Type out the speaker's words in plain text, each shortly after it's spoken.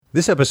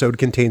This episode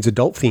contains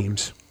adult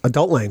themes,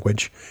 adult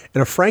language,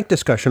 and a frank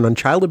discussion on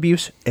child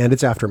abuse and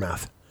its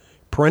aftermath.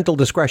 Parental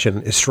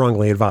discretion is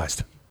strongly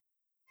advised.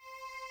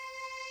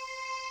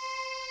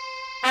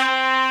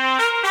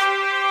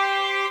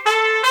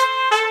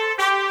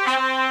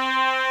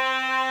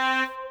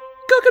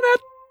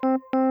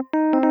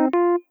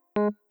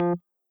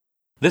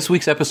 This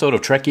week's episode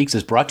of Trek Geeks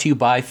is brought to you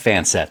by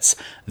Fansets,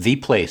 the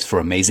place for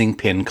amazing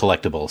pin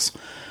collectibles.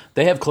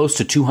 They have close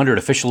to 200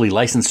 officially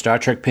licensed Star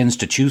Trek pins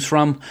to choose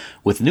from,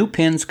 with new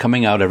pins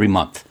coming out every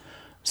month.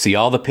 See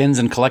all the pins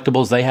and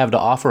collectibles they have to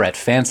offer at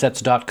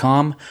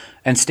fansets.com,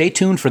 and stay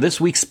tuned for this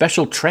week's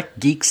special Trek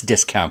Geeks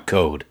discount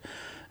code.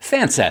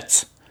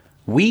 Fansets.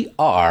 We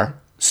are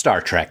Star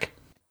Trek.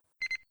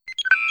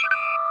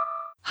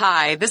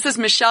 Hi, this is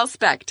Michelle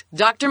Specht.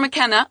 Dr.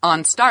 McKenna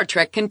on Star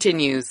Trek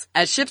Continues.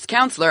 As ship's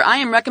counselor, I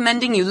am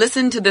recommending you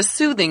listen to the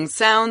soothing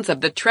sounds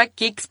of the Trek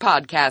Geeks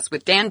podcast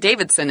with Dan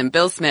Davidson and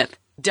Bill Smith.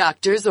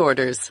 Doctor's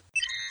orders.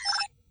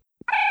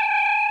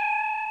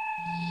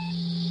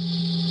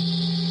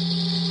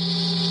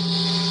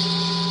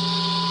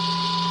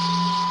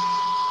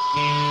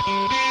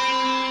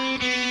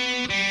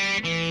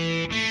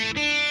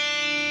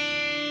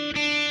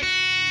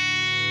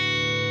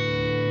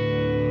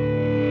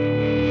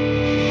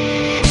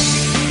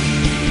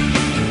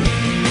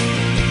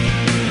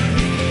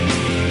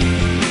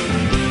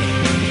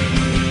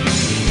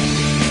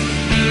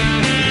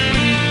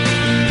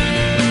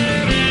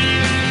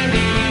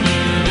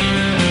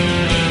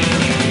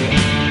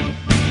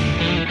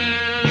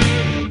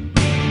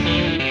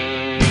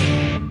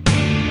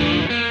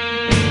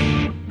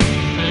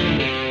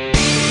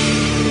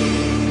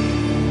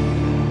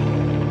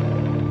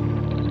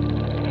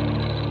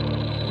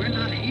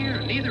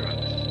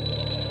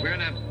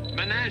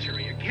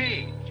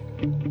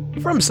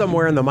 From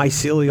somewhere in the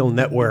mycelial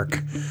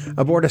network,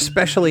 aboard a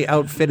specially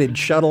outfitted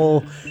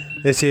shuttle,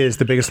 this is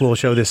the biggest little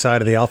show this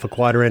side of the Alpha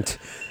Quadrant,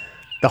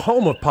 the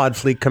home of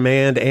Podfleet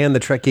Command and the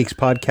Trek Geeks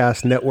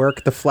Podcast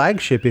Network, the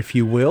flagship, if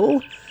you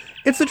will.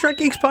 It's the Trek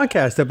Geeks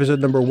Podcast, episode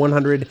number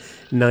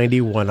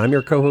 191. I'm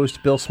your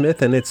co-host, Bill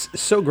Smith, and it's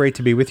so great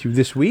to be with you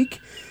this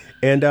week.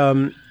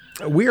 And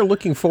we are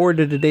looking forward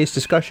to today's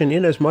discussion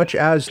in as much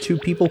as two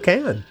people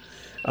can.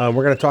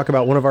 We're going to talk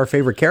about one of our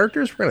favorite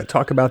characters. We're going to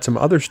talk about some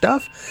other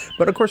stuff.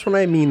 But of course, when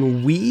I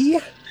mean we,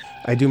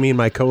 I do mean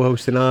my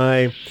co-host and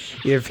I.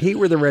 If he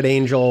were the Red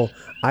Angel,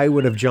 I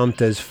would have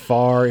jumped as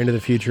far into the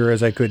future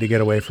as I could to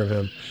get away from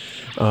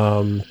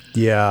him.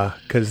 Yeah,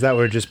 because that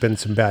would have just been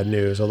some bad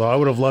news. Although I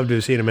would have loved to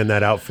have seen him in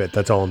that outfit.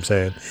 That's all I'm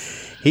saying.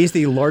 He's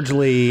the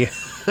largely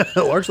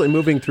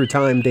moving through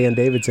time Dan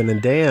Davidson.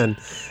 And Dan,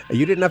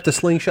 you didn't have to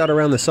slingshot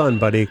around the sun,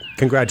 buddy.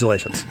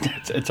 Congratulations.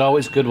 It's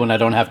always good when I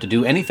don't have to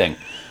do anything.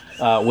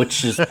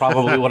 Which is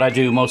probably what I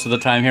do most of the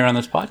time here on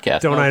this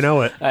podcast. Don't I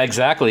know it?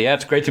 Exactly. Yeah,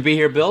 it's great to be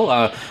here, Bill.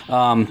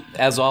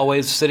 As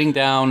always, sitting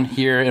down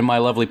here in my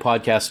lovely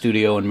podcast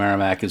studio in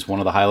Merrimack is one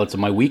of the highlights of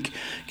my week.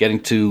 Getting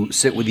to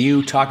sit with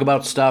you, talk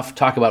about stuff,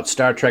 talk about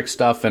Star Trek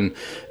stuff, and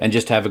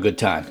just have a good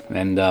time.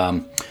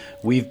 And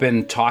we've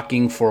been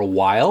talking for a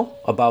while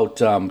about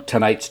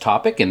tonight's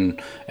topic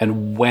and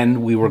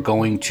when we were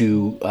going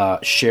to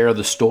share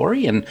the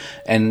story.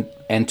 And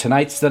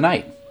tonight's the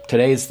night.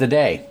 Today's the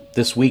day.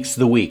 This week's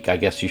the week, I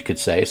guess you could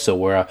say. So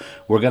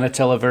we're going to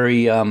tell a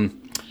very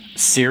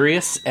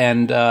serious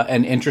and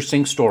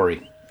interesting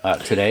story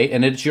today,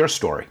 and it's your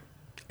story.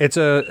 It's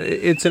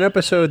an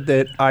episode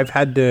that I've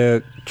had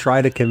to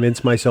try to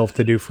convince myself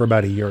to do for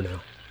about a year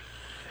now.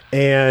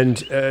 And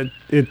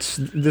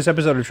this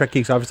episode of Trek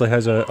Geeks obviously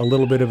has a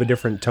little bit of a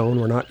different tone.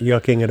 We're not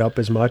yucking it up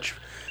as much.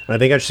 And I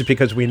think that's just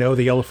because we know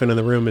the elephant in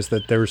the room is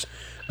that there's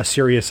a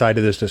serious side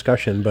to this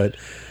discussion. But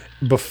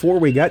before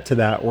we get to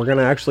that, we're going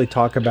to actually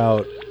talk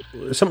about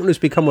someone who's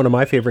become one of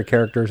my favorite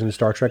characters in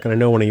Star Trek, and I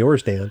know one of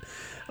yours, Dan.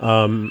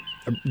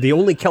 The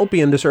only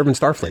Kelpian to serve in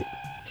Starfleet.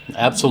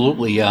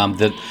 Absolutely.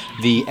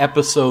 The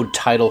episode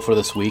title for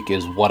this week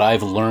is What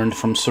I've Learned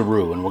from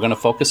Saru, and we're going to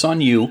focus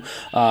on you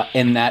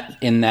in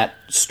that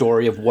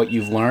story of what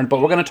you've learned.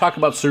 But we're going to talk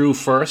about Saru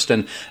first,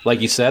 and like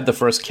you said, the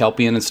first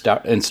Kelpian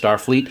in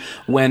Starfleet.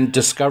 When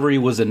Discovery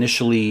was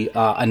initially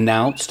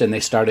announced and they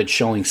started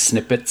showing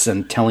snippets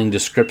and telling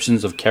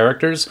descriptions of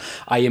characters,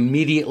 I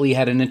immediately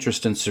had an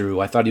interest in Saru.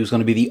 I thought he was going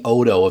to be the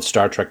Odo of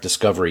Star Trek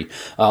Discovery,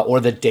 or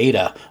the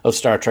Data of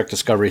Star Trek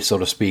Discovery, so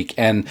to speak.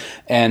 And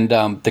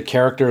the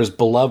character is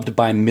beloved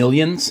by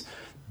millions,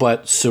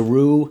 but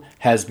Saru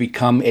has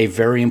become a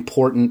very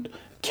important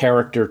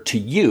character to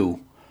you.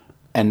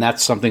 And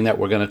that's something that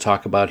we're going to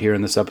talk about here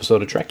in this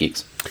episode of Trek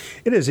Geeks.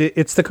 It is.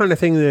 It's the kind of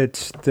thing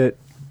that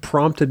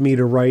prompted me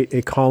to write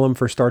a column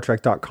for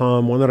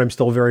StarTrek.com, one that I'm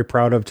still very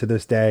proud of to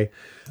this day,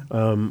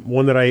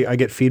 one that I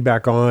get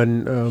feedback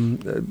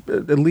on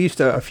at least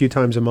a few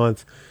times a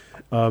month.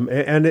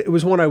 And it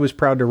was one I was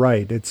proud to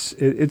write. It's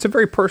a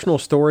very personal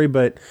story,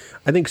 but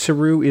I think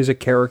Saru is a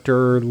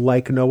character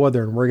like no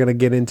other, and we're going to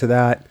get into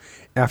that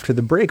after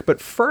the break. But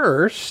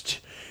first,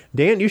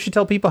 Dan, you should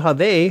tell people how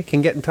they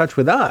can get in touch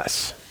with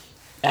us.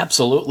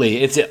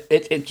 Absolutely.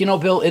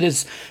 Bill, it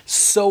is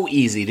so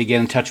easy to get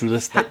in touch with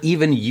us that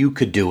even you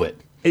could do it.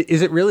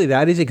 Is it really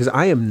that easy? Because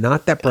I am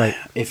not that bright.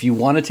 If you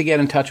wanted to get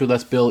in touch with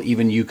us, Bill,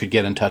 even you could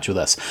get in touch with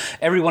us.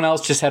 Everyone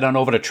else, just head on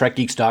over to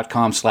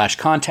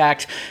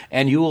trekgeeks.com/contact,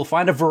 and you will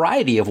find a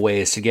variety of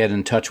ways to get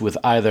in touch with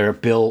either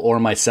Bill or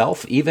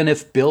myself, even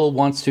if Bill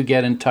wants to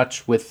get in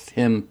touch with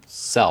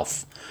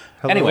himself.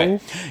 Hello? Anyway,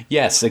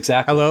 yes,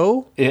 exactly.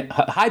 Hello?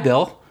 Hi,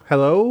 Bill.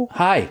 Hello?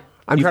 Hi.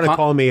 I'm trying to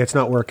call me. It's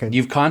not working.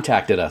 You've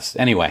contacted us.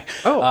 Anyway,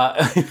 Oh.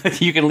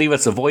 You can leave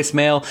us a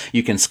voicemail.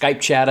 You can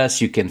Skype chat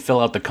us. You can fill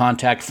out the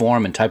contact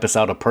form and type us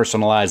out a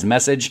personalized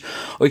message.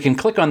 Or you can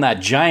click on that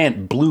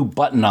giant blue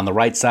button on the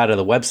right side of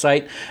the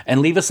website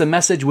and leave us a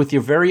message with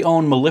your very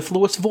own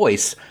mellifluous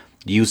voice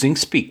using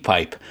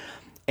SpeakPipe.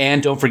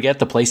 And don't forget,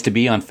 the place to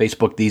be on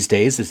Facebook these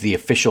days is the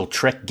official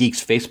Trek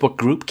Geeks Facebook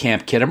group,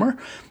 Camp Kittimer.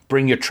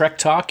 Bring your Trek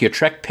talk, your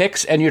Trek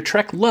pics, and your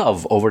Trek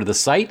love over to the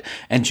site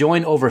and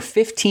join over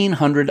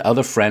 1,500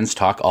 other friends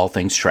talk all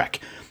things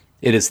Trek.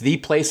 It is the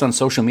place on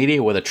social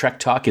media where the Trek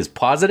talk is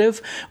positive,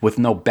 with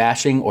no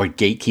bashing or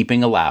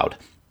gatekeeping allowed.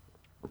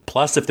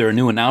 Plus, if there are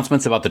new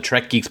announcements about the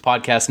Trek Geeks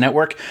Podcast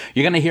Network,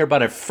 you're going to hear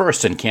about it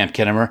first in Camp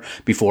Kittimer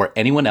before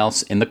anyone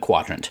else in the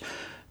quadrant.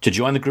 To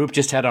join the group,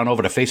 just head on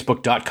over to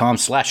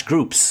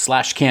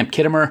facebook.com/groups/Camp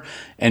Kittimer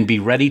and be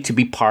ready to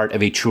be part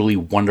of a truly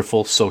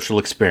wonderful social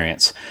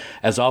experience.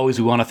 As always,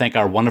 we want to thank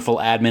our wonderful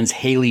admins,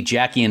 Haley,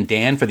 Jackie, and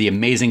Dan, for the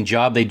amazing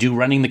job they do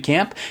running the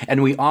camp.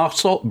 And we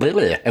also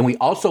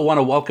want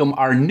to welcome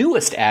our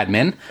newest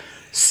admin,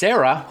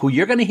 Sarah, who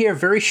you're going to hear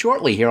very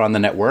shortly here on the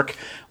network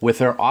with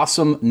her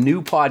awesome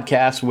new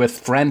podcast with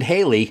friend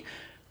Haley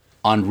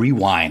on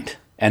Rewind.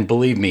 And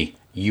believe me,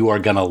 you are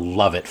going to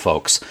love it,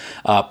 folks.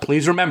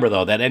 Please remember,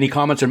 though, that any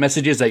comments or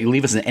messages that you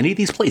leave us in any of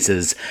these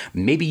places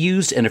may be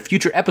used in a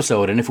future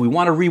episode. And if we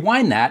want to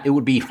rewind that, it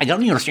would be... Please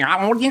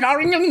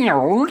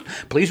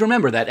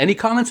remember that any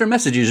comments or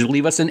messages you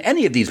leave us in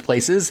any of these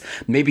places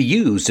may be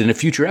used in a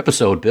future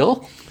episode,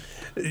 Bill.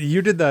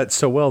 You did that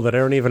so well that I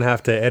don't even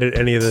have to edit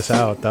any of this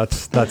out.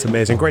 That's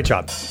amazing. Great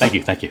job. Thank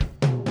you. Thank you.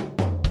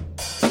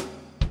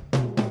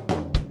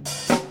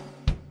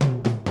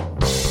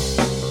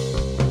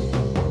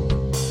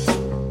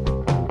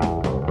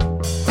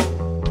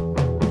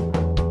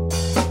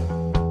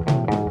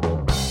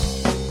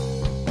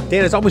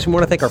 Dan, as always, we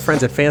want to thank our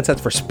friends at Fansets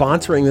for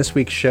sponsoring this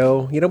week's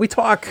show. You know, we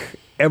talk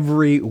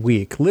every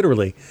week,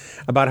 literally,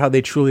 about how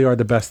they truly are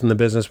the best in the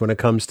business when it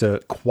comes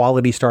to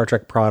quality Star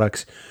Trek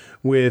products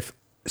with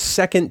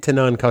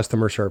second-to-none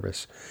customer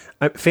service.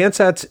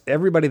 Fansets,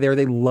 everybody there,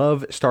 they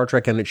love Star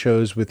Trek, and it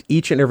shows with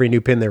each and every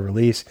new pin they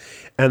release.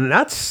 And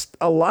that's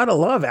a lot of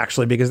love,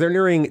 actually, because they're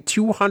nearing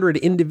 200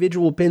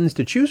 individual pins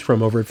to choose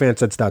from over at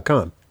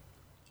fansets.com.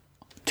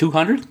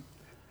 200?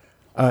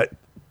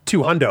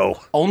 200.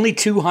 Only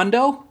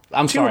 200?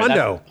 I'm sorry.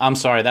 200. I'm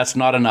sorry. That's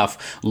not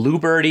enough. Lou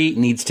Birdie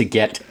needs to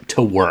get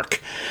to work.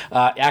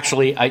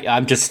 Actually,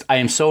 I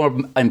am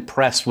so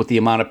impressed with the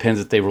amount of pins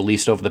that they've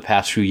released over the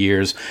past few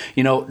years.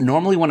 You know,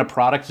 normally when a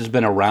product has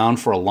been around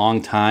for a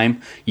long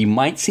time, you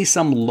might see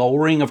some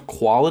lowering of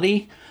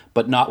quality,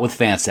 but not with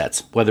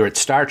Fansets. Whether it's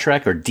Star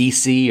Trek or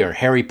DC or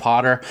Harry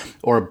Potter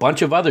or a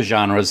bunch of other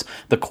genres,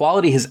 the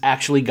quality has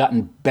actually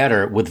gotten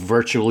better with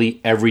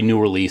virtually every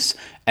new release,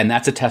 and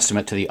that's a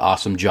testament to the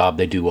awesome job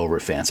they do over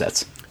at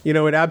Fansets. You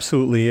know, it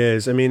absolutely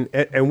is. I mean,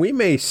 and we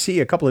may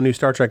see a couple of new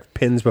Star Trek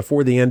pins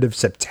before the end of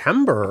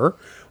September,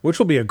 which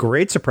will be a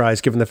great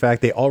surprise given the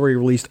fact they already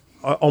released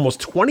almost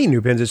 20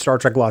 new pins at Star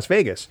Trek Las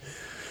Vegas.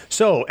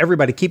 So,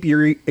 everybody, keep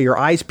your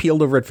eyes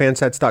peeled over at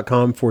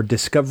fansets.com for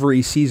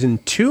Discovery Season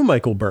 2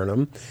 Michael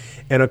Burnham.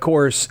 And, of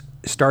course,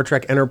 Star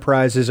Trek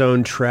Enterprise's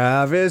own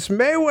Travis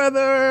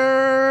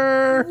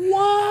Mayweather.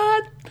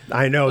 What?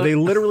 I know. They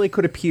literally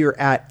could appear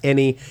at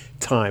any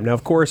time. Now,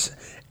 of course,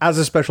 as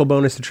a special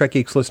bonus to Trek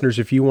Geeks listeners,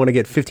 if you want to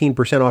get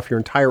 15% off your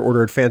entire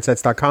order at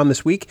fansets.com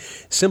this week,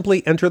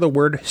 simply enter the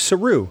word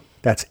Saru.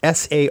 That's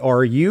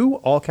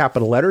SARU, all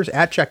capital letters,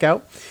 at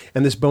checkout.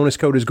 And this bonus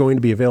code is going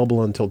to be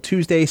available until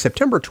Tuesday,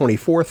 September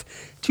 24th,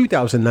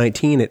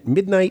 2019 at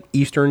midnight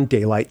Eastern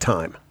Daylight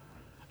Time.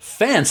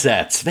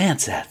 Fansets.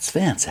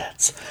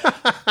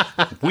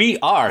 We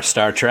are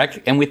Star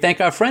Trek, and we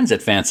thank our friends at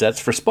Fansets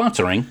for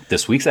sponsoring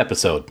this week's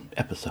episode.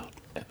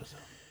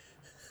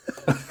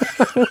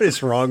 What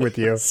is wrong with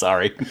you?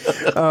 Sorry.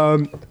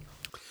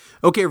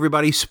 Okay,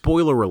 everybody,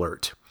 spoiler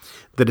alert.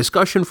 The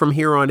discussion from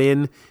here on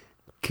in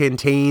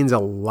contains a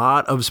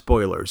lot of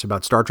spoilers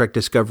about Star Trek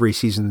Discovery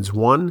Seasons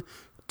 1,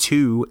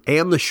 2,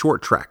 and the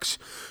short treks.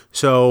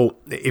 So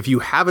if you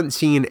haven't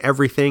seen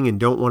everything and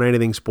don't want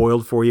anything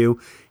spoiled for you,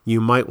 you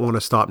might want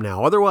to stop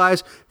now.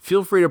 Otherwise,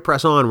 feel free to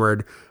press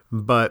onward,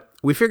 but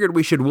we figured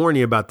we should warn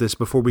you about this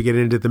before we get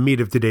into the meat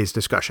of today's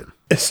discussion.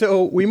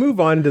 So we move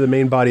on to the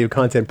main body of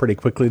content pretty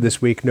quickly this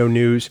week, no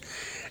news.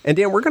 And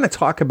Dan, we're going to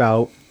talk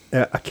about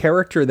a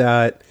character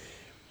that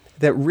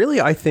that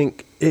really, I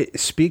think, it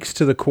speaks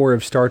to the core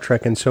of Star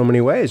Trek in so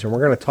many ways. And we're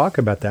going to talk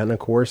about that. And of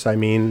course, I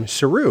mean,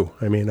 Saru.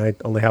 I mean, I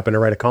only happen to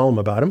write a column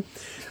about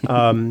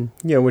him,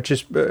 which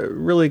is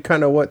really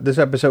kind of what this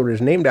episode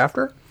is named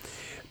after.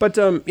 But,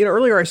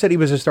 earlier I said he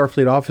was a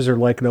Starfleet officer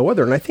like no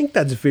other. And I think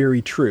that's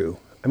very true.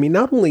 I mean,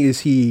 not only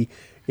is he,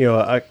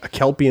 a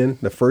Kelpian,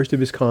 the first of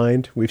his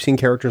kind. We've seen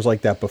characters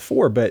like that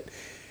before. But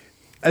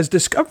as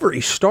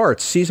Discovery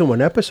starts, season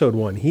 1, episode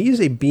 1, he is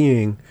a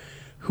being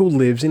who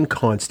lives in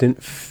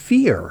constant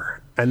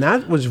fear. And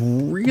that was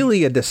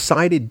really a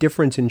decided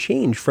difference and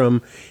change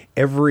from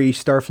every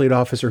Starfleet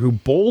officer who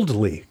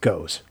boldly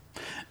goes.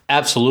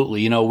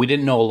 Absolutely. We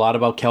didn't know a lot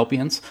about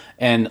Kelpians.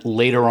 And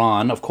later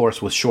on, of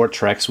course, with short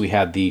treks, we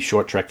had the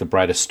short trek, The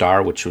Brightest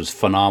Star, which was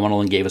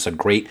phenomenal and gave us a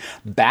great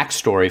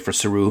backstory for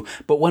Saru.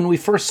 But when we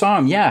first saw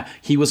him,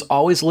 he was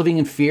always living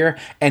in fear,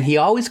 and he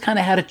always kind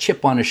of had a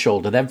chip on his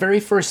shoulder. That very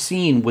first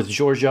scene with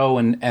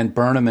Georgiou and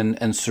Burnham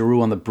and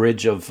Saru on the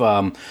bridge of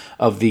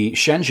the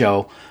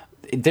Shenzhou,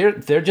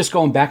 they're just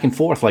going back and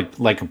forth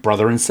like a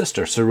brother and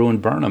sister, Saru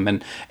and Burnham,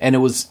 and it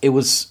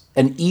was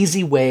an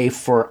easy way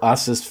for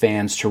us as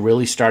fans to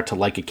really start to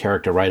like a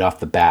character right off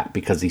the bat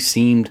because he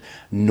seemed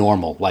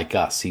normal like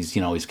us. He's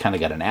kind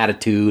of got an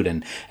attitude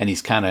and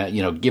he's kind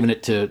of giving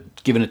it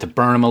to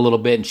Burnham a little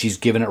bit, and she's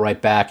giving it right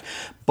back.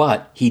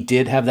 But he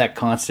did have that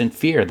constant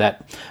fear.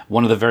 That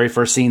one of the very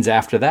first scenes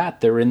after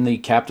that, they're in the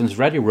captain's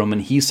ready room,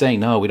 and he's saying,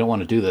 "No, we don't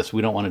want to do this.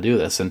 We don't want to do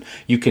this." And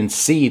you can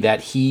see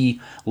that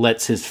he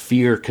lets his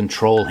fear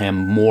control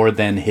him more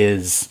than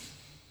his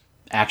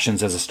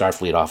actions as a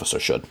Starfleet officer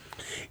should.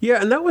 Yeah,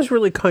 and that was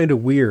really kind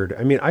of weird.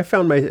 I mean, I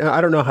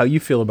don't know how you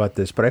feel about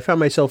this, but I found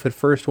myself at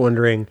first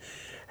wondering,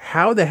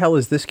 how the hell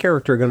is this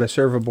character going to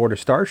serve aboard a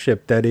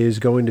starship that is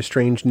going to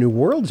strange new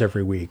worlds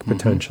every week,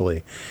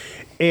 potentially?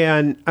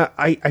 And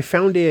I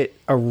found it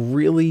a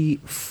really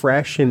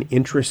fresh and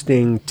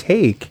interesting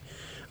take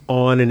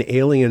on an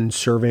alien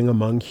serving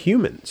among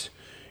humans.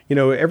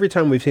 Every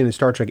time we've seen in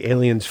Star Trek,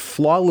 aliens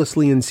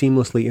flawlessly and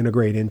seamlessly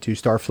integrate into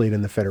Starfleet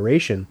and the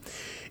Federation.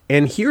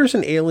 And here's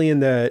an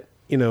alien that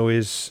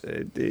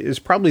is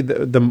probably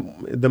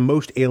the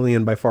most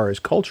alien by far as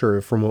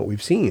culture from what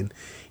we've seen.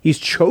 He's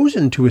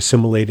chosen to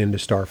assimilate into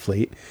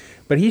Starfleet,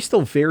 but he's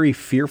still very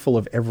fearful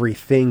of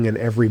everything and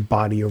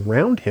everybody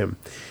around him.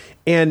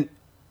 And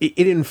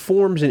it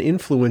informs and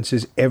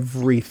influences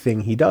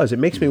everything he does. It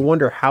makes me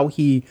wonder how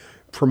he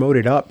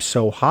promoted up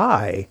so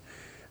high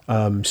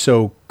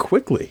so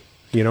quickly.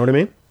 You know what I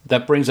mean?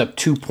 That brings up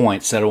 2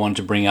 points that I wanted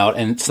to bring out,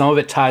 and some of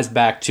it ties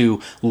back to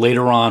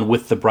later on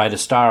with The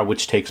Brightest Star,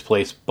 which takes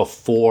place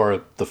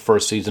before the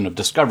first season of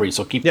Discovery.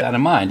 So keep that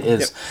in mind.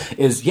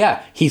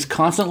 He's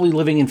constantly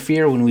living in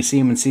fear when we see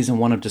him in season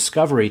 1 of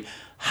Discovery.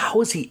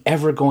 How is he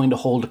ever going to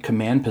hold a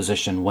command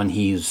position when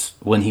he's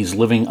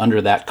living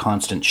under that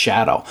constant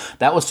shadow?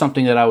 That was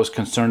something that I was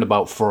concerned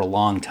about for a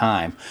long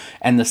time.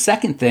 And the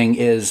second thing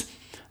is,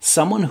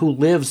 someone who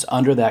lives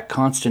under that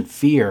constant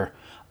fear,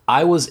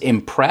 I was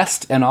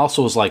impressed and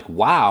also was like,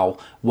 wow,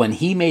 when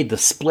he made the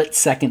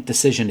split-second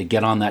decision to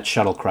get on that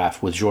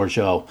shuttlecraft with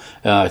Georgiou.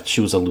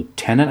 She was a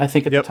lieutenant, I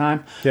think, at the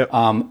time,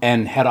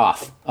 and head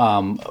off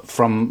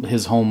from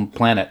his home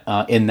planet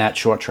in that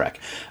short trek.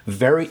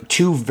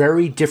 Two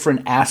very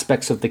different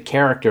aspects of the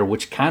character,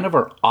 which kind of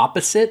are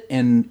opposite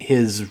in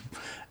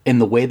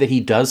the way that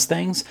he does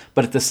things,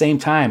 but at the same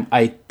time,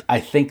 I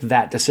think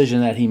that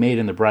decision that he made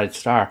in The Brightest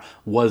Star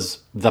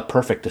was the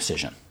perfect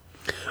decision.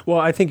 Well,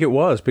 I think it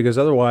was, because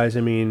otherwise,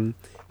 I mean,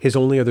 his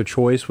only other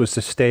choice was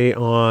to stay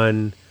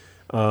on,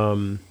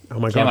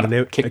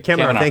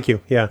 Kaminar, thank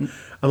you, yeah.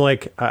 I'm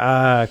like,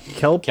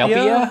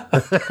 Kelpia?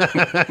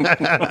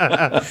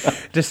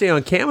 To stay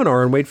on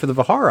Kaminar and wait for the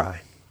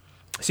Vihari.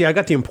 See, I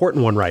got the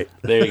important one right.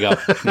 There you go.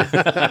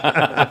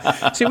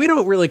 See, we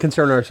don't really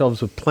concern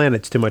ourselves with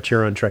planets too much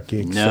here on Trek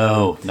Geeks.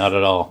 No, not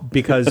at all.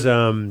 Because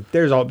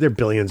there are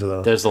billions of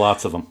those. There's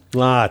lots of them.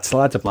 Lots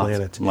of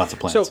planets. Lots of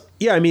planets. So,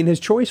 yeah, I mean, his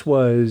choice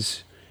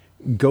was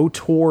go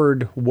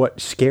toward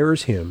what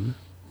scares him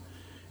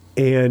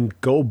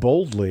and go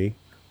boldly,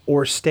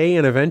 or stay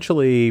and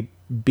eventually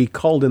be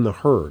culled in the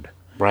herd.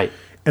 Right.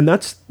 And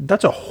that's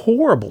a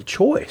horrible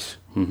choice.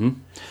 Mm-hmm.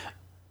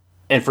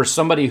 And for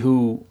somebody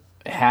who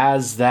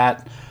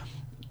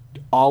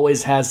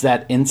always has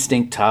that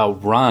instinct to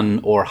run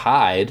or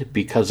hide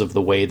because of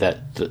the way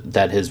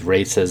that his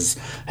race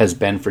has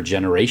been for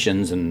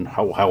generations and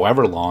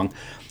however long,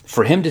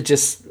 for him to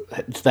just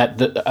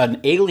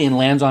an alien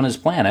lands on his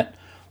planet,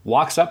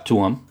 walks up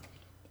to him,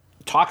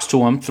 talks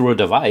to him through a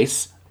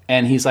device,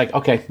 and he's like,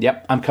 okay,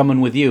 yep, I'm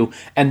coming with you.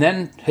 And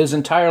then his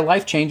entire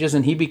life changes,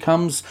 and he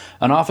becomes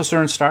an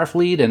officer in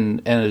Starfleet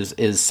and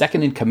is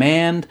second in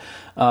command,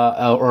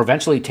 or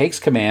eventually takes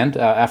command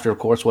after, of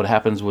course, what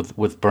happens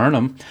with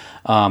Burnham.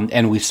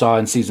 And we saw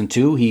in season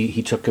 2,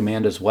 he took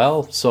command as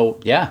well. So,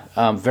 yeah,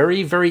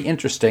 very, very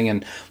interesting.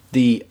 And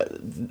the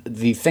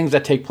things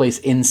that take place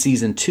in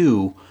season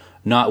 2,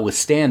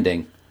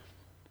 notwithstanding,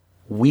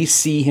 we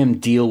see him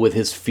deal with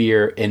his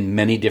fear in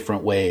many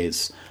different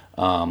ways.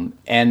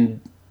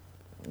 And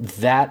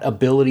that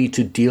ability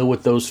to deal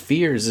with those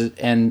fears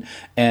and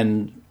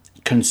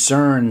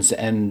concerns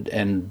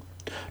and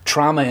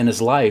trauma in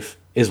his life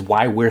is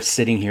why we're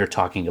sitting here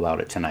talking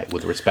about it tonight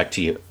with respect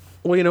to you.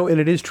 Well, and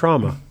it is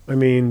trauma. I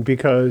mean,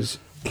 because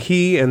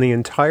he and the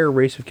entire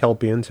race of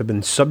Kelpians have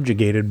been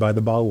subjugated by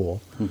the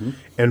Baul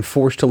and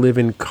forced to live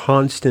in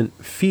constant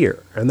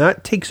fear. And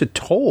that takes a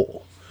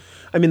toll.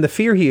 I mean, the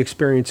fear he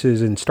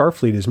experiences in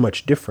Starfleet is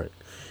much different.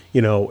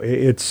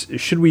 It's,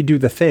 should we do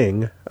the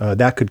thing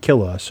that could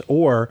kill us?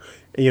 Or,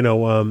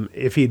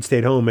 if he had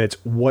stayed home, it's,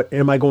 what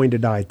am I going to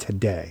die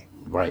today?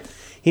 Right.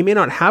 He may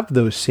not have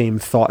those same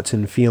thoughts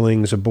and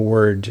feelings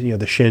aboard,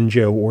 the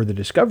Shenzhou or the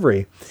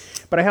Discovery,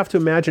 but I have to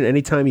imagine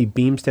anytime he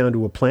beams down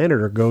to a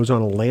planet or goes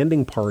on a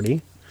landing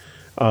party,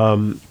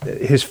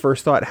 his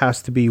first thought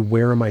has to be,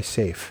 where am I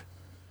safe?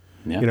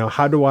 Yeah.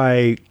 How do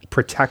I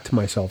protect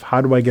myself?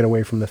 How do I get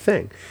away from the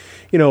thing?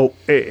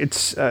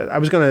 It's. I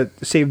was going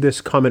to save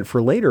this comment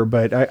for later,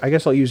 but I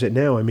guess I'll use it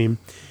now. I mean,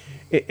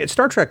 in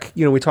Star Trek,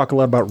 we talk a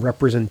lot about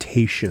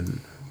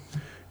representation.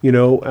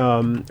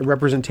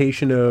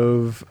 Representation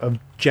of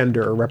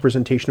gender,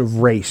 representation of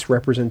race,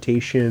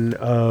 representation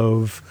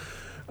of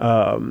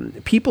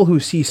people who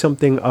see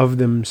something of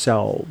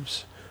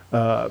themselves,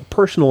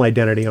 personal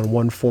identity on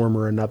one form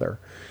or another.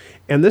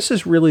 And this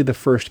is really the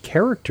first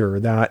character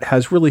that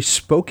has really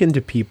spoken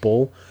to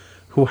people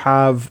who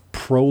have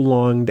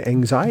prolonged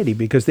anxiety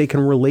because they can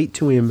relate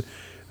to him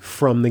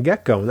from the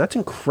get-go. And that's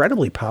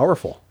incredibly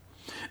powerful.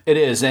 It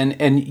is.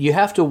 And you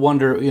have to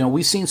wonder,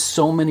 we've seen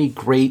so many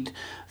great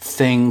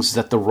things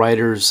that the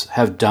writers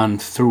have done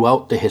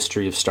throughout the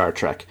history of Star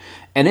Trek.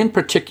 And in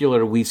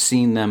particular, we've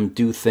seen them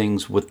do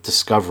things with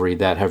Discovery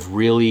that have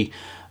really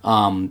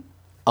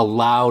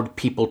allowed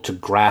people to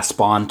grasp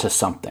onto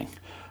something.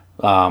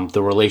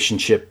 The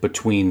relationship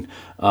between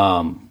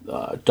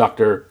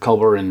Dr.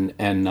 Culber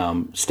and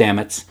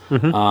Stamets,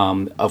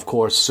 of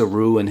course,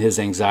 Saru and his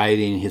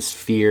anxiety and his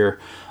fear.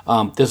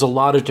 There's a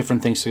lot of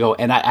different things to go.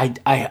 And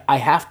I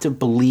have to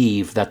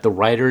believe that the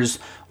writers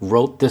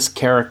wrote this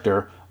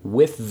character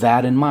with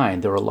that in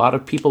mind. There are a lot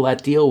of people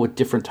that deal with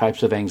different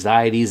types of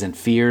anxieties and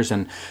fears.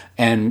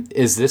 And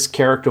is this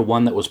character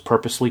one that was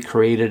purposely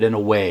created in a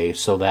way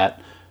so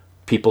that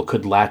people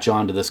could latch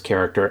on to this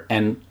character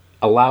and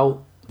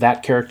allow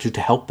that character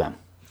to help them?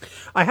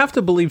 I have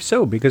to believe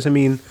so, because,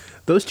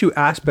 those two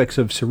aspects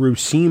of Saru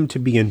seem to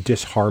be in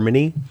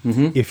disharmony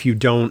if you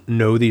don't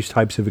know these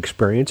types of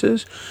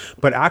experiences.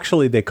 But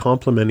actually, they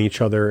complement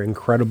each other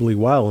incredibly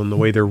well in the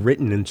way they're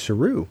written in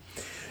Saru.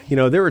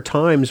 There are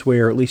times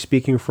where, at least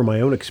speaking from my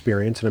own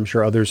experience, and I'm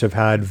sure others have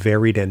had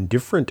varied and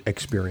different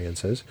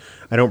experiences.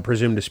 I don't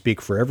presume to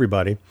speak for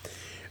everybody.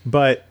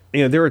 But,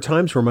 there are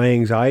times where my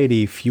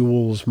anxiety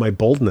fuels my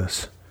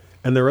boldness.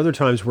 And there are other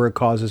times where it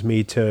causes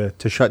me to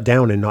shut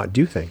down and not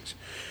do things.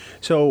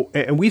 So,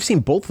 and we've seen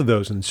both of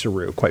those in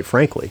Saru, quite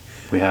frankly.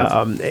 We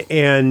have.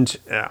 And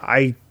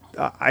I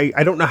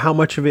don't know how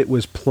much of it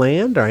was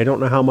planned. Or I don't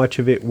know how much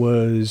of it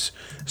was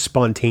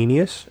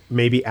spontaneous,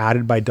 maybe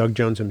added by Doug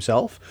Jones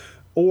himself,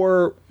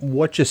 or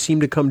what just seemed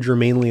to come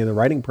germanely in the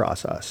writing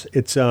process.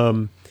 It's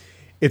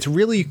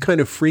really kind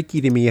of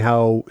freaky to me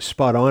how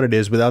spot on it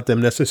is without them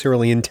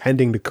necessarily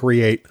intending to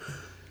create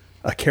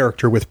a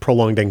character with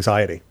prolonged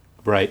anxiety.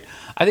 Right.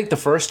 I think the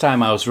first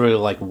time I was really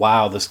like,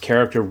 wow, this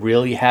character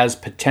really has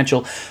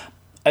potential.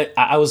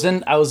 I was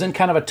in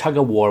kind of a tug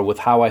of war with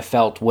how I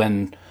felt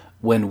when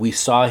we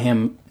saw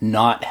him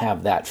not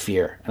have that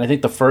fear. And I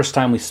think the first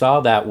time we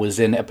saw that was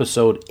in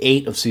episode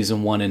 8 of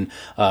season 1 in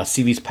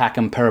Civis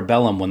Pacem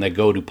Parabellum, when they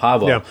go to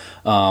Pavo.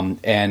 Yeah.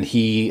 And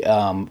he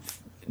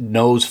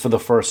knows for the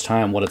first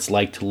time what it's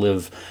like to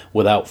live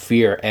without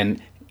fear.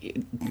 And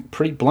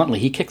pretty bluntly,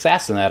 he kicks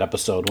ass in that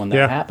episode when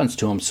that happens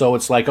to him. So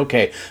it's like,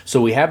 okay,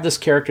 so we have this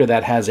character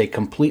that has a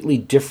completely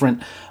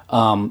different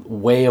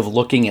way of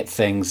looking at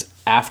things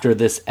after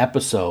this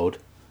episode,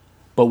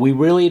 but we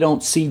really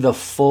don't see the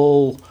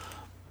full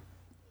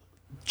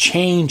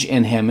change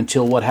in him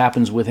until what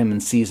happens with him in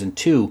season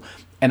 2.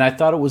 And I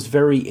thought it was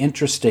very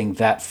interesting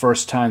that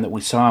first time that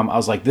we saw him. I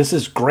was like, this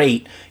is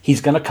great.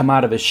 He's going to come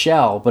out of his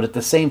shell. But at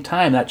the same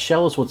time, that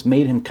shell is what's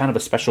made him kind of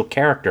a special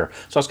character.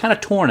 So I was kind of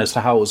torn as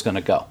to how it was going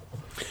to go.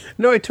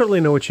 No, I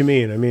totally know what you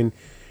mean.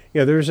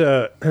 There's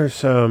a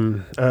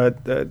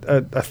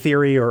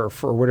theory or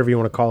whatever you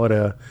want to call it,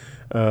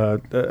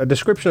 a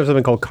description of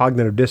something called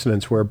cognitive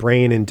dissonance, where a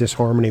brain in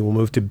disharmony will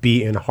move to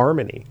be in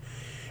harmony.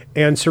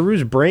 And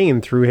Saru's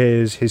brain, through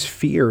his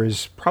fear,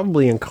 is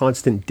probably in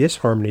constant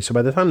disharmony. So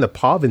by the time the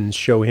Pavans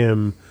show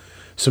him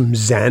some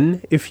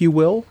zen, if you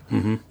will,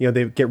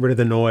 they get rid of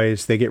the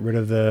noise, they get rid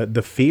of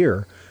the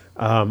fear.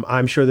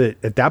 I'm sure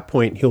that at that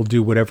point he'll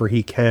do whatever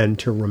he can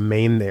to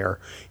remain there.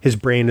 His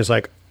brain is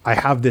like, I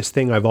have this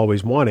thing I've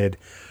always wanted.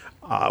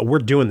 We're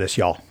doing this,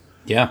 y'all.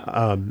 Yeah.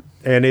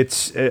 And I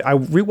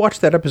rewatched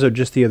that episode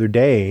just the other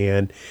day,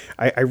 and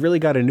I really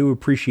got a new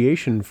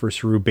appreciation for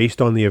Saru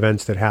based on the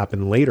events that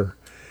happened later.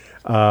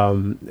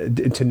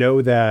 To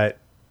know that,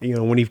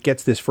 when he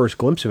gets this first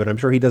glimpse of it, I'm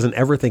sure he doesn't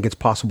ever think it's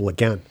possible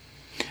again.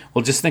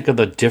 Well, just think of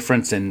the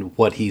difference in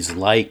what he's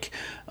like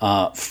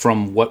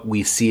from what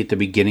we see at the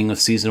beginning of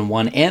season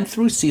 1 and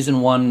through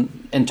season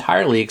 1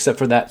 entirely, except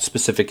for that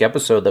specific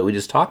episode that we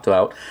just talked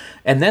about.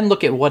 And then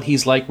look at what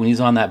he's like when he's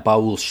on that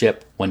Baul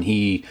ship, when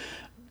he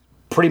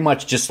pretty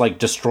much just like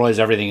destroys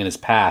everything in his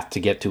path to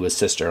get to his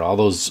sister. All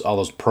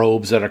those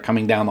probes that are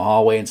coming down the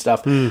hallway and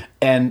stuff.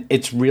 And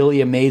it's really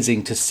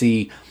amazing to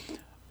see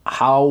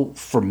how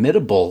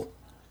formidable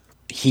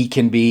he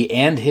can be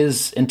and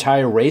his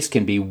entire race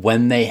can be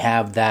when they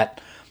have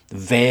that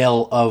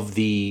veil of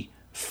the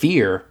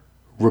fear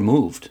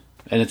removed.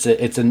 And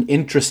it's an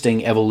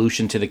interesting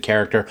evolution to the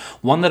character,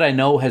 one that I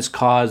know has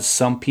caused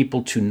some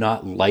people to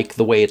not like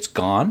the way it's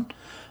gone,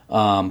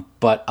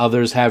 but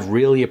others have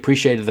really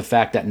appreciated the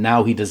fact that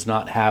now he does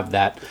not have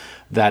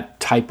that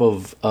type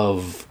of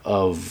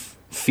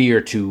fear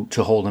to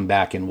hold him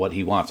back in what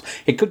he wants.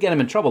 It could get him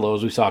in trouble, though,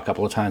 as we saw a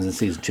couple of times in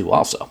season 2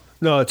 also.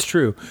 No, it's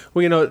true.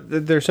 Well,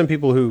 there's some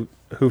people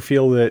who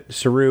feel that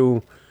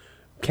Saru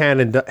can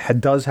and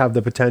does have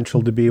the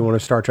potential to be one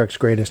of Star Trek's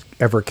greatest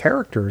ever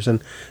characters,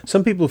 and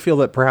some people feel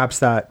that perhaps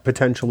that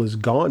potential is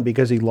gone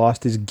because he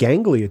lost his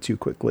ganglia too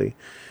quickly.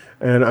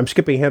 And I'm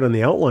skipping ahead on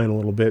the outline a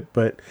little bit,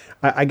 but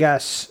I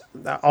guess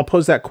I'll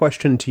pose that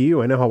question to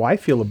you. I know how I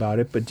feel about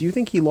it, but do you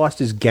think he lost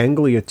his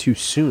ganglia too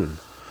soon?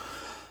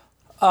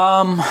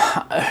 At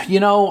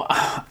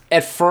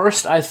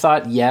first I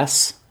thought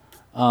yes.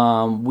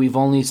 We've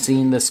only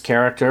seen this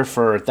character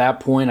for, at that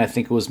point, I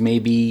think it was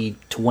maybe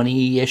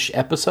 20-ish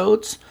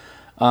episodes.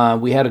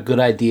 We had a good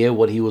idea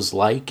what he was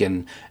like,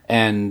 and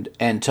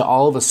to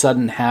all of a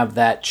sudden have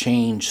that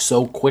change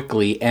so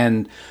quickly,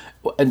 and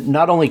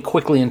not only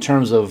quickly in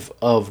terms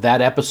of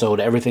that episode,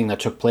 everything that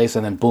took place,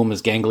 and then boom,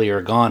 his ganglia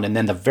are gone, and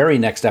then the very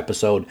next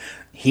episode,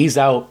 he's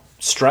out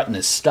strutting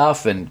his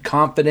stuff and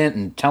confident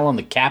and telling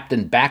the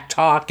captain back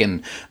talk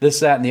and this,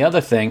 that, and the other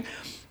thing.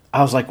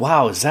 I was like,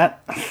 wow, is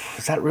that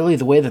really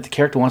the way that the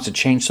character wants to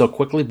change so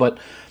quickly? But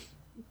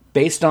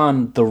based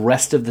on the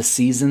rest of the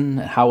season,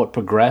 how it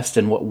progressed,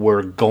 and what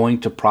we're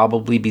going to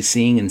probably be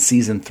seeing in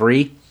season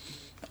 3,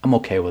 I'm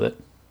okay with it.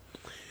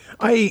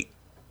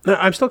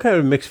 I'm still kind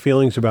of mixed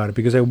feelings about it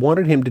because I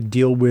wanted him to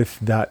deal with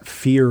that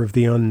fear of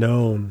the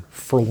unknown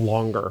for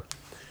longer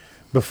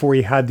before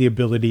he had the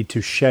ability to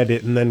shed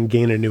it and then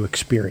gain a new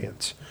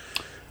experience.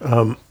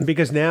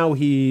 Because now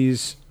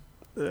he's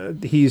a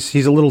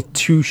little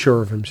too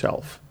sure of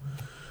himself.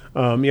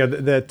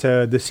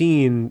 The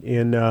scene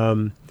in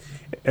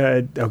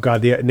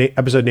the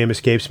episode name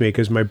escapes me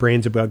because my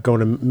brain's about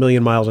going a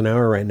million miles an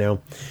hour right now.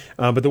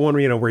 But the one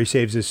where he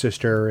saves his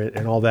sister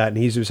and all that, and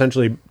he's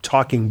essentially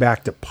talking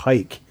back to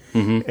Pike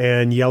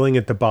and yelling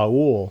at the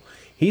Baul.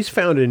 He's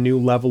found a new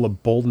level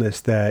of boldness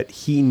that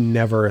he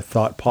never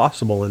thought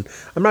possible. And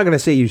I'm not going to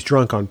say he's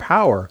drunk on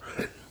power,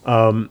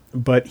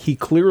 but he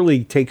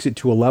clearly takes it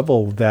to a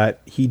level that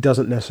he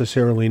doesn't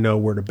necessarily know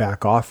where to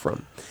back off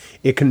from.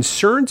 It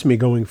concerns me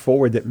going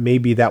forward that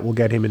maybe that will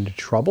get him into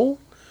trouble.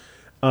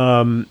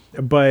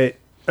 But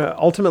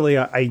ultimately,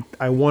 I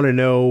want to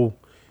know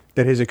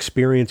that his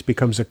experience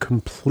becomes a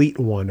complete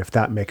one, if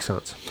that makes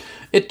sense.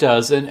 It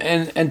does.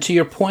 And to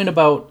your point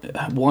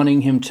about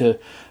wanting him to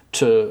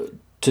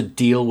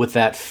deal with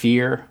that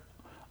fear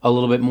a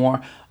little bit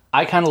more,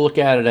 I kind of look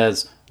at it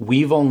as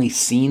we've only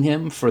seen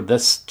him for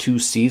this 2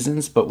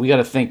 seasons, but we got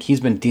to think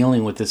he's been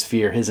dealing with this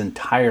fear his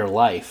entire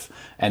life.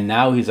 And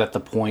now he's at the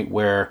point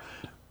where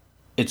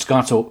it's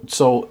gone.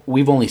 So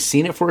we've only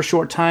seen it for a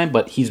short time,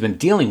 but he's been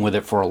dealing with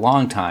it for a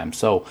long time.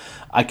 So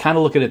I kind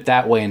of look at it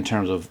that way in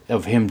terms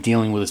of him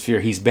dealing with his fear.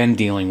 He's been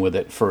dealing with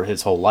it for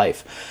his whole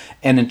life.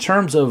 And in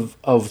terms of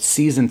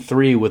season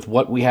 3, with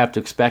what we have to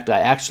expect, I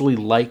actually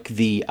like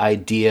the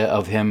idea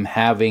of him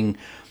having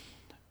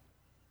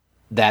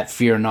that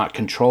fear not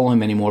control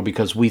him anymore,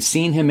 because we've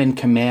seen him in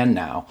command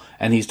now,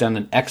 and he's done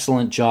an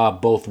excellent job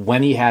both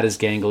when he had his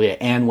ganglia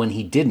and when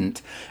he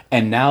didn't.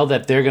 And now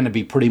that they're going to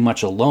be pretty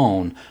much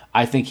alone,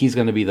 I think he's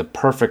going to be the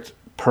perfect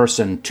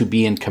person to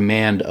be in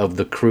command of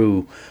the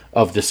crew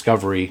of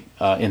Discovery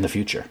in the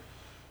future.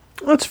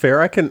 That's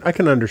fair. I can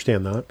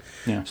understand that.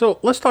 Yeah. So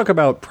let's talk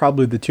about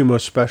probably the 2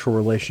 most special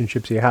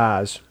relationships he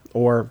has,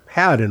 or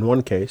had in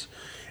one case.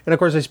 And of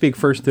course, I speak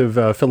first of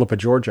Philippa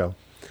Georgiou.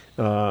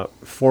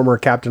 Former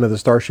captain of the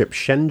starship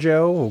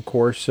Shenzhou, of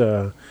course,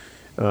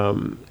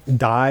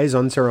 dies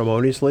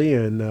unceremoniously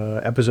in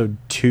episode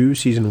 2,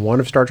 season 1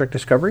 of Star Trek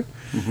Discovery.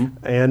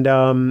 And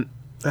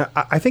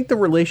I think the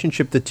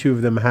relationship the two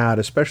of them had,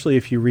 especially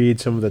if you read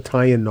some of the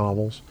tie-in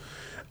novels,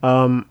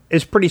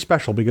 is pretty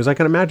special, because I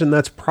can imagine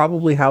that's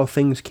probably how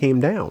things came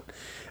down.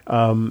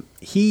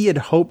 He had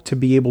hoped to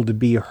be able to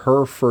be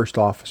her first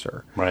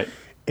officer. Right.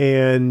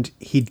 And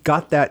he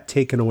got that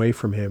taken away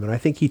from him. And I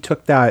think he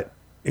took that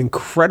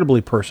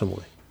incredibly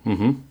personally.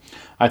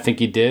 I think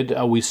he did.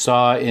 We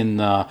saw in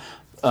there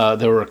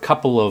were a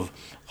couple of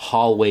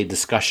hallway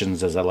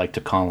discussions, as I like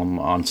to call them,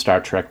 on Star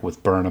Trek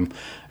with Burnham,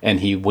 and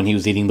when he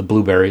was eating the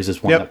blueberries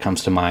is one that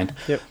comes to mind.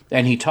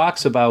 And he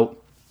talks about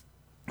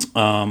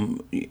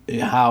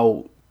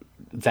how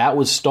that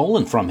was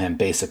stolen from him,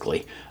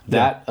 basically.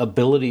 That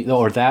ability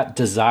or that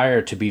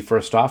desire to be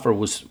first officer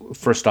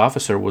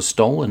was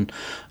stolen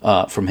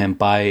from him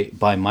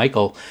by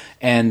Michael,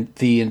 and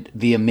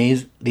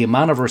the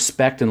amount of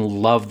respect and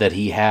love that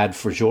he had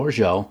for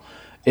Giorgio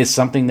is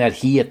something that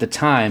he at the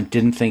time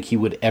didn't think he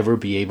would ever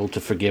be able to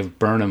forgive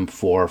Burnham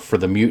for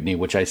the mutiny,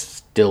 which I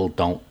still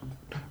don't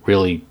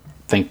really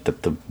think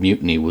that the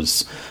mutiny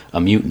was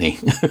a mutiny.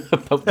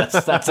 But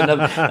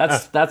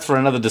that's for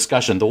another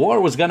discussion. The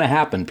war was going to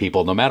happen,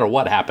 people, no matter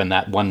what happened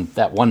that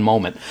one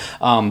moment.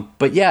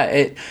 But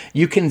yeah,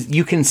 you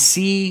can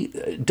see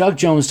Doug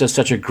Jones does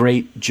such a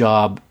great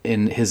job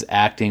in his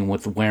acting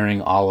with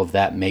wearing all of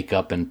that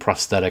makeup and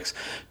prosthetics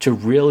to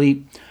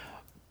really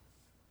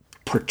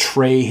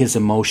portray his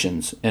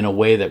emotions in a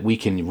way that we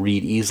can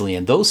read easily.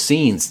 And those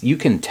scenes, you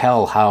can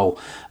tell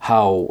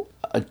how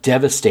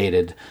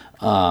devastated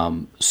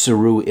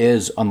Saru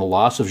is on the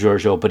loss of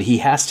Giorgio, but he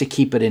has to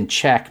keep it in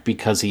check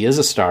because he is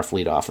a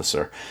Starfleet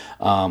officer,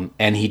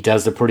 and he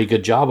does a pretty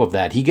good job of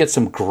that. He gets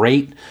some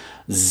great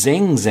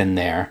zings in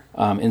there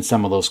in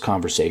some of those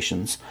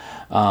conversations.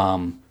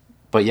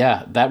 But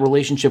yeah, that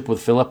relationship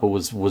with Philippa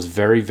was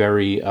very,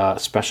 very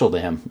special to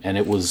him, and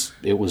it was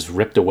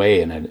ripped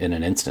away in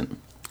an instant.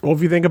 Well,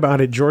 if you think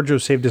about it, Giorgio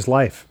saved his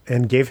life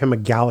and gave him a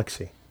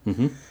galaxy.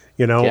 Mm-hmm.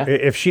 You know,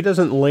 if she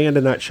doesn't land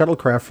in that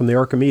shuttlecraft from the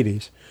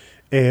Archimedes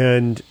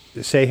and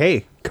say,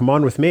 hey, come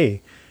on with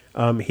me,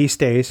 he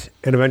stays,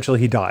 and eventually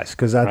he dies,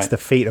 because that's the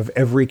fate of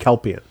every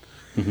Kelpian.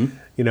 Mm-hmm.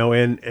 You know,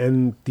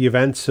 and the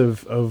events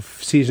of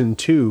season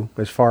 2,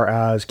 as far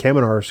as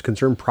Kaminar is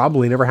concerned,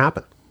 probably never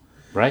happened.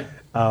 Right.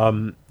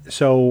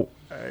 So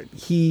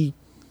he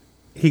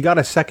got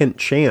a second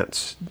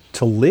chance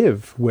to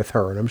live with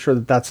her, and I'm sure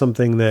that that's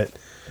something that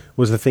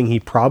was the thing he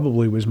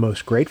probably was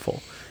most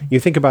grateful. You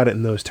think about it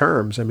in those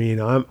terms. I mean,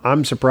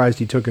 I'm surprised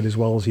he took it as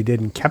well as he did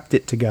and kept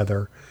it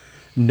together,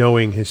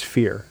 knowing his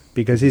fear,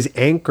 because his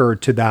anchor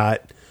to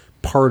that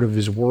part of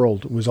his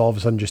world was all of a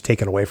sudden just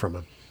taken away from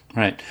him.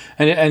 Right,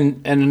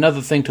 and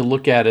another thing to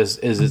look at is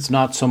it's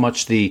not so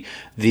much the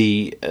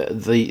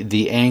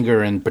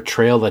anger and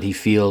betrayal that he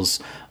feels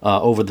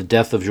over the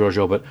death of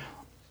Giorgio, but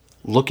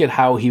look at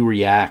how he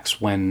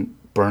reacts when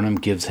Burnham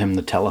gives him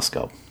the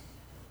telescope.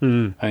 I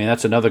mean,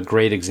 that's another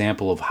great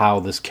example of how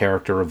this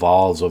character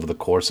evolves over the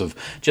course of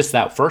just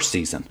that first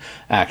season,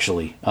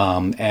 actually.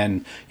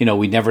 And, you know,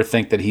 we never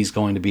think that he's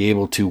going to be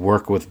able to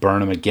work with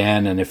Burnham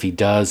again. And if he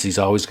does, he's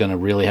always going to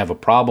really have a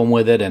problem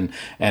with it. And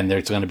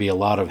there's going to be a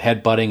lot of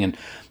headbutting.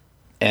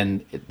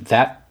 And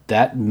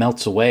that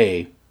melts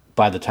away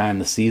by the time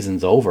the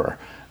season's over.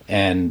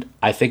 And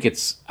I think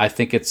it's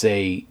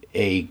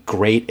a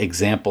great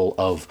example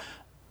of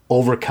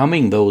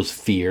overcoming those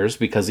fears,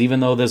 because even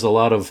though there's a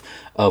lot of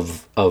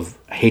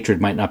hatred,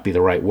 might not be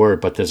the right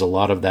word, but there's a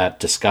lot of that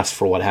disgust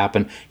for what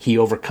happened, he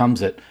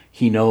overcomes it.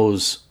 He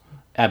knows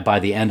by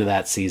the end of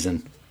that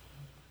season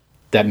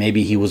that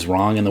maybe he was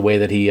wrong in the way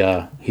that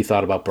he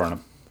thought about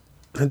Burnham.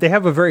 And they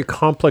have a very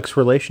complex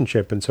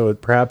relationship, and so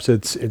perhaps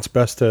it's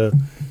best to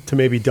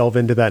maybe delve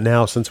into that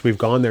now, since we've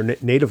gone there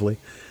natively.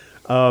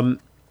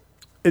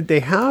 They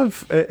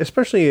have,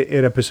 especially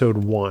in episode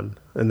 1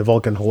 in the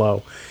Vulcan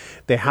Hello,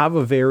 they have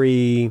a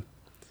very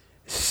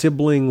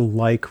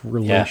sibling-like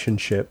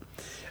relationship.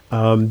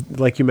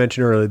 Like you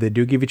mentioned earlier, they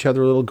do give each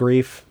other a little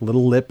grief, a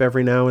little lip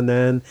every now and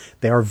then.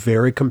 They are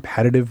very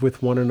competitive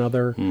with one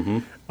another.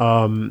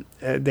 Mm-hmm.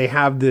 They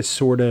have this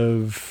sort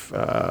of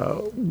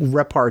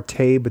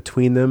repartee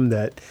between them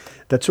that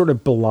sort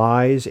of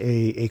belies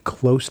a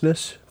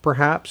closeness,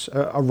 perhaps,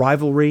 a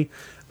rivalry,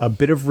 a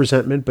bit of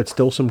resentment, but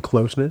still some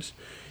closeness.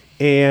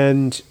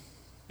 And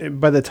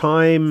by the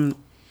time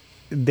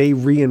they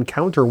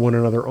re-encounter one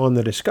another on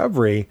the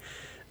Discovery,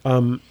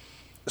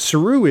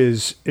 Saru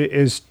is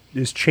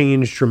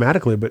changed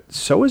dramatically, but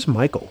so is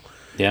Michael.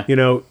 Yeah. You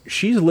know,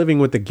 she's living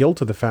with the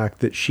guilt of the fact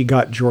that she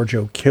got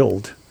Giorgio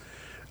killed.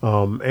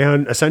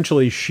 And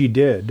essentially she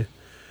did.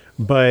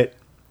 But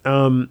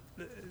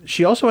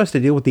she also has to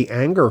deal with the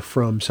anger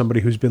from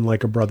somebody who's been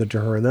like a brother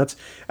to her. And that's,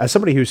 as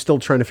somebody who's still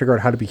trying to figure out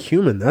how to be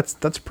human, that's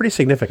pretty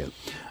significant.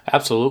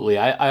 Absolutely.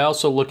 I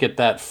also look at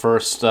that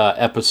first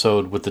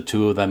episode with the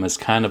two of them as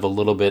kind of a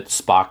little bit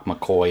Spock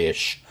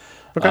McCoy-ish.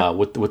 Okay.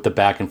 With the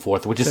back and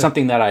forth, which is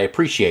something that I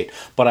appreciate,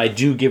 but I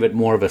do give it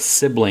more of a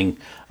sibling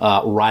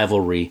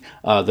rivalry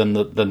than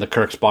the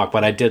Kirk Spock.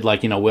 But I did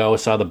like, we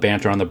always saw the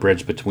banter on the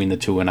bridge between the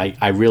two, and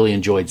I really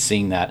enjoyed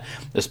seeing that,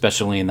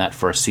 especially in that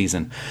first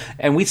season.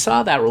 And we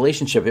saw that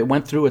relationship. It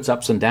went through its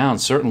ups and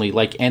downs, certainly,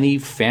 like any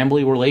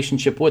family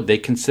relationship would. They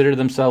consider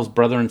themselves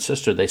brother and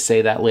sister. They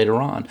say that later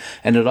on.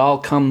 And it all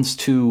comes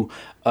to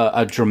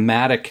a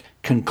dramatic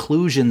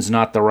conclusion's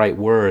not the right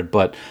word,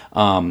 but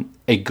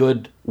a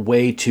good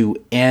way to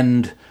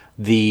end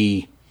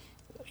the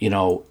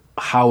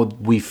how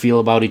we feel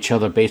about each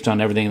other based on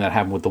everything that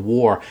happened with the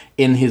war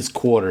in his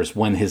quarters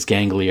when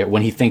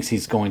he thinks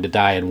he's going to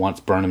die and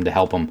wants Burnham to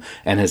help him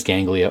and his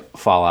ganglia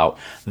fall out.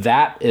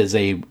 That is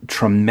a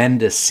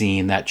tremendous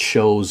scene that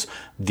shows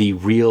the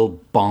real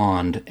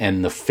bond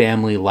and the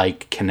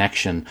family-like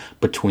connection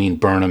between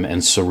Burnham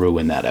and Saru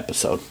in that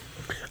episode.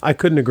 I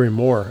couldn't agree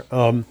more.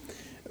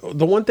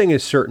 The one thing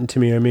is certain to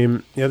me. I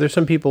mean, there's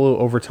some people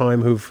over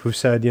time who've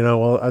said,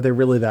 well, are they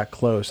really that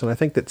close? And I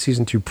think that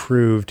season 2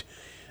 proved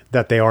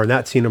that they are in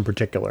that scene in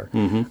particular. I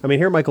mean,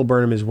 here Michael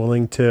Burnham is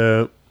willing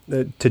to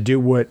do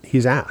what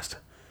he's asked,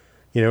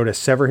 to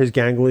sever his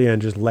ganglia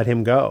and just let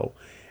him go.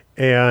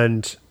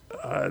 And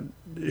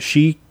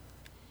she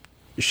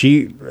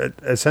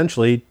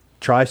essentially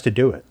tries to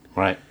do it.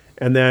 Right.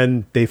 And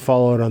then they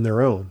follow it on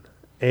their own.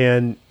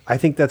 And I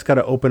think that's got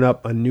to open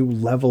up a new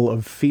level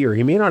of fear.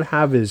 He may not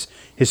have his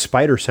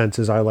spider sense,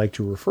 as I like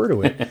to refer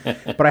to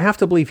it, but I have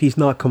to believe he's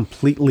not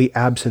completely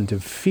absent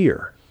of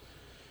fear.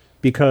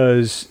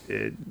 Because,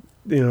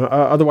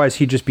 otherwise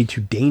he'd just be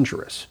too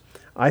dangerous.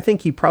 I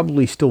think he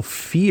probably still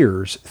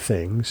fears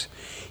things.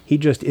 He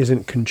just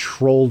isn't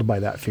controlled by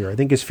that fear. I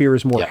think his fear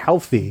is more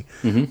healthy,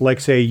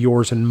 like, say,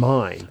 yours and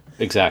mine.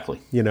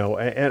 Exactly.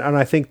 And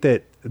I think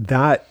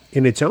that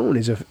in its own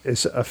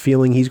is a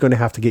feeling he's going to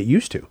have to get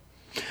used to.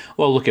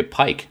 Well, look at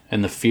Pike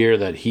and the fear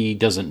that he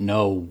doesn't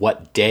know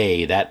what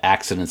day that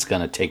accident's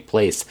going to take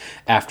place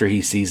after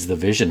he sees the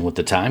vision with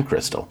the time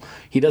crystal.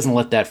 He doesn't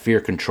let that fear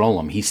control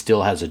him. He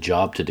still has a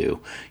job to do.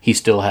 He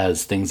still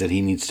has things that he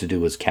needs to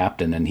do as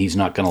captain, and he's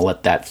not going to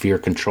let that fear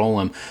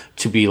control him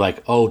to be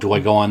like, oh, do I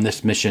go on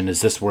this mission?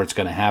 Is this where it's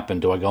going to happen?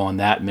 Do I go on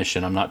that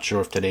mission? I'm not sure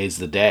if today's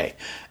the day.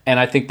 And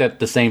I think that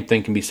the same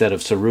thing can be said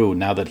of Saru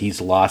now that he's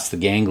lost the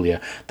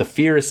ganglia. The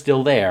fear is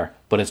still there,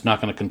 but it's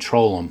not going to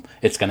control him.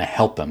 It's going to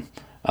help him.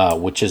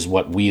 Which is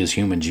what we as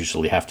humans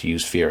usually have to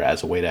use fear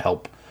as a way to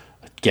help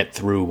get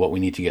through what we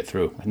need to get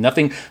through.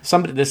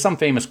 There's some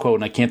famous quote,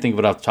 and I can't think of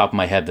it off the top of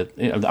my head,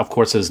 that, of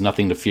course, there's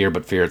nothing to fear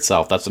but fear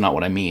itself. That's not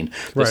what I mean.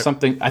 There's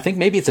something, I think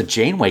maybe it's a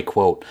Janeway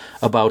quote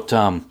about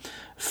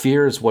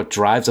fear is what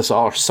drives us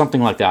all, or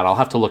something like that. I'll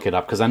have to look it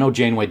up, because I know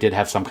Janeway did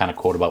have some kind of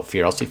quote about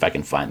fear. I'll see if I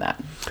can find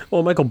that.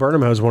 Well, Michael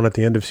Burnham has one at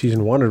the end of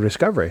season 1 of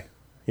Discovery.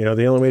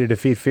 The only way to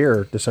defeat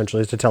fear,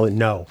 essentially, is to tell it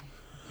no.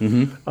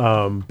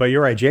 But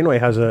you're right. Janeway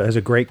has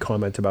a great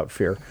comment about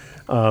fear.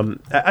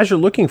 As you're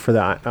looking for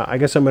that, I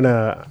guess I'm going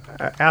to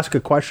ask a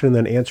question and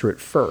then answer it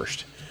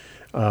first,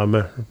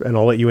 and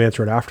I'll let you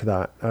answer it after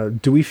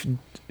that.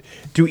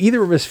 Do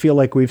either of us feel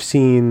like we've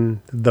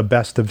seen the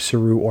best of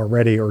Saru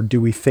already, or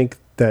do we think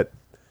that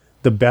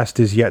the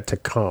best is yet to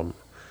come?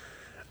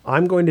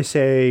 I'm going to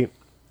say,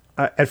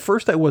 at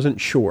first I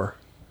wasn't sure.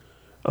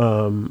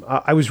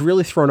 I was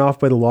really thrown off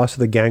by the loss of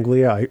the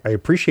ganglia. I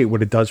appreciate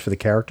what it does for the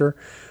character.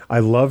 I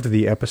loved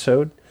the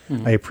episode.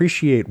 I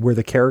appreciate where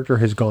the character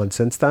has gone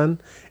since then.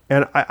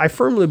 And I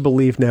firmly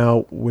believe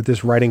now, with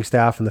this writing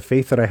staff and the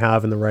faith that I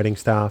have in the writing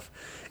staff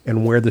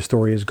and where the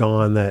story has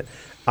gone, that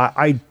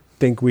I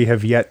think we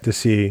have yet to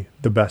see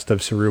the best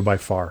of Saru by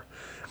far.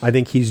 I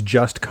think he's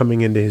just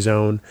coming into his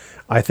own.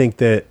 I think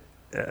that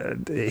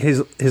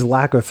his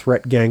lack of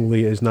threat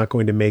ganglia is not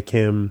going to make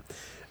him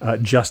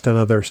just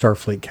another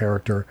Starfleet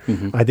character.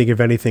 I think, if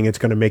anything, it's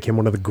going to make him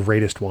one of the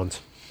greatest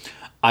ones.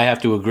 I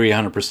have to agree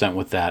 100%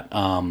 with that.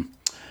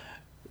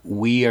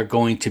 We are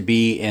going to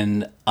be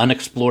in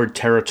unexplored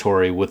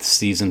territory with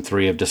season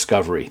 3 of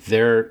Discovery.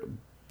 They're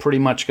pretty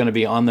much going to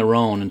be on their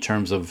own in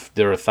terms of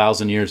they're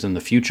 1,000 years in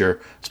the future.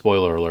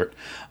 Spoiler alert.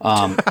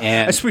 And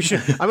I'm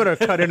going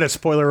to cut in a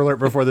spoiler alert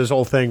before this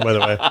whole thing, by the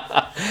way,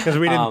 because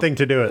we didn't think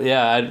to do it.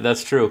 Yeah,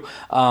 that's true.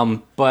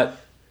 But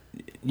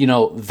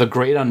the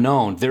great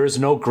unknown, there is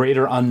no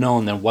greater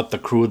unknown than what the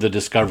crew of the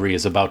Discovery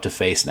is about to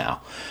face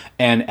now.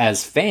 And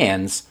as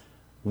fans,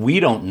 we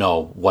don't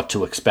know what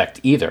to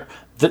expect either.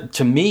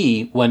 To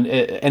me, when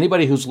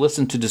anybody who's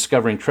listened to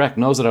Discovering Trek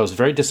knows that I was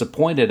very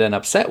disappointed and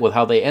upset with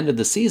how they ended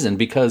the season,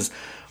 because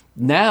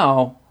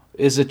now,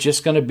 is it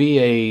just going to be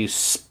a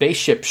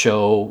spaceship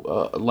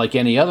show like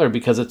any other?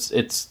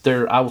 Because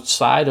they're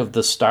outside of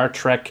the Star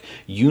Trek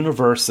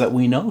universe that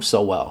we know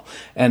so well.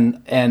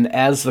 And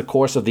as the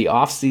course of the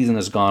off season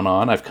has gone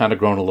on, I've kind of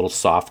grown a little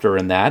softer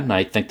in that, and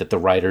I think that the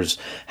writers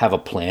have a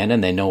plan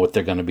and they know what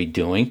they're going to be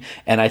doing.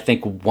 And I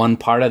think one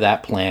part of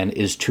that plan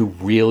is to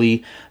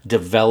really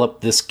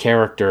develop this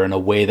character in a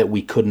way that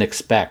we couldn't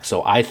expect.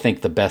 So I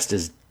think the best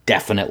is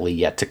definitely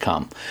yet to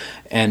come.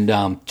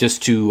 And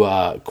just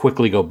to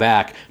quickly go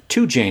back,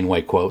 2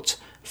 Janeway quotes: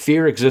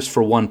 fear exists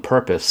for one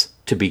purpose,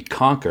 to be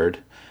conquered,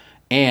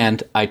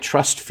 and I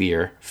trust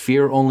fear.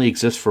 Fear only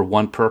exists for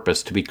one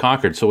purpose, to be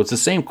conquered. So it's the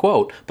same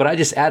quote, but I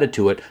just added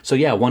to it. So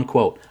yeah, one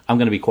quote. I'm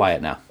going to be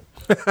quiet now.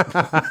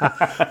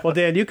 Well,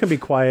 Dan, you can be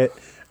quiet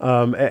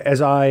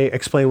as I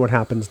explain what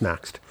happens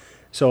next.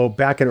 So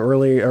back in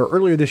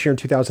earlier this year in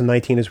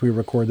 2019, as we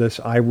record this,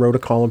 I wrote a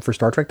column for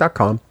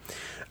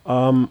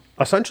StarTrek.com,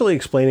 essentially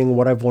explaining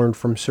what I've learned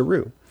from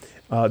Saru.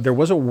 There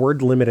was a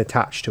word limit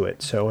attached to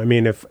it. So, I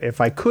mean,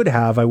 if I could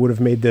have, I would have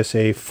made this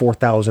a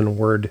 4,000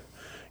 word,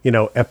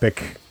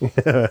 epic,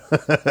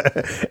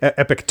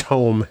 epic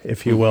tome,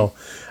 if you will.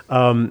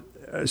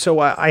 So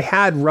I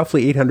had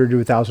roughly 800 to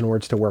 1,000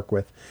 words to work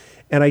with,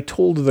 and I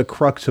told the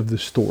crux of the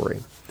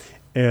story.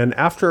 And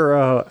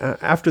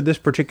after this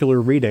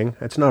particular reading,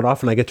 it's not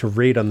often I get to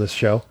read on this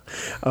show,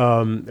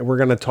 we're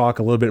going to talk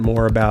a little bit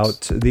more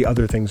about the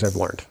other things I've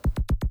learned.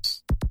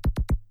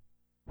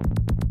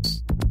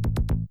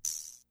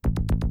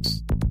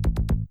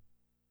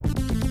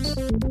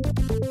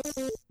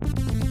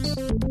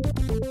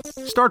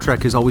 Star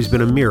Trek has always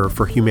been a mirror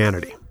for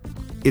humanity.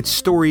 Its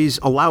stories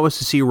allow us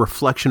to see a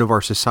reflection of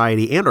our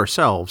society and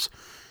ourselves,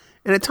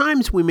 and at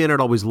times we may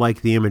not always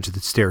like the image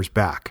that stares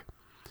back.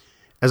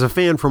 As a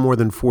fan for more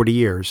than 40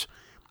 years,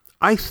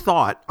 I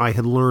thought I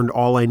had learned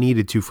all I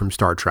needed to from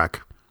Star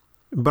Trek,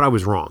 but I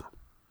was wrong.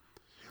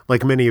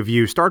 Like many of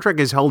you, Star Trek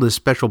has held a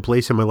special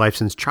place in my life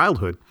since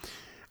childhood.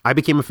 I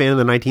became a fan in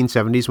the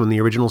 1970s when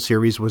the original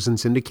series was in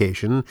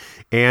syndication,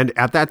 and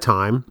at that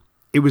time,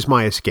 it was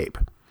my escape.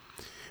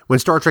 When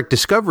Star Trek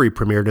Discovery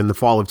premiered in the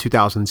fall of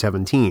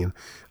 2017,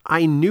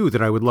 I knew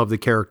that I would love the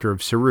character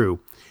of Saru,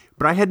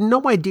 but I had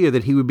no idea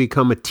that he would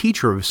become a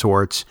teacher of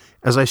sorts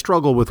as I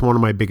struggled with one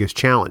of my biggest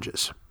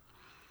challenges.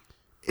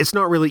 It's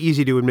not really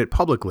easy to admit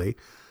publicly,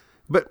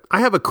 but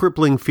I have a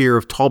crippling fear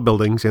of tall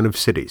buildings and of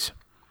cities.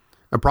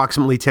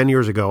 Approximately 10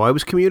 years ago, I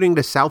was commuting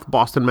to South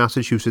Boston,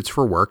 Massachusetts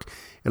for work,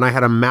 and I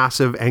had a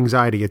massive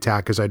anxiety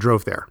attack as I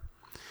drove there.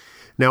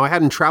 Now, I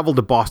hadn't traveled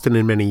to Boston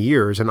in many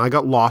years, and I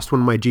got lost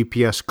when my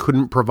GPS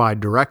couldn't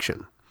provide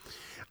direction.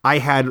 I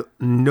had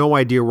no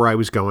idea where I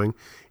was going,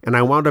 and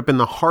I wound up in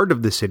the heart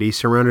of the city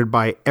surrounded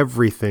by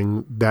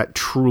everything that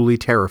truly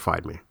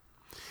terrified me.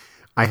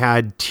 I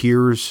had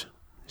tears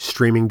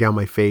streaming down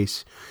my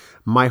face.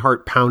 My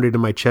heart pounded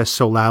in my chest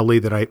so loudly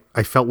that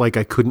I felt like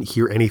I couldn't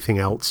hear anything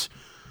else.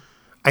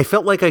 I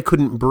felt like I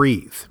couldn't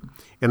breathe,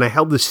 and I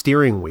held the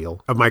steering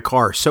wheel of my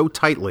car so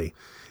tightly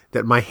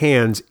that my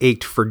hands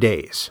ached for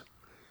days.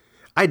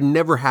 I'd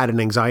never had an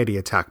anxiety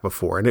attack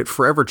before, and it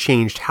forever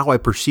changed how I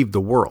perceived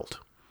the world.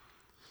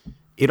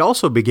 It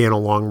also began a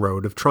long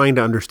road of trying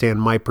to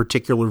understand my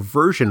particular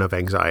version of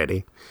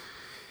anxiety.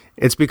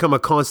 It's become a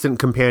constant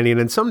companion,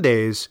 and some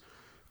days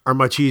are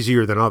much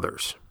easier than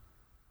others.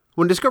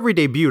 When Discovery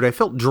debuted, I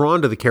felt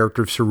drawn to the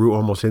character of Saru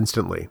almost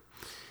instantly.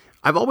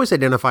 I've always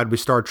identified with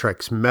Star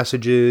Trek's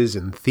messages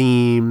and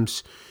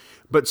themes,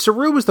 but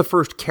Saru was the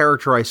first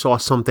character I saw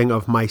something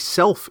of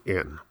myself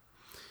in.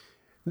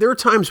 There are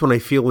times when I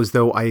feel as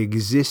though I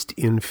exist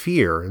in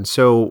fear, and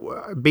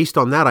so, based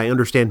on that, I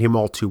understand him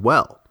all too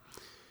well.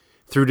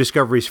 Through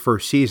Discovery's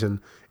first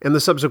season, and the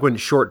subsequent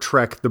short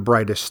trek The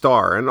Brightest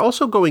Star, and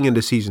also going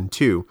into Season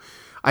 2,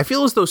 I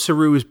feel as though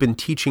Saru has been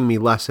teaching me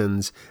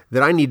lessons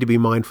that I need to be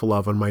mindful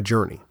of on my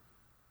journey.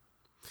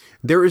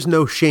 There is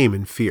no shame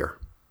in fear.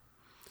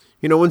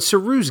 When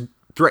Saru's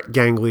threat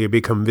ganglia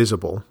become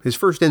visible, his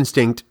first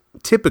instinct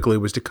typically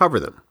was to cover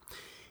them.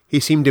 He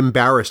seemed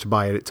embarrassed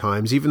by it at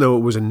times, even though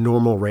it was a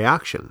normal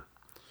reaction.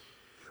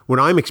 When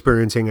I'm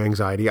experiencing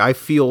anxiety, I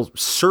feel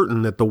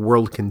certain that the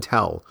world can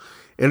tell,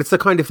 and it's the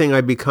kind of thing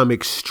I become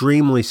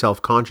extremely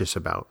self-conscious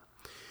about.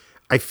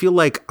 I feel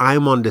like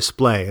I'm on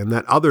display and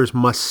that others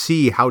must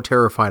see how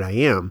terrified I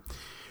am,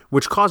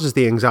 which causes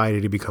the anxiety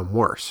to become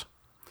worse.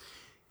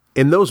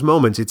 In those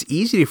moments, it's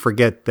easy to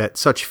forget that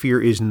such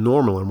fear is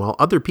normal, and while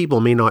other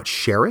people may not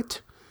share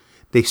it,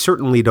 they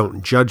certainly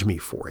don't judge me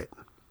for it.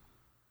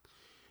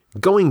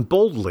 Going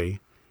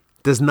boldly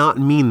does not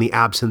mean the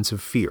absence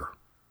of fear.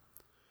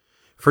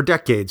 For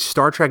decades,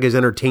 Star Trek has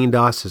entertained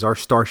us as our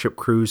starship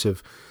crews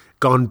have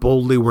gone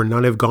boldly where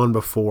none have gone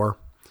before.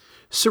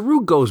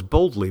 Saru goes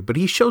boldly, but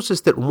he shows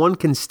us that one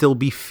can still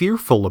be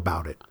fearful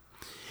about it.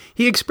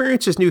 He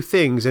experiences new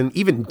things and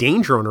even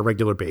danger on a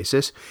regular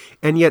basis,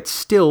 and yet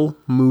still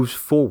moves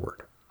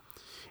forward.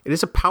 It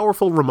is a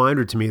powerful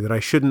reminder to me that I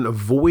shouldn't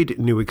avoid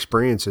new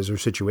experiences or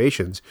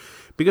situations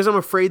because I'm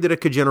afraid that it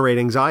could generate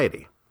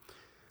anxiety.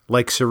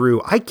 Like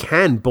Saru, I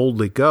can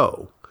boldly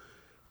go.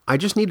 I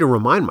just need to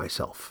remind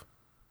myself.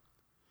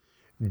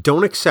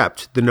 Don't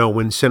accept the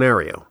no-win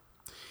scenario.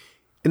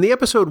 In the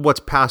episode What's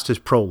Past is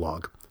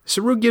Prologue,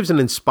 Saru gives an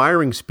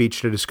inspiring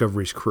speech to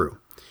Discovery's crew.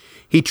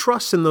 He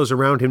trusts in those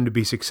around him to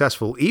be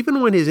successful,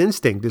 even when his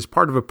instinct as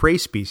part of a prey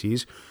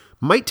species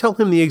might tell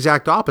him the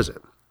exact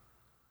opposite.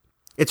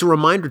 It's a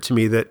reminder to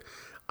me that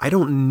I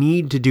don't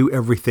need to do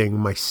everything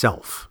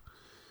myself.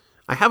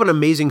 I have an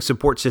amazing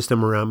support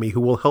system around me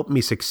who will help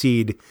me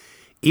succeed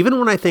even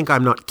when I think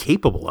I'm not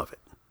capable of it.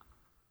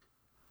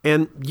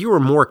 And you are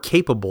more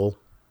capable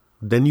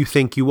than you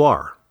think you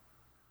are.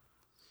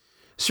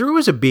 Saru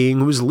is a being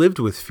who has lived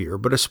with fear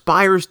but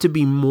aspires to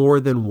be more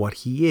than what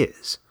he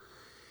is.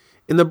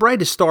 In The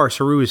Brightest Star,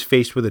 Saru is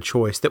faced with a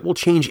choice that will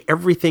change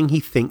everything he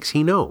thinks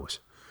he knows.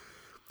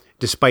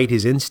 Despite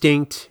his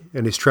instinct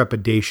and his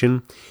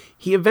trepidation,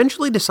 he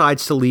eventually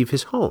decides to leave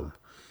his home.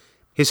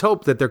 His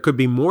hope that there could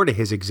be more to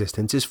his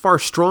existence is far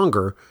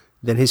stronger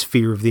than his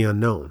fear of the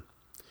unknown.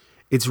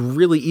 It's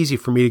really easy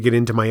for me to get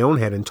into my own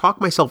head and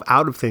talk myself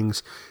out of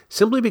things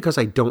simply because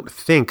I don't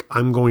think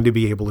I'm going to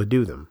be able to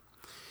do them.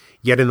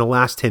 Yet in the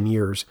last 10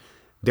 years,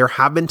 There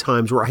have been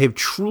times where I have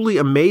truly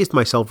amazed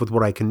myself with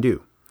what I can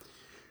do.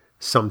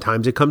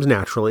 Sometimes it comes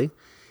naturally,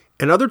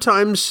 and other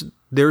times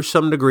there's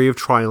some degree of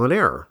trial and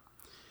error.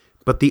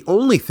 But the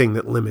only thing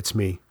that limits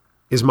me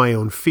is my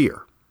own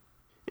fear.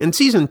 In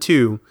Season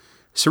 2,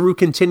 Saru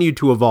continued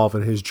to evolve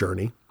in his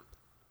journey.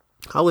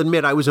 I'll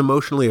admit I was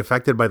emotionally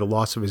affected by the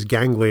loss of his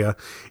ganglia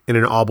in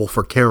an obol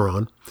for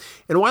Charon,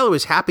 and while I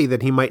was happy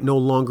that he might no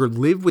longer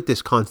live with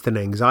this constant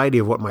anxiety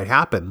of what might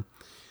happen,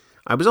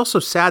 I was also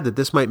sad that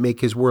this might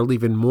make his world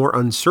even more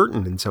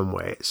uncertain in some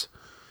ways.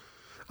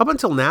 Up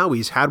until now,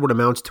 he's had what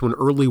amounts to an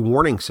early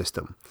warning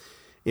system.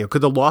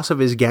 Could the loss of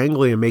his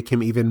ganglia make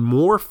him even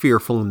more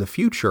fearful in the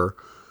future,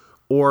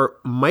 or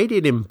might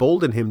it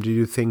embolden him to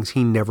do things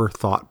he never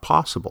thought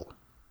possible?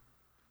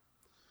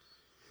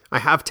 I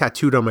have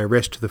tattooed on my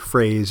wrist the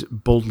phrase,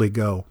 "boldly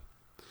go."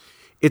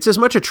 It's as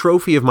much a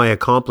trophy of my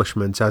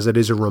accomplishments as it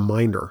is a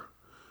reminder.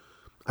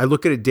 I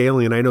look at it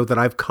daily and I know that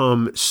I've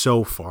come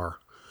so far,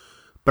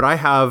 but I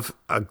have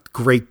a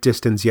great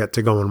distance yet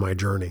to go on my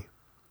journey.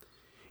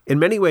 In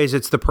many ways,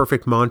 it's the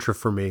perfect mantra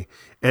for me,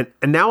 and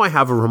now I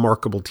have a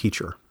remarkable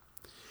teacher.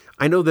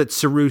 I know that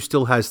Saru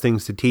still has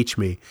things to teach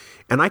me,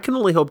 and I can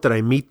only hope that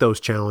I meet those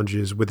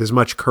challenges with as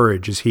much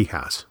courage as he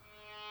has.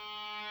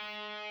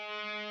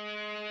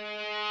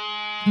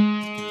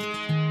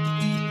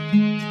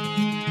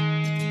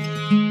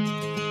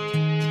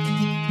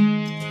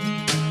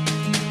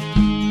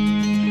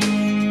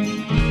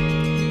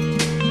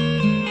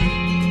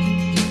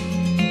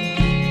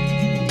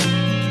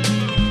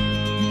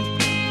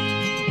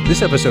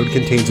 This episode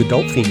contains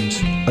adult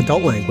themes,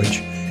 adult language,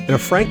 and a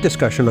frank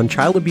discussion on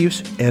child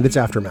abuse and its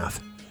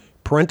aftermath.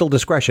 Parental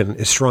discretion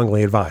is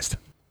strongly advised.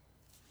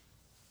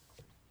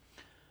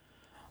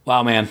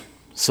 Wow, man.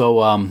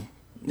 So,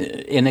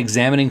 in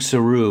examining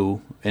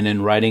Saru and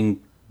in writing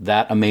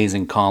that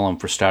amazing column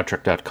for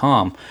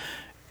StarTrek.com,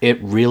 it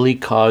really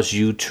caused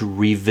you to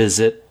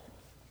revisit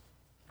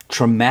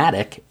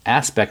traumatic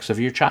aspects of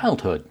your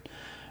childhood.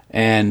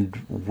 And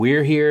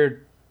we're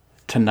here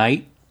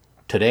tonight,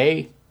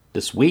 today,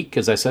 this week,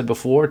 as I said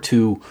before,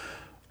 to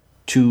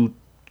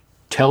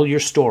tell your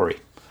story.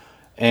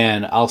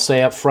 And I'll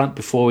say up front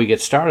before we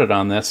get started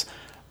on this,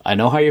 I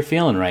know how you're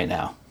feeling right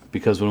now,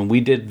 because when we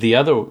did the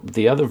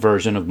other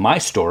version of my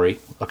story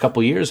a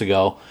couple years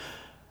ago,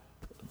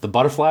 the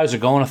butterflies are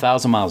going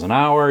 1,000 miles an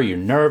hour. You're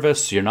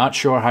nervous. You're not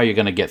sure how you're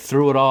going to get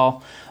through it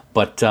all.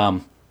 But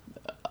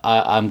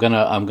I'm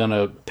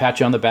gonna pat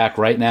you on the back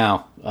right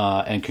now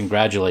and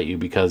congratulate you,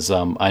 because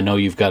I know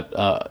you've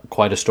got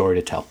quite a story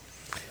to tell.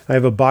 I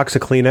have a box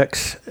of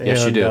Kleenex.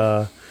 Yes, you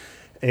do.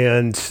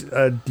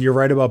 And you're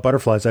right about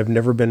butterflies. I've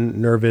never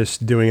been nervous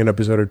doing an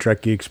episode of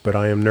Trek Geeks, but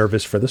I am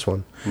nervous for this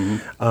one.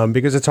 Mm-hmm.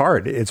 Because it's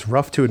hard. It's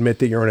rough to admit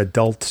that you're an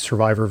adult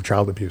survivor of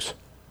child abuse.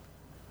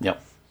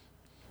 Yep.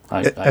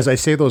 As I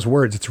say those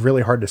words, it's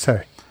really hard to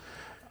say.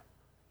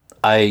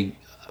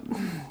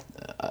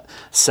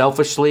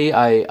 Selfishly,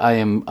 I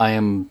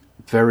am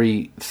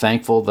very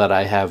thankful that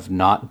I have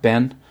not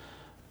been,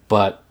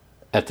 but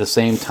at the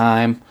same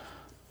time,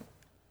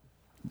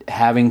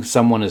 having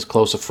someone as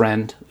close a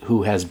friend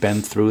who has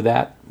been through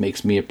that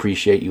makes me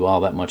appreciate you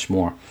all that much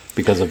more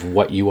because of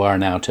what you are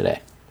now today.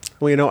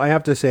 Well, I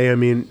have to say,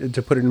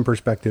 to put it in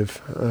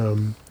perspective,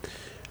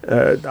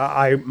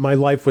 my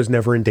life was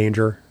never in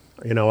danger.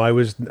 I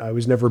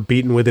was never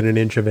beaten within an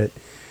inch of it.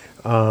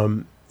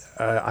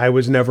 I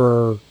was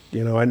never,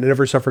 I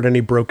never suffered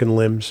any broken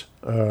limbs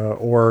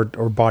or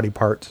body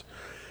parts.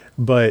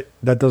 But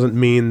that doesn't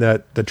mean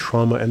that the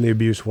trauma and the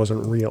abuse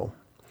wasn't real.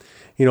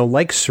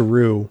 Like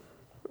Saru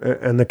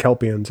and the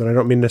Kelpians, and I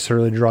don't mean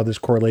necessarily to draw this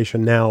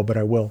correlation now, but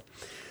I will.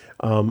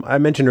 I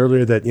mentioned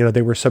earlier that,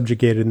 they were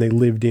subjugated and they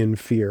lived in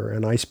fear.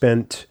 And I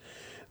spent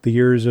the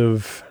years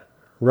of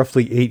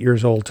roughly 8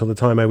 years old till the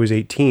time I was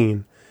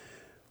 18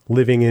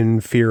 living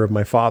in fear of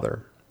my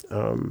father.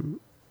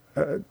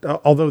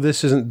 Although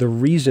this isn't the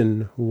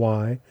reason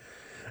why,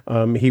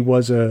 he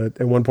was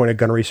at one point a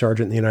gunnery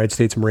sergeant in the United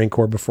States Marine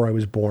Corps before I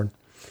was born.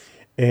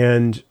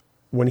 And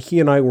when he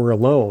and I were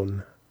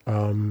alone,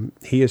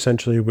 he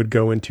essentially would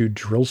go into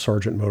drill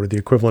sergeant mode, or the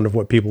equivalent of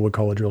what people would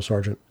call a drill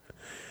sergeant.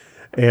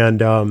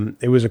 And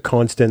it was a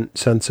constant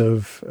sense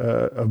of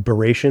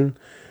beration,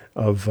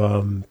 of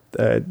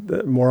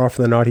more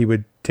often than not, he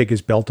would take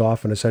his belt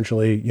off and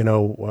essentially,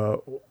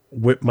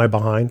 whip my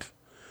behind.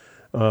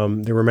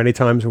 There were many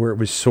times where it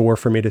was sore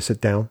for me to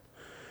sit down.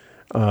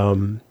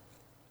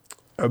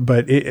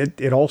 But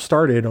it all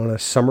started on a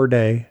summer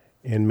day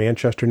in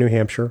Manchester, New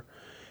Hampshire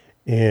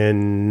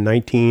in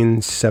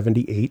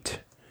 1978,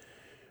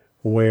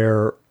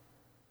 where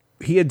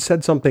he had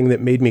said something that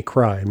made me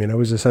cry. I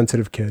was a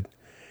sensitive kid,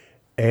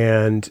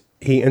 and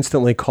he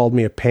instantly called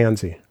me a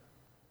pansy.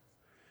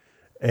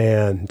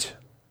 And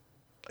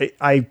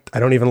I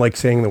don't even like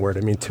saying the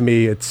word. To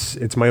me,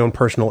 it's my own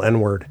personal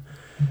N-word,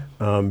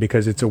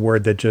 because it's a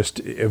word that just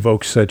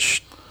evokes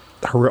such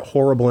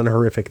horrible and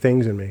horrific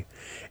things in me.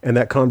 And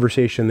that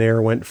conversation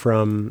there went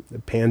from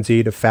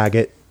pansy to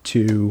faggot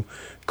to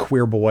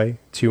queer boy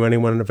to any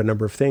one of a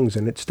number of things.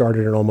 And it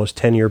started an almost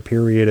 10-year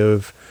period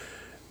of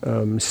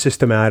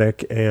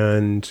systematic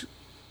and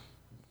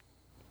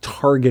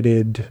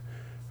targeted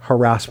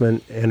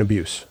harassment and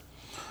abuse.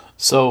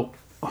 So,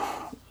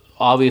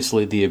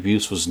 obviously, the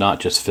abuse was not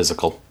just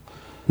physical.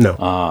 No,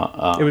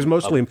 it was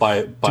mostly. To be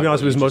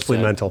honest, it was mostly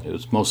mental. It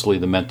was mostly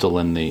the mental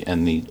and the.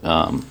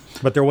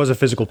 But there was a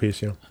physical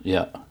piece, yeah.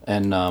 Yeah,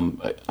 and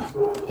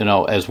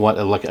as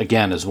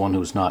one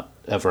who's not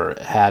ever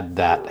had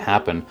that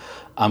happen,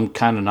 I'm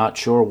kind of not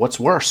sure what's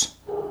worse,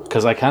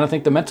 because I kind of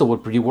think the mental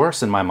would be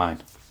worse in my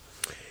mind.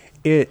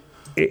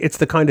 It's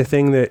the kind of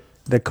thing that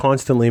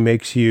constantly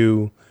makes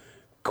you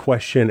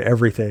question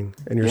everything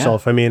in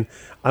yourself. Yeah. I mean,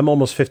 I'm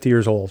almost 50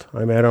 years old.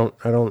 I mean, I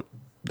don't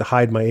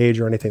hide my age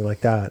or anything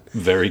like that.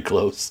 Very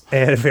close.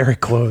 And very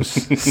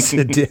close.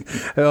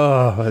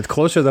 It's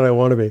closer than I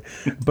want to be.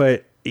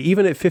 But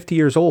even at 50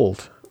 years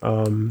old,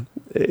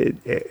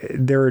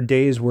 there are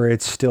days where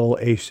it's still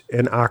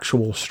an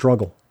actual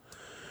struggle,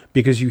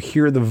 because you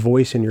hear the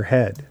voice in your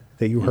head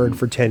that you heard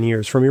for 10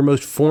 years, from your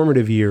most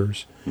formative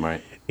years,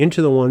 right,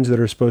 into the ones that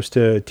are supposed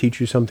to teach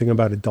you something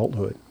about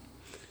adulthood.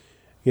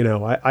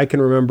 I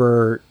can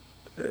remember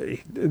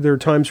there are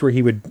times where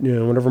he would,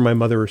 whenever my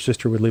mother or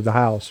sister would leave the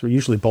house, or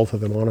usually both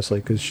of them, honestly,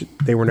 because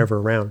they were never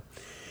around,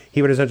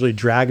 he would essentially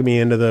drag me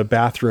into the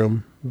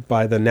bathroom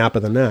by the nape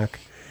of the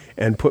neck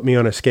and put me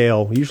on a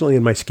scale, usually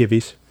in my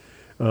skivvies,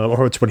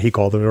 or it's what he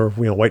called them, or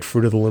white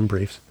fruit of the limb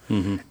briefs,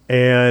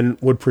 and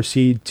would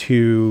proceed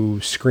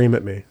to scream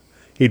at me.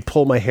 He'd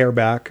pull my hair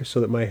back so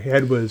that my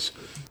head was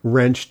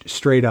wrenched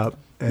straight up,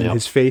 and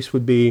his face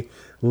would be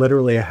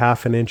literally a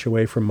half an inch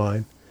away from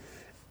mine,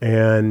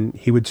 and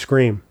he would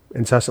scream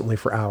incessantly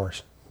for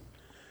hours.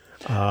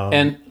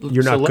 And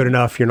you're not good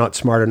enough. You're not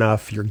smart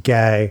enough. You're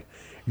gay.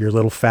 You're a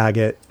little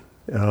faggot.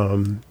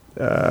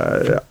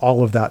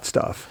 All of that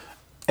stuff.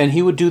 And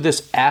he would do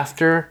this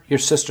after your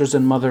sisters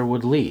and mother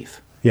would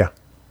leave. Yeah.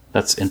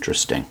 That's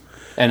interesting.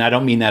 And I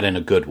don't mean that in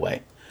a good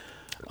way.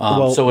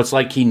 So it's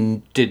like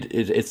he did.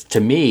 It's to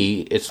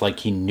me, it's like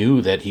he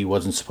knew that he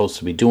wasn't supposed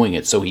to be doing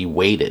it, so he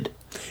waited.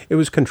 It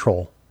was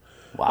control.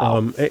 Wow.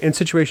 In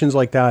situations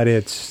like that,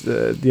 it's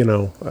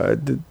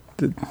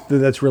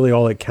that's really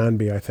all it can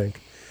be, I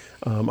think.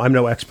 I'm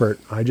no expert.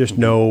 I just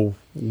know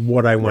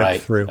what I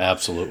went through.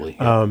 Absolutely.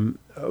 Yeah.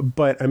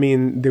 But I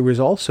mean, there was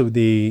also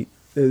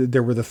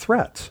there were the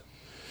threats.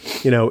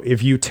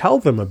 If you tell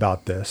them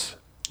about this,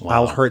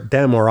 I'll hurt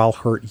them or I'll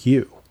hurt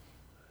you.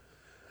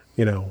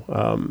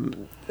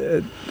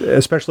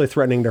 Especially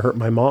threatening to hurt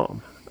my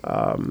mom.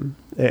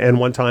 And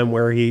one time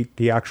where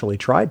he actually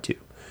tried to.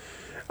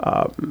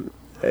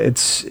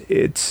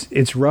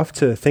 It's rough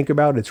to think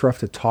about. It's rough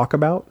to talk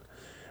about.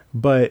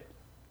 But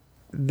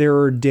there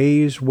are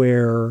days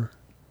where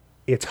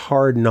it's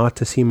hard not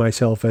to see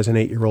myself as an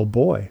 8-year-old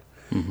boy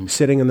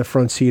sitting in the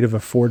front seat of a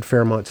Ford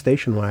Fairmont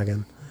station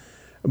wagon,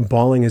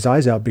 bawling his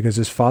eyes out because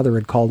his father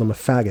had called him a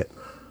faggot.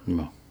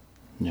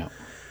 Yeah.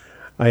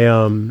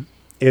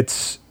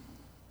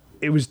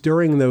 It was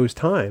during those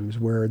times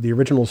where the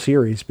original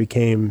series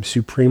became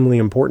supremely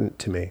important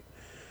to me.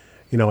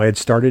 I had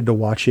started to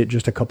watch it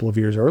just a couple of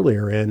years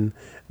earlier, and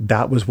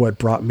that was what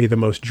brought me the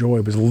most joy,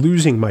 was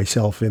losing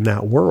myself in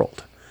that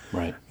world.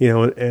 Right.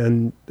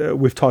 And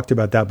we've talked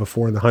about that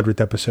before in the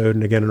 100th episode,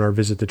 and again in our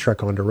visit to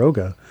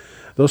Trek-Ondaroga.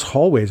 Those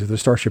hallways of the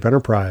Starship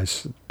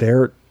Enterprise,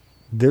 they're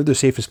the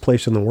safest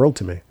place in the world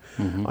to me.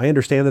 I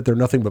understand that they're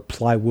nothing but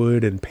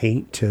plywood and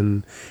paint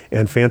and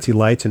fancy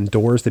lights and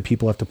doors that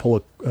people have to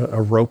pull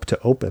a rope to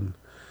open.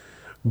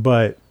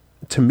 But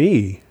to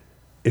me,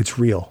 it's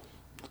real.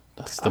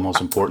 That's the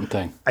most important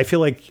thing. I feel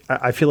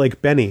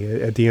like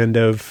Benny at the end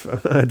of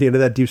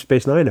that Deep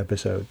Space Nine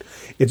episode.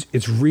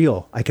 It's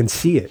real. I can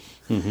see it,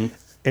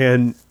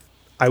 and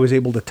I was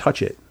able to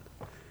touch it.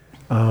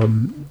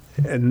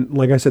 And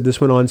like I said, this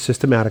went on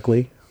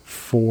systematically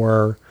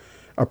for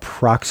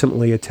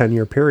approximately a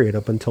 10-year period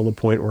up until the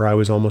point where I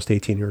was almost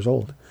 18 years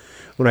old.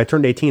 When I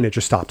turned 18, it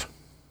just stopped.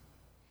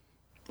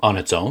 On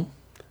its own?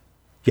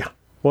 Yeah.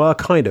 Well,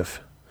 kind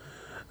of.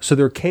 So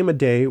there came a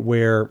day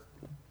where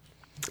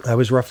I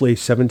was roughly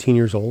 17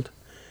 years old,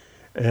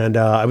 and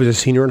I was a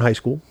senior in high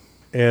school,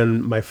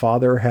 and my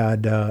father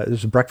had, it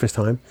was breakfast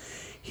time,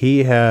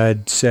 he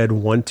had said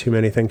one too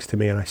many things to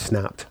me, and I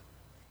snapped.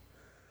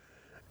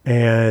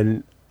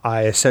 And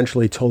I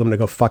essentially told him to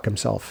go fuck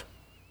himself.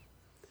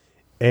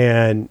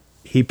 And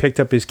he picked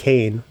up his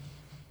cane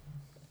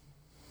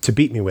to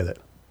beat me with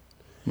it.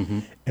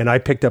 And I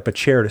picked up a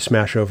chair to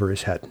smash over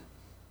his head.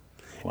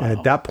 Wow. And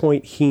at that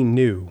point, he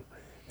knew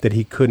that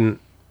he couldn't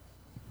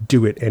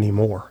do it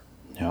anymore.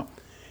 Yeah.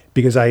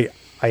 Because I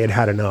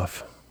had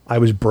enough. I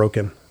was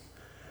broken.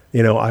 I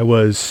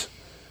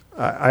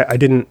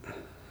didn't...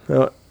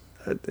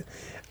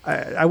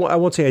 I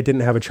won't say I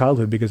didn't have a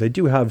childhood, because I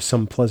do have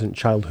some pleasant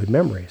childhood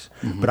memories.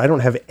 But I don't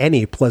have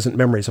any pleasant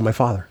memories of my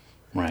father.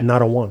 Right.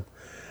 Not a one.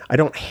 I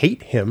don't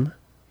hate him,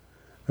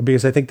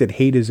 because I think that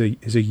hate is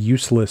a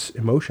useless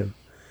emotion.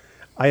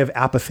 I have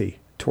apathy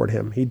toward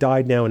him. He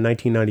died now in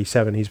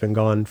 1997. He's been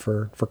gone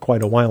for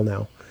quite a while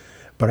now.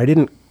 But I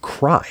didn't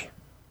cry.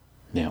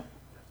 Yeah.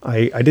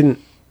 I didn't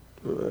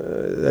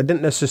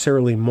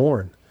necessarily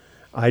mourn.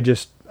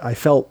 I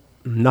felt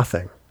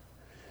nothing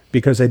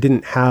because I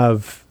didn't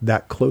have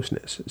that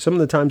closeness. Some of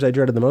the times I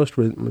dreaded the most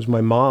was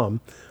my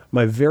mom,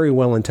 my very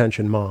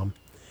well-intentioned mom,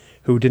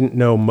 who didn't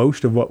know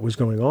most of what was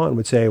going on,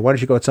 would say, why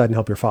don't you go outside and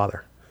help your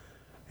father?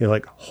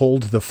 Like,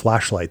 hold the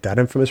flashlight, that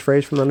infamous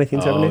phrase from the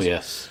 1970s. Oh,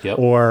 yes. Yep.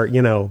 Or,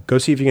 go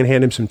see if you can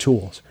hand him some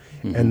tools.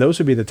 Mm-hmm. And those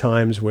would be the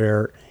times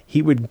where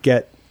he would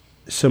get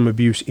some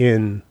abuse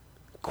in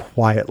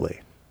quietly.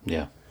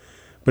 Yeah.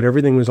 But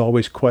everything was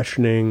always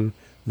questioning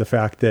the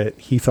fact that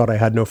he thought I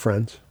had no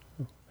friends.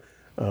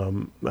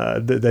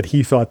 That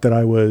he thought that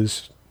I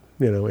was,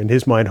 in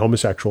his mind,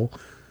 homosexual.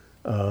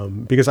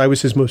 Because I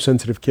was his most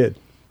sensitive kid.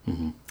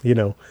 Mm-hmm.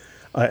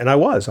 And I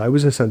was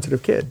a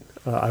sensitive kid.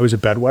 I was a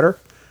bedwetter.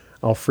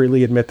 I'll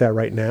freely admit that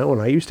right now.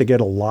 And I used to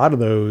get a lot of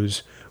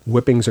those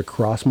whippings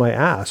across my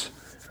ass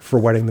for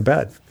wetting the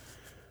bed.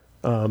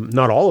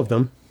 Not all of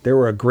them. There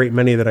were a great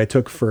many that I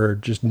took for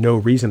just no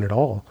reason at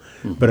all.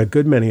 Mm-hmm. But a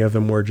good many of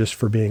them were just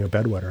for being a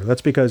bedwetter.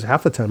 That's because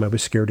half the time I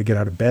was scared to get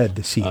out of bed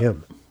to see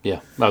him.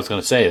 Yeah. I was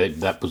going to say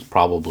that was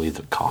probably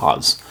the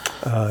cause.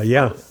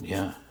 Yeah.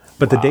 Yeah.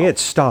 But the day it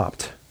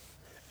stopped,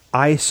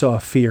 I saw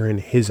fear in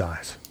his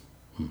eyes.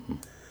 Mm-hmm.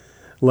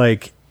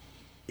 Like,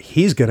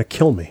 he's going to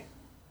kill me.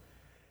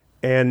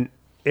 And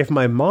if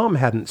my mom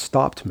hadn't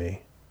stopped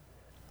me,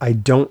 I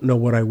don't know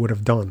what I would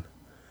have done.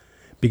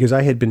 Because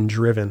I had been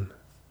driven,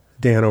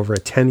 Dan, over a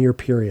 10-year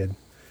period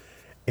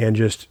and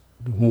just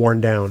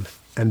worn down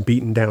and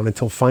beaten down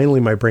until finally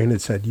my brain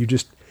had said,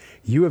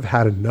 you have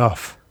had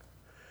enough.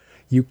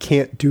 You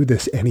can't do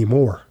this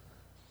anymore.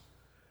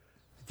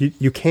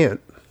 You can't.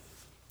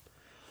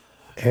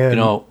 And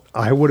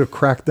I would have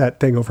cracked that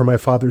thing over my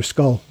father's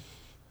skull.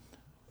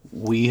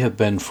 We have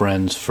been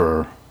friends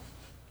for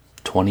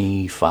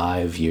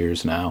 25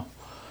 years now,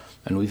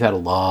 and we've had a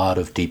lot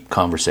of deep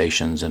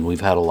conversations, and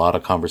we've had a lot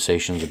of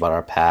conversations about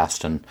our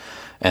past and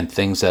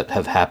things that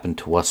have happened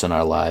to us in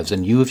our lives.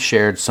 And you have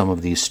shared some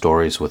of these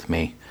stories with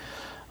me.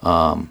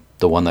 The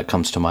one that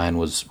comes to mind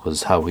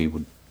was how he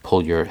would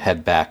pull your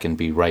head back and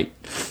be right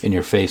in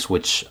your face,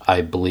 which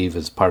I believe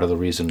is part of the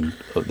reason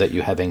that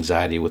you have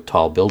anxiety with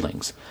tall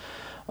buildings.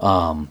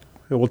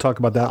 We'll talk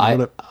about that in a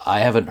minute.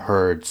 I haven't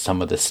heard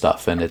some of this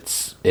stuff, and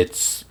it's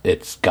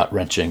gut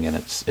wrenching, and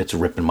it's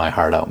ripping my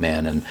heart out,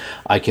 man. And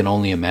I can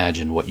only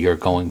imagine what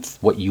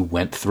you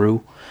went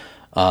through,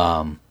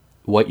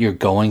 what you're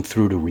going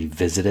through to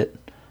revisit it,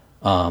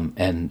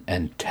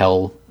 and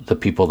tell the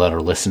people that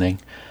are listening.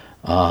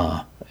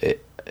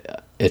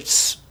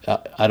 It's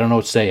I don't know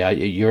what to say.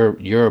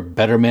 You're a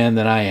better man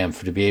than I am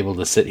to be able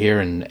to sit here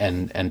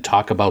and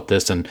talk about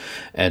this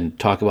and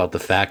talk about the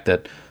fact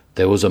that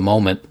there was a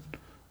moment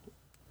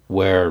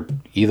where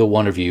either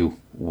one of you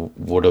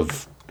would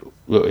have,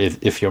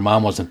 if your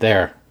mom wasn't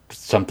there,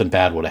 something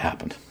bad would have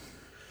happened.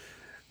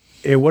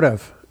 It would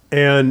have.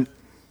 And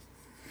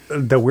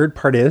the weird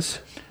part is,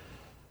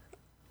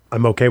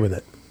 I'm okay with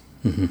it.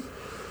 Mm-hmm.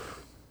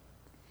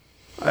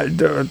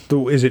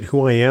 Is it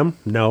who I am?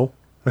 No.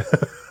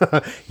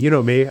 You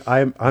know me.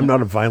 I'm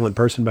not a violent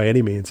person by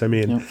any means. I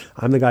mean,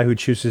 I'm the guy who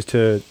chooses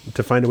to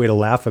find a way to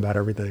laugh about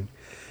everything.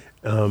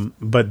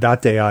 But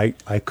that day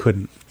I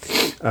couldn't.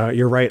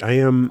 You're right. I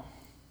am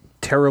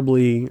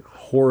terribly,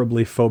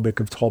 horribly phobic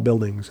of tall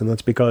buildings. And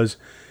that's because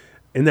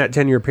in that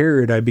 10-year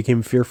period, I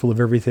became fearful of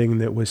everything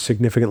that was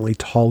significantly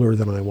taller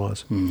than I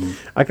was. Mm-hmm.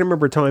 I can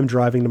remember a time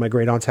driving to my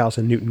great aunt's house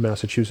in Newton,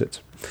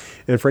 Massachusetts.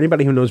 And for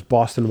anybody who knows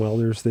Boston well,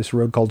 there's this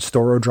road called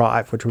Storrow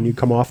Drive, which when you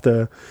come off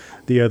the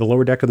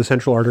lower deck of the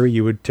Central Artery,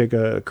 you would take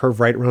a curve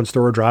right around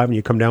Storrow Drive and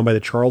you come down by the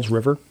Charles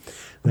River.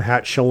 The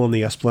Hat Shell on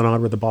the Esplanade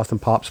where the Boston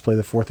Pops play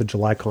the 4th of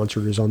July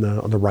concert is on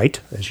the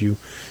right as you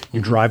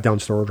drive down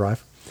Storrow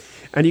Drive.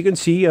 And you can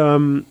see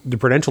the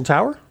Prudential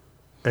Tower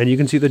and you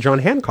can see the John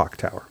Hancock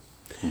Tower,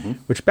 mm-hmm.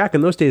 which back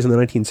in those days in the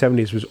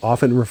 1970s was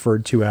often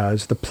referred to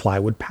as the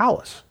Plywood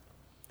Palace.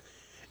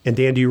 And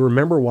Dan, do you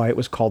remember why it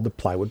was called the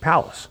Plywood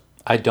Palace?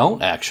 I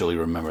don't actually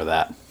remember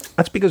that.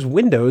 That's because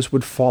windows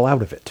would fall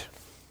out of it.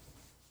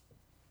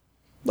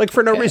 Like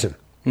for no reason.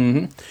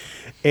 Mm-hmm.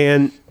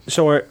 And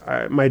so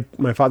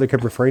my father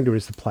kept referring to it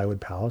as the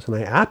Plywood Palace, and I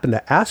happened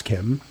to ask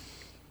him,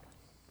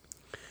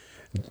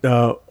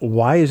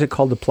 why is it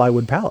called the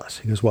Plywood Palace?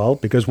 He goes, well,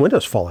 because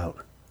windows fall out.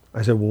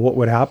 I said, well, what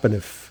would happen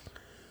if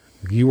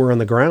you were on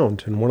the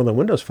ground and one of the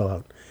windows fell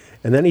out?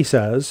 And then he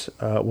says,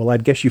 well,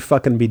 I'd guess you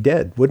fucking be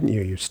dead, wouldn't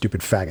you, you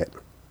stupid faggot?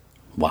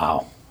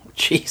 Wow.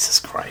 Jesus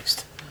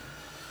Christ.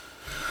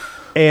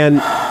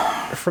 And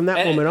from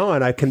that moment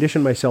on, I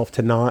conditioned myself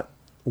to not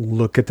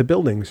look at the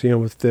buildings.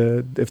 If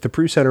the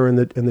Prue Center and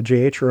the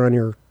JH are on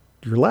your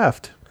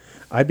left,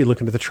 I'd be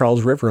looking at the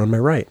Charles River on my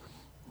right.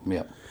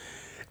 Yep.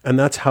 And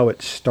that's how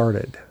it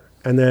started.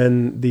 And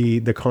then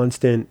the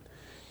constant,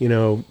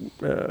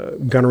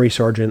 gunnery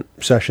sergeant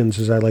sessions,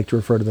 as I like to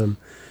refer to them,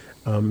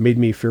 made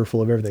me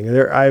fearful of everything.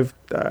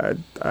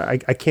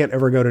 I can't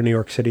ever go to New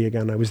York City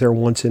again. I was there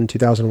once in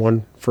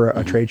 2001 for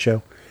a trade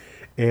show.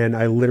 And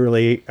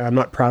I'm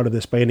not proud of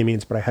this by any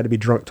means, but I had to be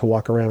drunk to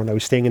walk around. I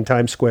was staying in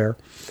Times Square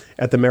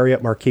at the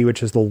Marriott Marquis,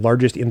 which is the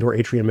largest indoor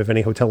atrium of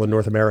any hotel in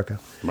North America.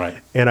 Right.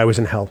 And I was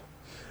in hell.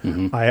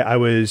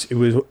 It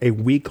was a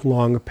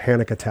week-long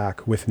panic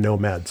attack with no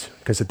meds,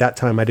 because at that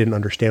time I didn't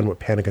understand what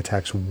panic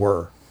attacks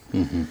were.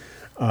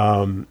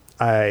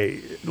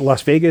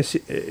 Las Vegas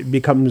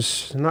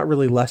becomes not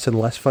really less and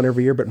less fun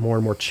every year, but more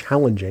and more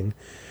challenging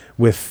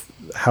with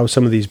how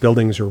some of these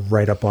buildings are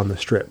right up on the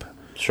strip.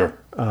 Sure.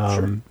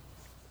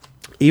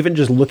 Even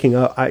just looking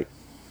up, this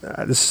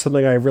is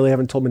something I really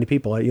haven't told many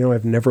people.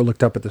 I've never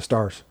looked up at the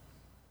stars.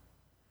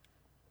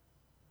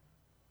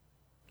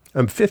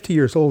 I'm 50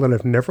 years old and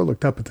I've never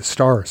looked up at the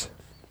stars.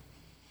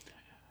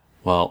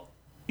 Well,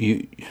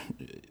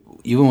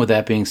 even with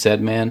that being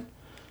said, man,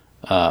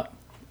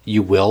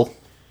 you will,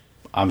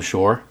 I'm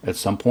sure, at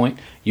some point.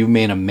 You've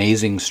made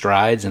amazing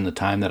strides in the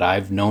time that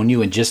I've known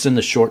you, and just in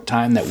the short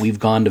time that we've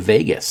gone to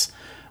Vegas.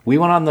 We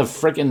went on the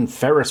freaking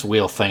Ferris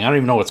wheel thing. I don't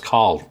even know what it's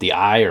called, the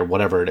Eye or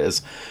whatever it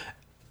is.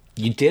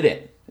 You did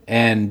it,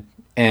 and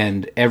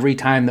every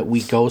time that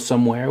we go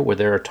somewhere where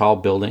there are tall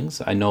buildings,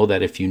 I know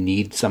that if you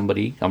need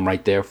somebody, I'm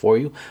right there for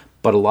you.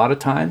 But a lot of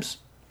times,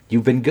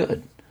 you've been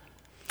good.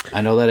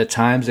 I know that at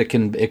times it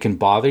can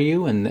bother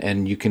you,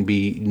 and you can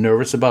be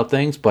nervous about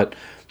things, but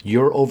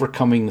you're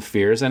overcoming the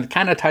fears, and it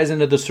kind of ties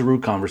into the Saru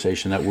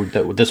conversation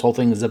that this whole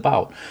thing is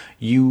about.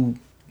 You've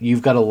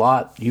got a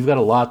lot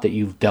that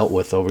you've dealt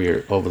with over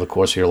the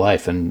course of your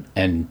life,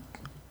 and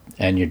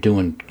you're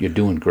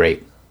doing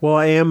great. Well,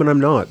 I am and I'm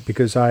not,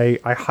 because I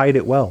hide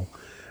it well.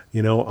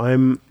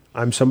 I'm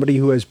somebody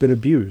who has been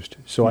abused,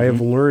 so I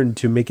have learned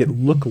to make it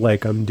look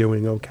like I'm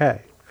doing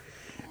okay.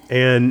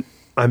 And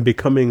I'm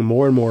becoming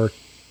more and more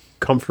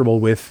comfortable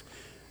with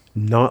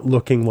not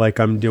looking like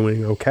I'm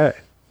doing okay.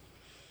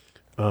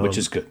 Which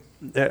is good.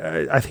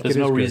 I think there's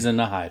no reason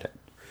to hide it.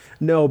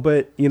 No,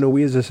 but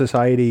we as a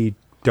society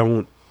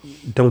don't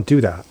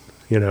do that.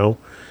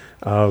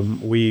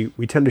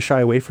 We tend to shy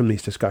away from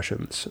these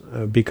discussions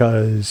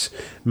because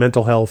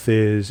mental health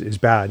is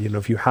bad.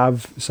 If you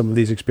have some of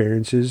these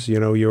experiences,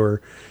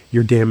 you're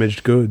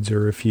damaged goods,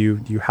 or if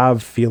you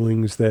have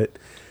feelings that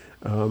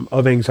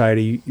of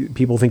anxiety,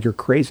 people think you're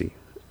crazy.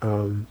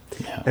 And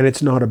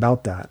it's not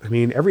about that. I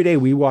mean, every day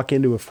we walk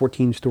into a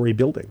 14-story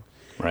building,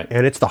 right?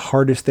 And it's the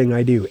hardest thing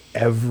I do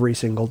every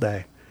single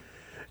day.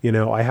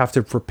 I have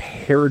to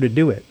prepare to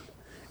do it.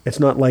 It's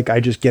not like I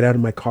just get out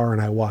of my car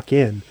and I walk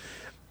in.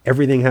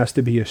 Everything has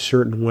to be a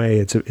certain way.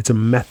 It's a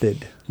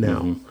method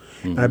now.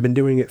 And I've been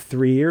doing it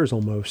 3 years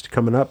almost,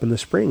 coming up in the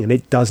spring, and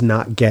it does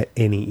not get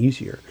any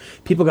easier.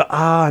 People go,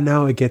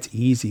 now it gets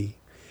easy.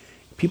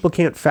 People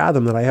can't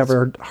fathom that I have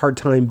a hard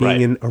time being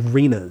in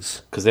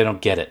arenas. Because they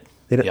don't get it.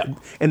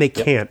 And they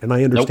can't, and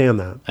I understand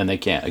that. And they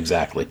can't,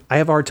 exactly. I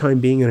have a hard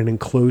time being in an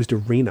enclosed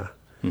arena.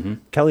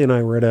 Kelly and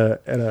I were at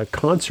a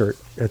concert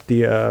at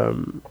the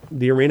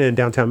arena in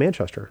downtown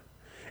Manchester.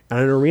 And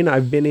an arena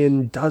I've been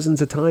in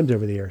dozens of times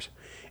over the years.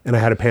 And I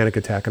had a panic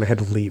attack, and I had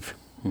to leave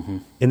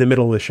in the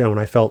middle of the show, and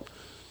I felt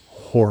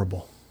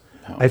horrible.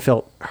 Oh. I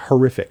felt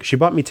horrific. She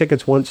bought me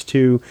tickets once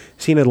to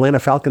see an Atlanta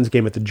Falcons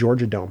game at the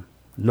Georgia Dome,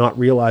 not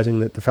realizing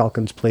that the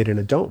Falcons played in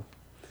a dome.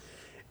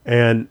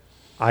 And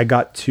I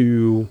got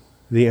to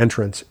the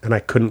entrance, and I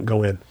couldn't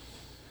go in.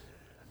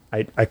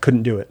 I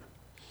couldn't do it.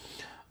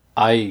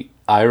 I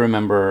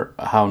remember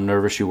how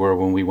nervous you were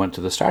when we went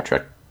to the Star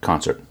Trek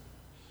concert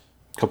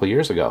a couple of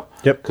years ago.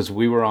 Yep. Because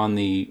we were on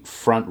the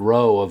front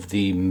row of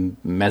the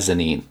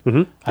mezzanine,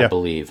 I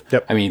believe.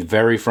 Yep. I mean,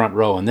 very front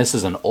row. And this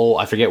is an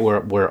old, I forget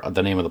where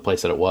the name of the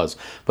place that it was,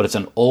 but it's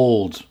an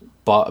old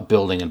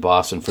building in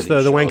Boston for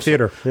the Wank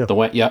Theater.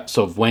 Yeah.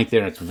 So Wank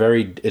Theater,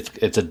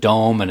 it's a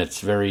dome, and it's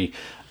very...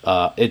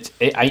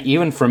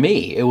 even for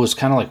me, it was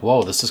kind of like,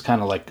 whoa, this is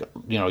kind of like,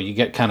 you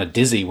get kind of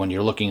dizzy when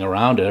you're looking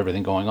around at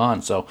everything going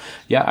on. So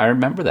yeah, I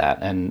remember that.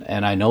 And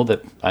I know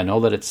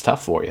that it's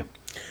tough for you.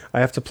 I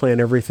have to plan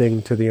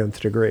everything to the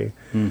nth degree.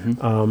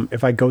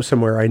 If I go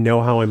somewhere, I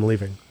know how I'm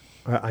leaving.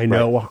 I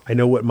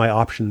know what my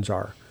options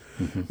are.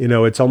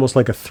 It's almost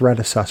like a threat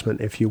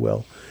assessment, if you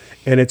will.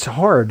 And it's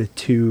hard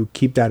to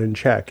keep that in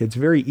check. It's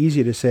very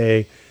easy to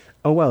say,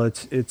 oh, well,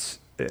 it's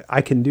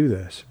I can do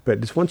this. But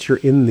it's once you're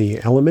in the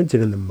element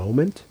and in the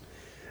moment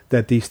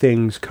that these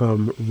things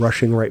come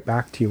rushing right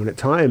back to you. And at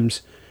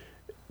times,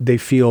 they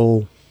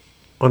feel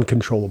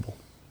uncontrollable.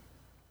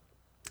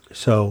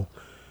 So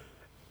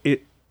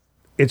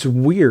it's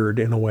weird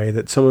in a way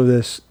that some of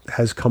this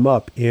has come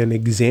up in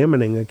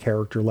examining a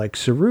character like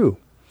Saru,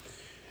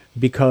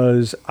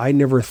 because I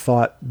never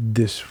thought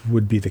this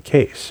would be the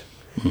case.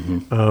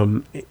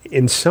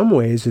 In some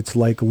ways, it's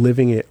like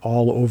living it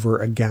all over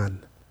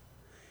again.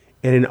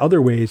 And in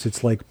other ways,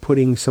 it's like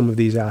putting some of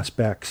these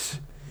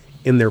aspects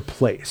in their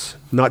place.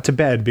 Not to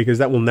bed, because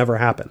that will never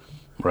happen.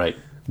 Right.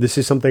 This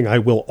is something I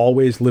will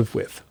always live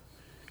with.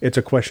 It's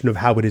a question of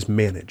how it is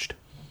managed.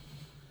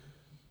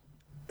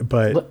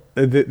 But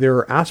there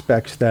are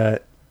aspects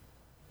that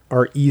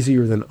are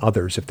easier than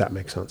others, if that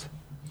makes sense.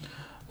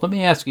 Let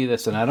me ask you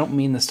this, and I don't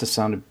mean this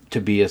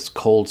to be a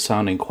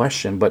cold-sounding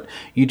question, but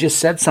you just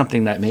said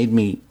something that made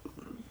me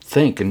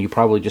think, and you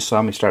probably just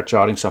saw me start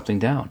jotting something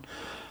down.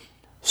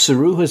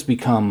 Saru has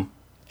become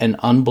an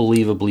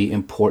unbelievably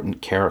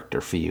important character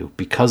for you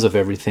because of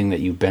everything that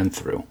you've been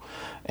through.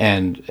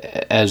 And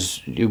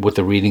as with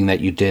the reading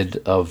that you did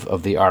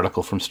of the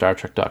article from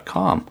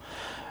StarTrek.com,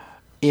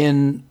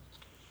 in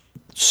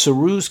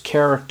Saru's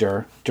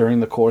character during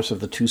the course of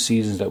the 2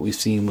 seasons that we've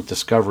seen with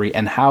Discovery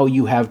and how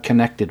you have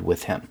connected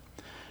with him,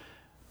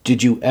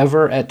 did you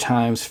ever at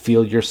times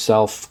feel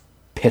yourself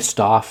pissed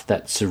off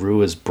that Saru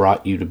has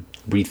brought you to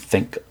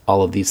rethink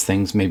all of these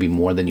things maybe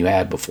more than you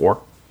had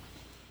before?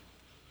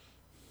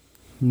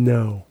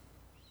 No,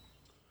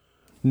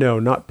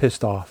 not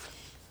pissed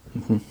off.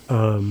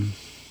 Mm-hmm.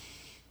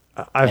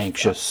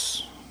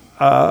 Anxious.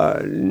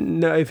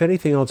 No, if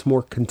anything else,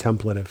 more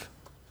contemplative.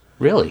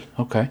 Really?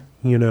 Okay.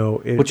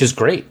 Which is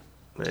great.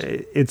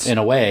 It's in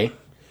a way.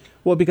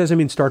 Well, because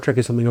Star Trek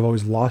is something I've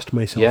always lost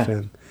myself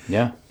in.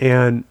 Yeah.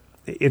 And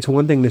it's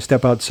one thing to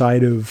step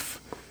outside of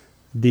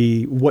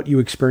what you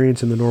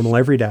experience in the normal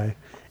everyday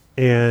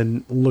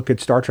and look at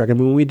Star Trek.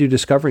 When we do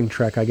Discovering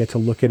Trek, I get to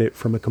look at it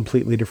from a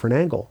completely different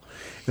angle,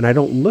 and I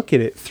don't look at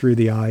it through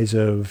the eyes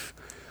of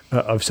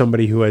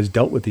somebody who has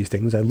dealt with these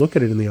things. I look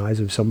at it in the eyes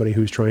of somebody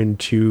who's trying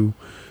to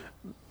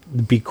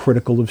be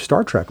critical of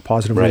Star Trek,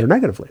 positively or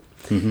negatively.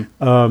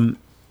 Mm-hmm.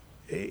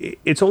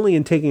 It's only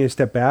in taking a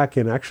step back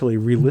and actually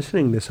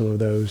re-listening to some of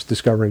those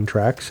Discovering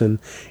tracks and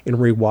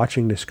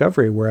re-watching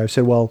Discovery where I've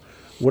said, well,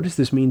 what does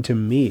this mean to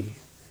me?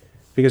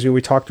 Because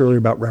we talked earlier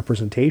about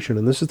representation,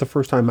 and this is the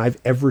first time I've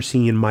ever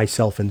seen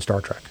myself in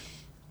Star Trek.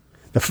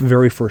 The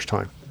very first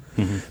time.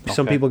 Mm-hmm.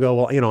 Some people go,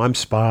 well, I'm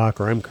Spock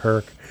or I'm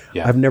Kirk.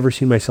 Yeah. I've never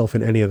seen myself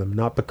in any of them.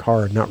 Not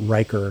Picard, not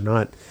Riker,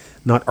 not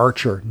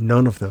Archer,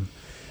 none of them.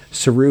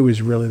 Saru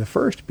is really the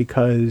first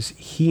because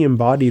he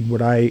embodied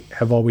what I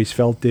have always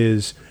felt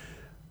is,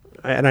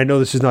 and I know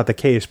this is not the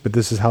case, but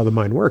this is how the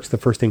mind works. The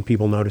first thing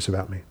people notice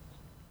about me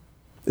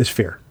is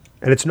fear.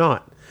 And it's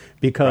not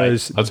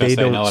because they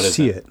don't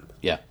see it.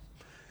 Yeah.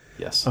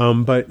 Yes.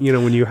 But,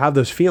 when you have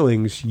those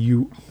feelings,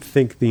 you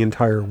think the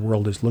entire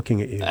world is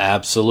looking at you.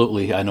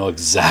 Absolutely. I know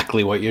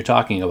exactly what you're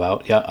talking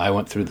about. Yeah, I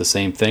went through the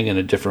same thing in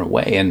a different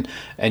way.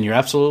 And you're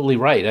absolutely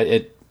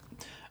right.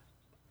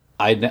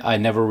 I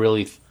never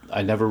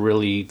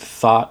really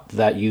thought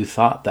that you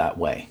thought that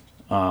way.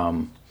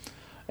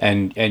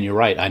 And you're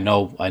right. I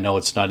know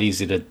it's not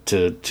easy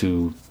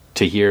to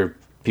hear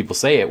people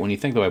say it when you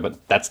think that way,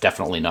 but that's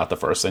definitely not the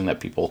first thing that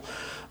people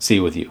see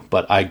with you.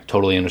 But I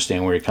totally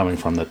understand where you're coming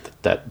from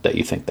that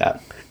you think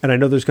that. And I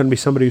know there's going to be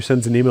somebody who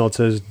sends an email that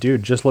says,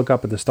 dude, just look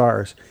up at the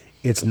stars.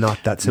 It's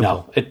not that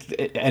simple.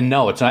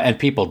 No, it's not. And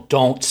people,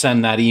 don't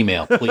send that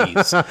email,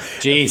 please.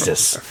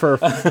 Jesus. For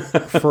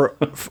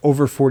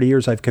over 40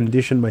 years, I've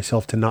conditioned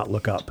myself to not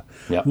look up.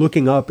 Yep.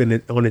 Looking up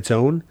on its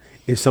own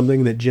is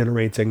something that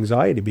generates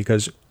anxiety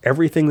because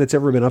everything that's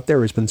ever been up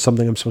there has been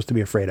something I'm supposed to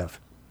be afraid of.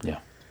 Yeah.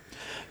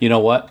 You know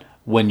what?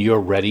 When you're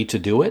ready to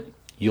do it,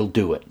 you'll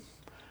do it.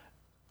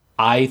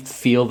 I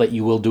feel that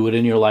you will do it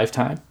in your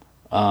lifetime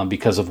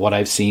because of what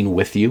I've seen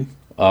with you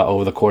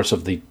over the course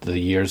of the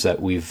years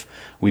that we've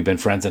been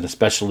friends, and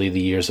especially the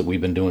years that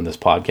we've been doing this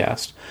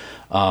podcast.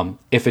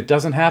 If it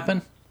doesn't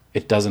happen,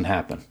 it doesn't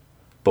happen.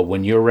 But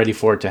when you're ready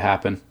for it to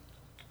happen,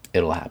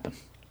 it'll happen.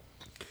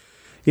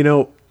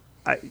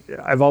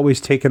 I've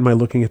always taken my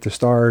looking at the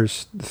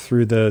stars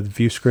through the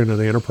view screen of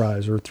the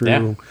Enterprise or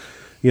through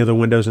the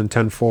windows in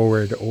 10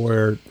 forward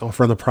or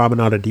from the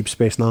promenade of Deep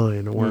Space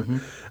Nine, or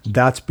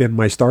that's been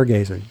my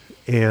stargazing.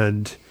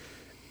 And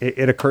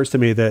it occurs to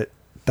me that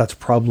that's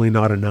probably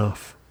not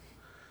enough.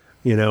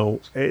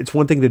 It's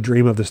one thing to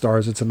dream of the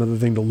stars. It's another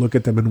thing to look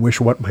at them and wish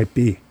what might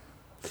be.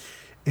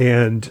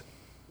 And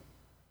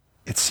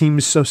it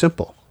seems so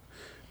simple,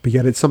 but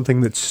yet it's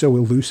something that's so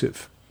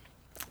elusive.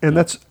 And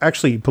that's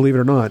actually, believe it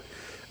or not,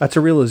 that's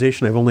a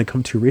realization I've only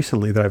come to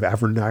recently, that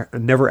I've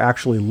never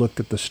actually looked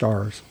at the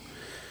stars.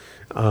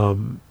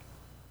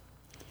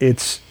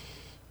 It's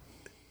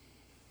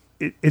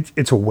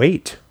a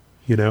weight,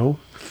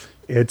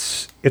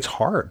 it's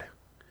hard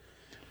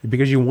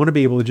because you want to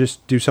be able to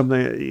just do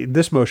something.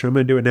 This motion, I'm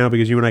going to do it now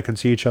because you and I can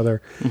see each other.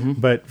 Mm-hmm.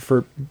 But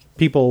for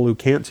people who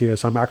can't see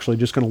us, I'm actually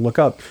just going to look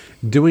up.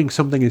 Doing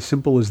something as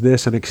simple as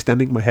this and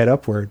extending my head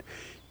upward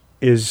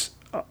is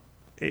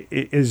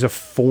a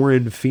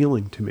foreign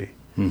feeling to me.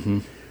 Mm-hmm.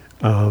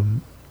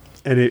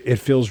 And it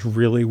feels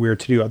really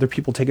weird to do. Other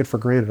people take it for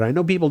granted. I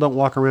know people don't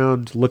walk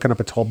around looking up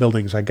at tall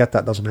buildings. I get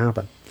that doesn't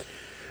happen.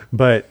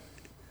 But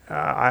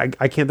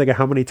I can't think of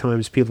how many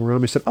times people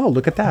around me said, oh,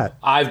 look at that.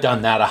 I've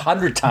done that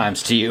 100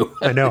 times to you.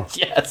 I know.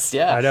 Yes,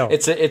 yeah. I know.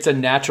 It's a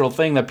natural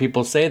thing that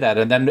people say that.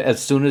 And then as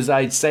soon as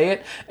I say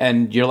it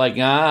and you're like,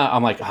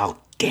 I'm like, oh,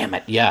 damn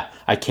it. Yeah,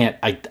 I can't,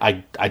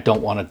 I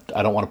don't want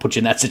to put you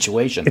in that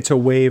situation. It's a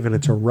wave and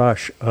it's a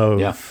rush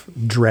of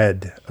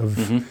dread,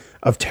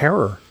 of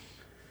terror.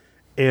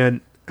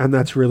 And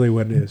that's really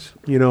what it is.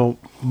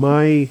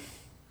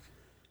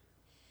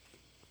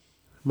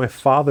 My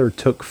father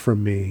took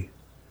from me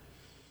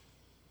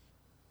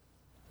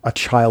a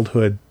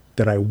childhood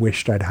that I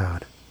wished I'd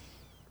had.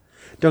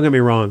 Don't get me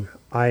wrong.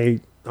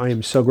 I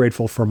am so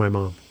grateful for my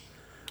mom.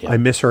 Yeah. I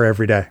miss her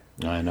every day.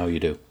 I know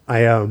you do.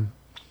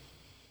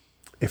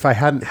 if I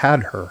hadn't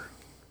had her,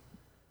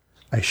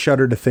 I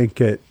shudder to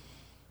think at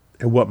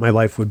what my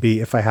life would be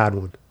if I had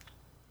one.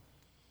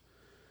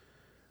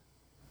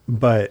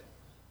 But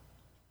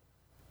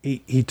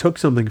he took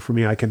something from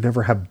me I can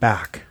never have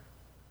back.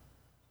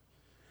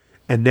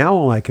 And now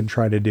all I can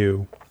try to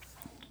do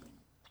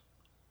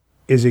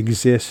is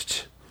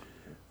exist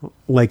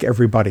like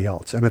everybody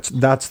else. And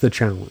that's the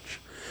challenge.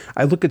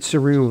 I look at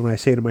Saru and I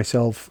say to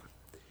myself,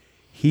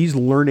 he's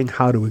learning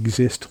how to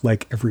exist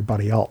like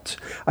everybody else.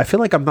 I feel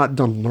like I'm not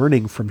done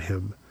learning from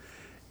him,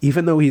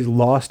 even though he's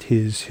lost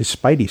his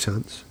spidey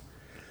sense,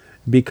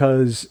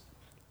 because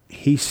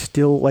he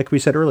still, like we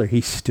said earlier,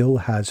 he still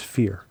has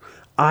fear.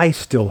 I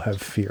still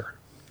have fear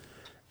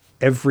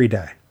every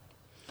day.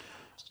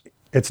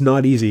 It's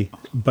not easy,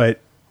 but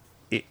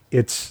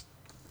it's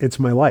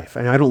my life.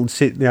 And I don't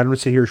sit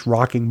here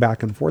rocking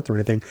back and forth or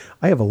anything.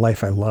 I have a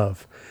life I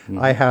love.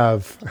 I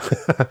have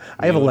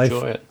a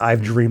life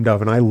I've dreamed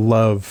of, and I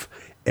love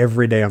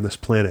every day on this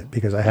planet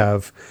because I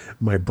have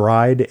my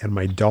bride and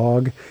my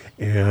dog,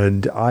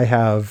 and I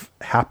have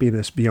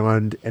happiness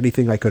beyond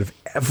anything I could have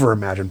ever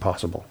imagined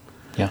possible.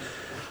 Yeah.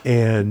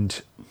 And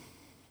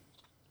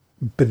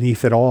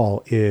beneath it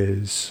all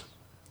is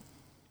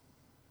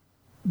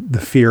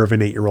the fear of an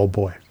 8-year-old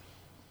boy.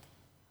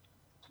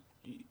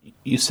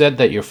 You said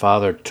that your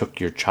father took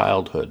your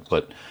childhood,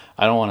 but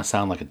I don't want to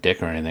sound like a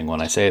dick or anything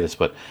when I say this,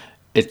 but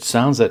it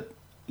sounds that,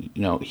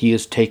 he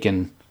has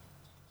taken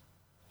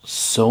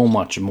so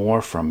much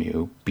more from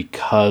you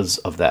because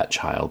of that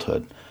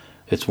childhood.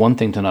 It's one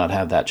thing to not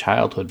have that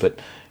childhood, but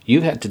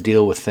you've had to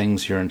deal with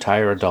things your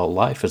entire adult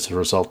life as a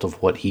result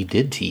of what he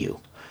did to you.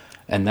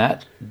 And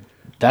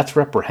that's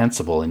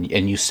reprehensible.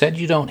 And you said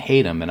you don't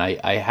hate him, and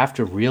I have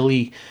to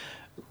really,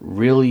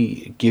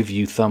 really give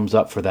you thumbs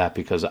up for that,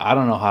 because I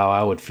don't know how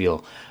I would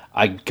feel.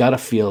 I gotta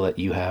feel that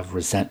you have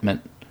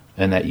resentment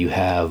and that you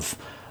have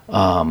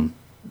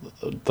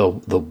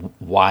the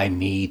why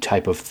me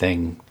type of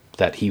thing,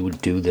 that he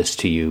would do this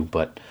to you.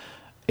 But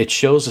it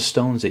shows the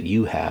stones that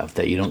you have,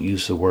 that you don't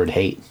use the word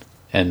hate.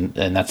 And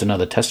that's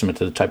another testament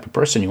to the type of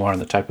person you are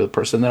and the type of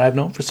person that I've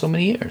known for so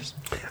many years.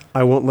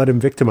 I won't let him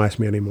victimize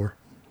me anymore.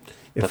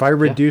 If I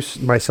reduce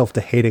myself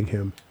to hating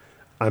him,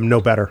 I'm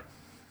no better.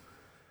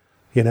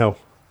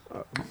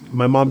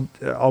 My mom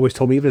always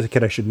told me, even as a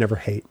kid, I should never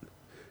hate,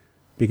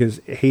 because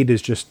hate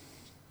is just,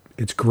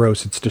 it's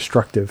gross. It's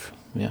destructive.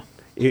 Yeah.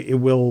 It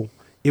will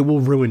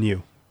ruin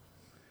you.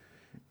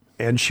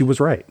 And she was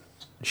right.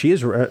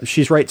 She's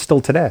right still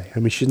today. I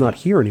mean, she's not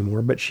here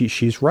anymore, but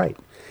she's right.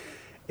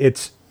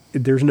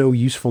 There's no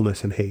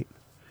usefulness in hate.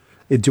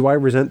 Do I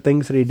resent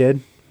things that he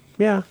did?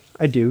 Yeah,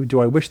 I do.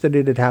 Do I wish that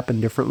it had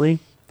happened differently?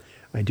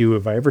 I do.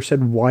 Have I ever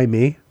said, why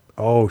me?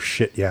 Oh,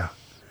 shit, yeah.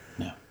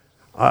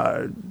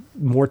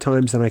 More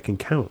times than I can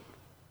count.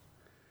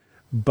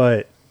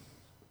 But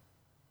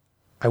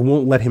I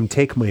won't let him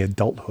take my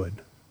adulthood.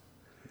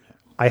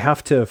 I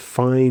have to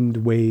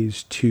find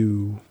ways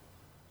to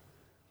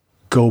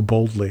go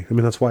boldly. I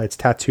mean, that's why it's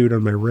tattooed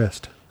on my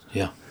wrist.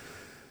 Yeah.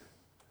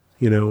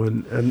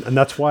 And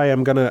that's why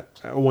I'm going to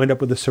wind up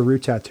with a Saru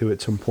tattoo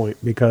at some point,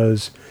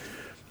 because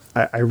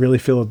I really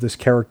feel that this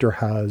character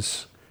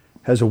has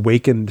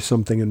awakened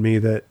something in me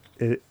that,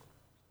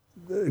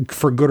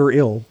 for good or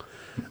ill,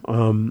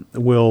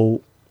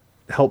 will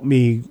help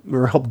me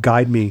or help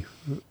guide me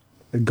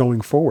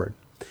going forward.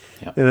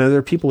 Yep. And there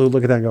are people who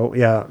look at that and go,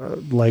 yeah,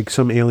 like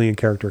some alien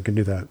character can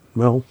do that.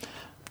 Well,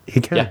 he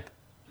can.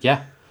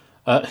 Yeah.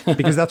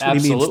 Because that's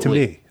what he means to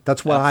me.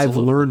 That's what I've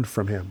learned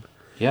from him.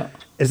 Yeah.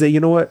 Is that, you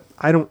know what?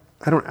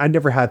 I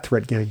never had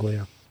threat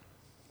ganglia.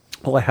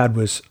 All I had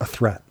was a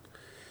threat.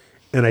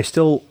 And I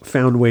still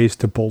found ways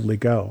to boldly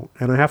go.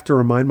 And I have to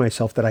remind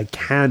myself that I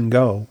can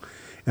go,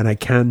 and I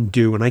can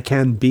do, and I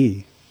can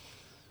be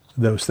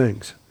those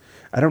things.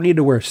 I don't need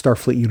to wear a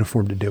Starfleet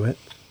uniform to do it.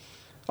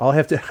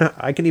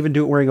 I can even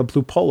do it wearing a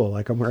blue polo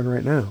like I'm wearing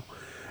right now.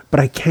 But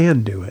I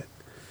can do it.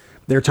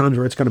 There are times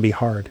where it's going to be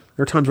hard.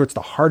 There are times where it's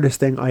the hardest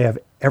thing I have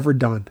ever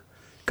done.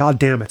 God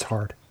damn, it's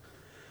hard.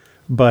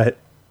 But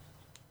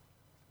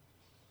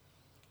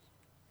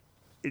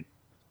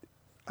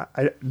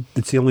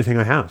it's the only thing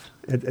I have.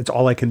 It's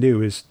all I can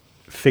do is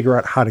figure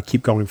out how to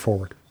keep going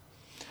forward.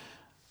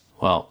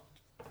 Well,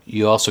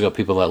 you also got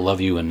people that love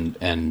you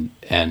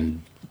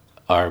and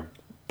are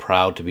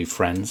proud to be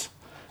friends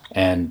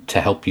and to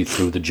help you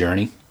through the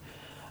journey.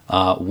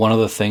 One of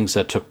the things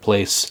that took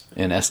place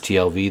in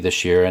STLV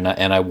this year, and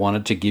I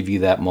wanted to give you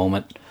that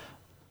moment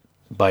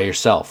by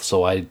yourself,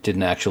 so I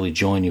didn't actually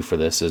join you for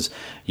this, is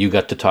you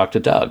got to talk to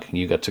Doug.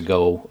 You got to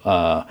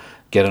go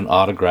get an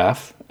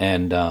autograph,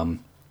 and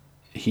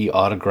he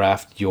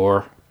autographed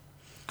your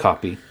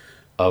copy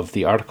of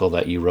the article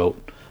that you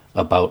wrote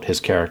about his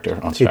character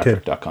on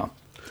StarTrek.com.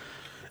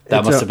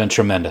 That must have been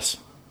tremendous.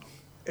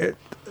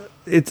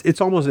 It's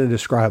almost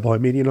indescribable. I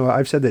mean,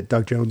 I've said that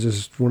Doug Jones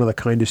is one of the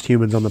kindest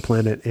humans on the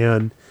planet,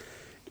 and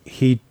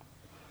he,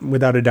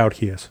 without a doubt,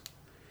 he is.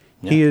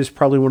 Yeah. He is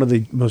probably one of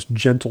the most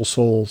gentle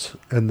souls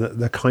and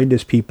the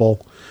kindest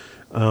people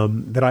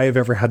that I have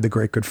ever had the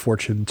great good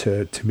fortune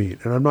to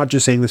meet. And I'm not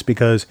just saying this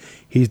because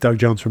he's Doug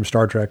Jones from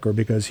Star Trek or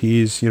because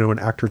he's, an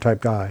actor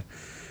type guy.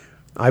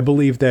 I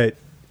believe that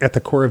at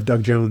the core of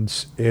Doug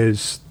Jones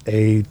is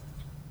a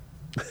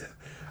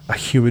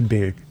human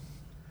being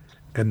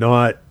and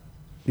not,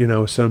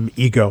 some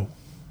ego,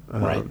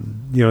 right.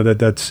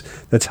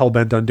 That's hell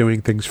bent on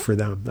doing things for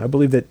them. I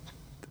believe that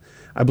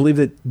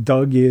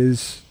Doug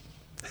is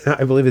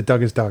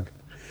Doug.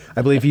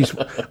 I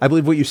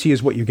believe what you see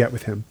is what you get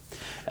with him.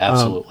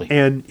 Absolutely.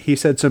 And he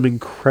said some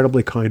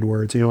incredibly kind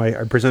words.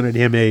 I presented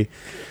him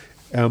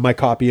my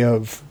copy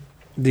of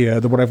the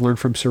What I've Learned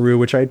from Saru,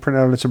 which I had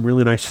printed out on some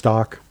really nice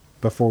stock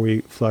before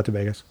we flew out to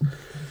Vegas.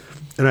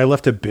 And I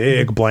left a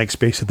big blank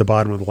space at the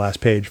bottom of the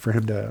last page for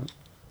him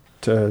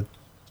to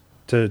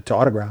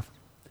autograph.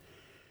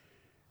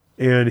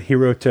 And he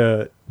wrote,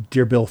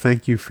 "Dear Bill,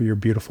 thank you for your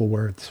beautiful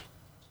words.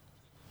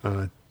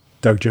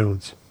 Doug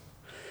Jones."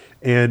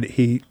 And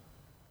he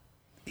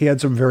had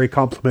some very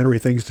complimentary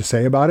things to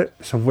say about it,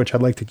 some of which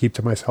I'd like to keep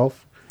to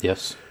myself.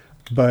 Yes.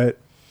 But,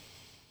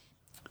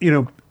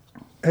 in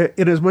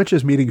as much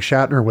as meeting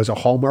Shatner was a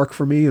hallmark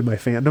for me in my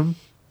fandom,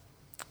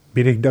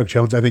 meeting Doug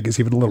Jones, I think, is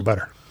even a little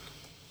better.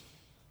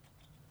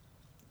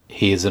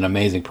 He is an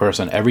amazing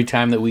person. Every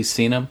time that we've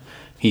seen him,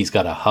 he's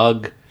got a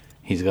hug,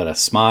 he's got a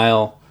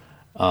smile.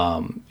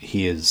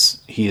 He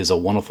is a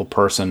wonderful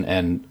person,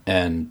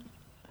 and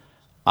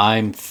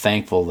I'm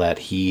thankful that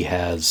he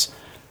has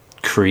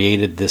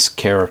created this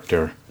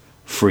character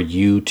for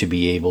you to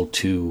be able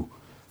to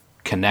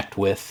connect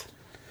with,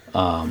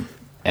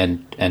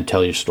 and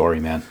tell your story,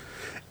 man.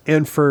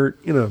 And for,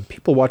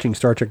 people watching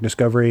Star Trek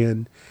Discovery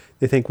and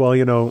they think,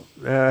 well,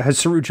 has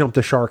Saru jumped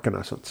the shark in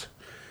essence?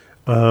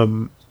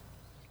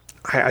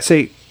 I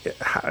say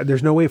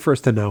there's no way for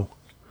us to know.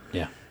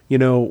 Yeah.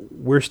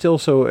 We're still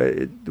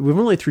we've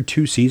only through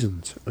 2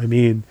 seasons. I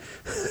mean,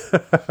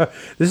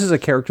 this is a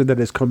character that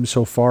has come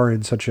so far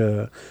in such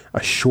a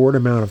short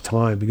amount of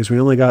time because we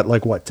only got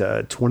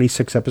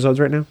 26 episodes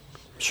right now?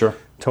 Sure.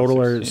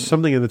 Total or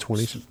something in the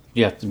 20s.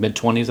 Yeah,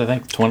 mid-20s, I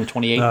think.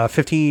 28?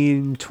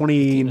 15,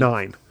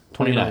 29.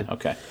 29,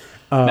 okay.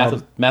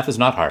 Math is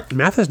not hard.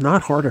 Math is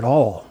not hard at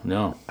all.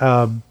 No.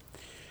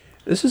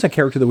 This is a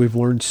character that we've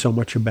learned so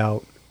much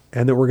about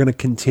and that we're going to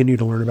continue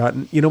to learn about.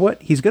 And you know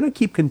what? He's going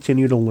to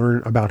continue to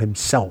learn about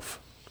himself.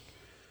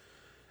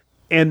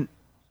 And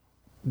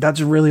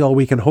that's really all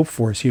we can hope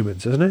for as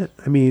humans, isn't it?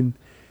 I mean,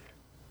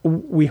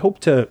 we hope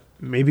to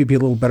maybe be a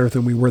little better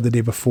than we were the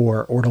day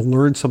before or to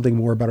learn something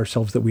more about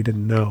ourselves that we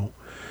didn't know.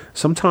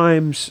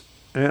 Sometimes,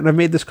 and I've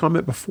made this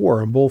comment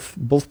before on both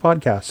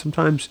podcasts,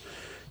 sometimes,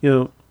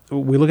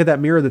 we look at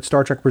that mirror that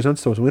Star Trek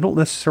presents to us and we don't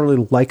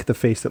necessarily like the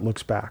face that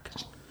looks back.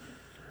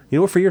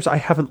 For years, I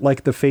haven't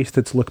liked the face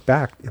that's looked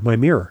back in my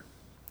mirror.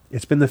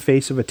 It's been the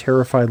face of a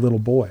terrified little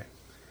boy.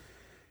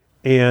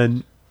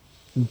 And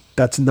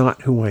that's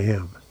not who I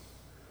am.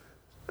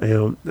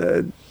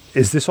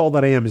 Is this all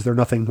that I am? Is there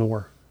nothing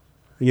more?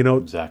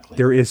 Exactly.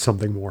 There is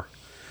something more.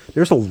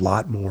 There's a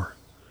lot more.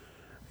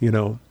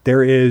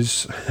 There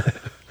is,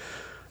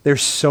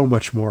 there's so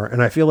much more.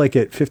 And I feel like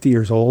at 50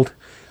 years old,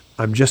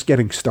 I'm just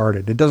getting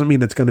started. It doesn't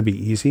mean it's going to be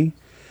easy,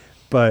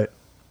 but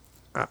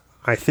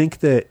I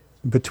think that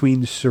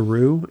between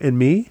Saru and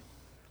me,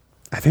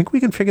 I think we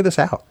can figure this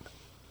out.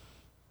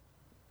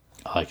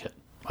 I like it.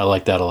 I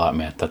like that a lot,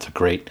 man. That's a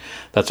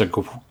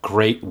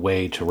great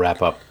way to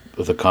wrap up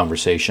the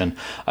conversation.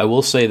 I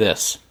will say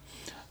this.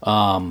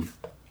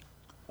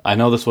 I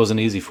know this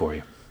wasn't easy for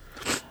you.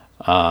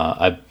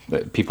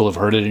 People have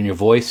heard it in your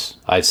voice.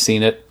 I've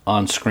seen it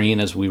on screen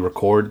as we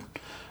record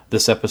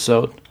this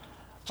episode.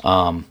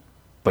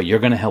 But you're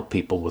going to help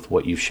people with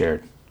what you've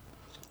shared.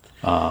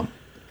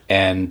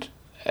 And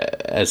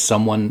as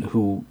someone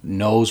who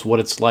knows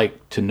what it's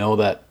like to know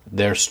that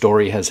their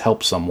story has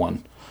helped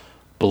someone,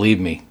 believe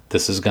me,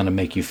 this is going to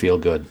make you feel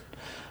good.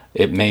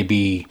 It may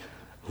be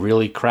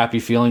really crappy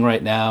feeling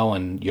right now,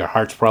 and your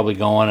heart's probably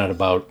going at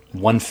about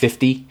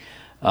 150,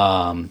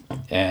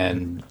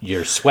 and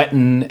you're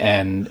sweating,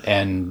 and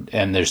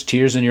there's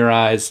tears in your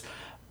eyes.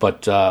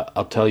 But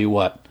I'll tell you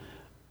what,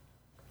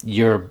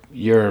 you're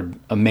an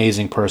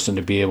amazing person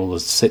to be able to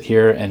sit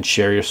here and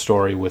share your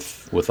story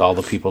with all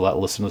the people that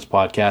listen to this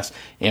podcast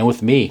and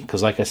with me,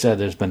 because like I said,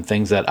 there's been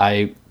things that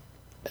you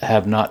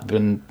have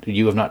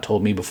not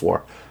told me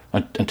before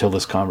until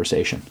this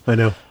conversation. I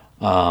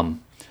know.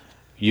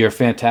 You're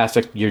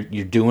fantastic. You're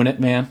doing it,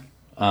 man.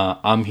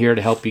 I'm here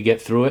to help you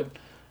get through it.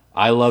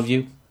 I love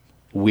you.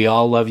 We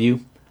all love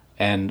you,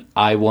 and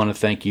I want to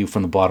thank you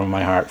from the bottom of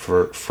my heart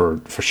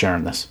for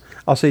sharing this.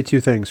 I'll say 2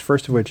 things.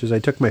 First of which is I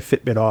took my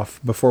Fitbit off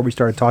before we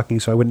started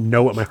talking so I wouldn't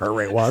know what my heart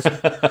rate was.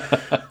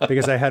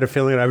 Because I had a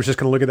feeling that I was just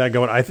going to look at that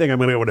going, I think I'm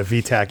going to go to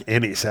VTAC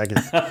any second.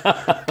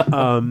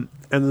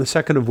 And the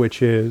second of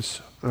which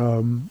is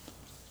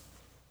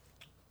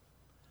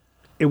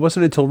it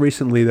wasn't until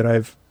recently that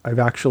I've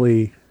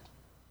actually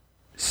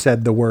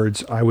said the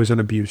words, I was an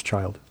abused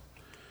child.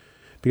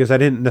 Because I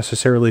didn't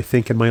necessarily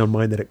think in my own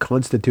mind that it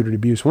constituted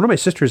abuse. One of my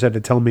sisters had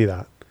to tell me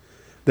that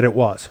it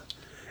was.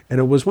 And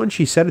it was when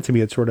she said it to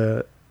me, it sort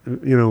of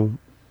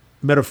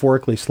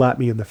metaphorically slapped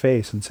me in the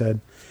face and said,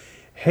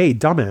 "Hey,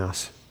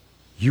 dumbass,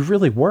 you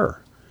really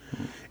were."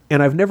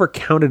 And I've never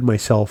counted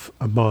myself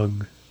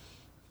among,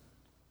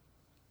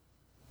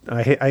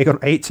 I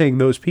hate saying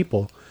those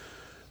people,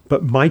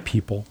 but my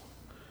people,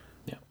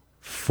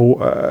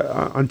 for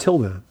until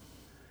then.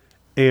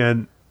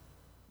 And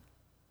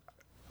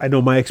I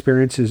know my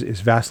experience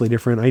is vastly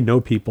different. I know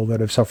people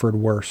that have suffered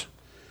worse.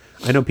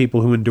 I know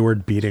people who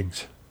endured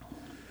beatings.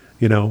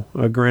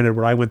 Granted,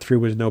 what I went through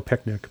was no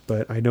picnic,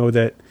 but I know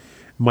that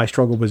my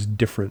struggle was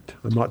different.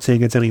 I'm not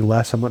saying it's any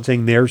less. I'm not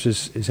saying theirs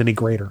is any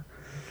greater.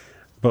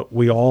 But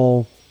we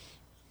all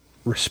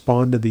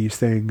respond to these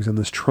things and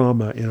this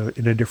trauma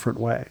in a different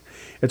way.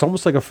 It's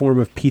almost like a form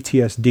of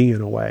PTSD in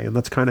a way, and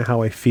that's kind of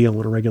how I feel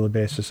on a regular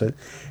basis. I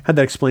had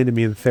that explained to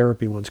me in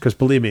therapy once, because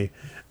believe me,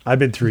 I've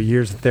been through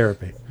years of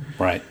therapy.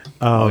 Right.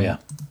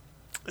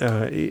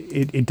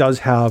 It does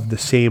have the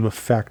same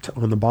effect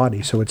on the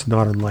body, so it's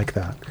not unlike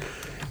that.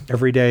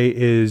 Every day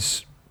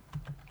is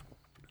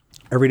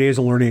a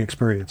learning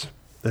experience,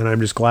 and I'm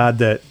just glad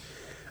that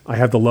I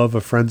have the love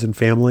of friends and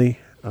family.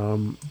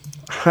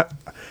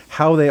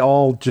 How they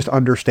all just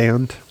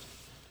understand,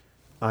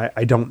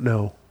 I don't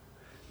know,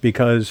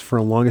 because for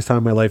the longest time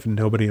in my life,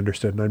 nobody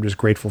understood, and I'm just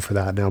grateful for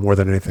that now more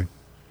than anything.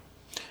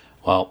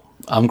 Well,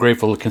 I'm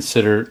grateful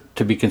to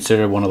be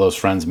considered one of those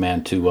friends,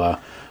 man, to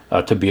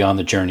be on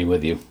the journey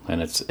with you,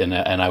 and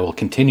I will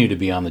continue to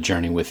be on the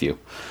journey with you,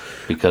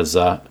 because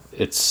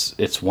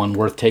it's one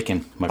worth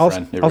taking, my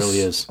friend. It really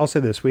is. I'll say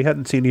this: we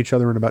hadn't seen each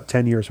other in about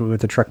 10 years when we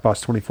went to Trek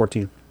Boss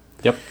 2014.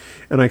 Yep.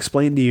 And I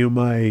explained to you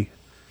my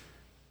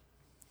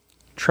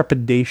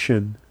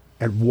trepidation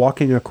at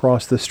walking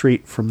across the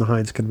street from the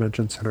Heinz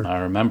Convention Center. I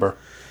remember.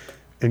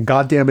 And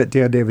goddamn it,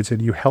 Dan Davidson,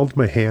 you held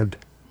my hand.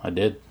 I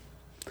did.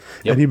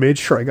 Yep. And you made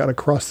sure I got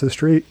across the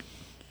street.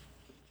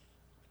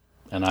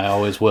 And I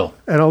always will.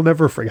 And I'll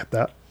never forget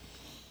that.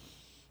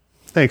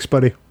 Thanks,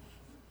 buddy.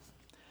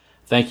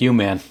 Thank you,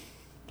 man.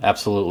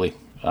 Absolutely.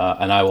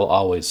 And I will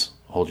always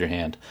hold your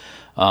hand.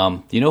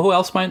 You know who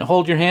else might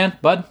hold your hand,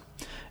 bud?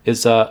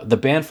 Is the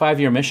band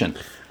 5-Year Mission.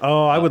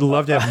 Oh, I would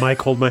love to have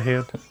Mike hold my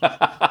hand.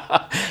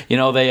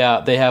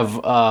 They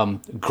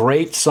have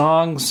great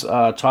songs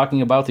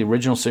talking about the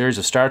original series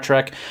of Star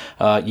Trek.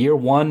 Year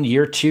 1,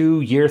 Year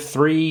 2, Year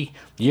 3,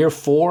 Year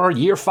 4,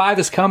 Year 5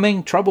 is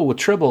coming. Trouble with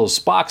Tribbles,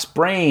 Spock's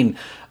Brain.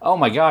 Oh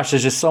my gosh,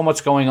 there's just so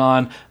much going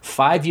on.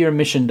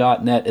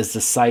 5yearmission.net is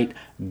the site.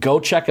 Go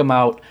check them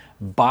out.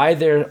 Buy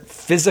their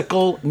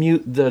physical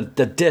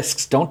the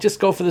discs. Don't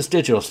just go for this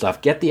digital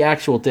stuff. Get the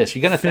actual disc.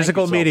 You're gonna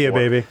physical media,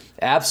 baby.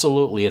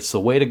 Absolutely, it's the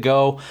way to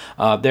go.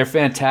 They're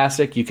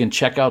fantastic. You can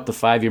check out the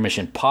 5-Year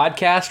Mission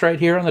podcast right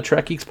here on the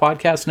Trek Geeks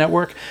Podcast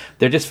Network.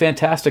 They're just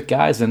fantastic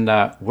guys, and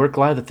we're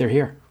glad that they're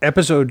here.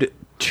 Episode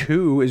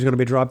 2 is going to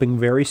be dropping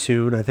very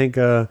soon. I think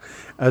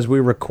as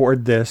we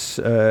record this,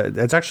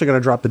 it's actually going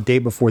to drop the day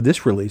before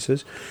this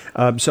releases.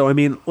 So, I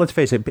mean, let's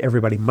face it,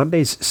 everybody,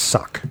 Mondays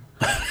suck.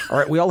 All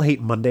right, we all hate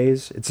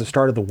Mondays. It's the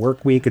start of the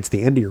work week. It's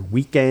the end of your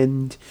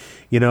weekend.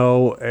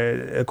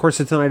 Of course,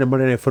 it's the night of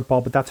Monday Night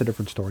Football, but that's a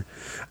different story.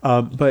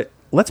 But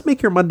let's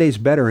make your Mondays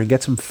better and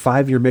get some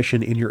 5-Year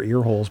Mission in your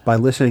ear holes by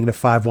listening to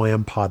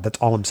 5YM Pod. That's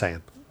all I'm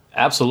saying.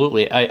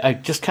 Absolutely. I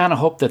just kind of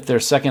hope that their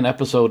second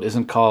episode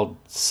isn't called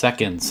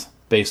Seconds,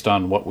 based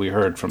on what we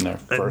heard from their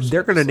first.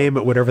 They're going to name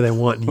it whatever they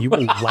want, and you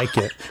will like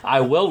it.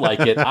 I will like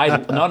it.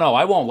 No,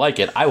 I won't like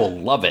it. I will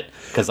love it,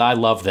 because I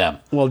love them.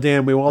 Well,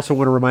 Dan, we also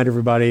want to remind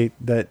everybody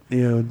that,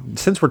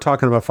 since we're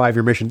talking about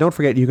 5-Year Mission, don't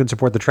forget you can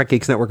support the Trek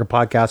Geeks Network of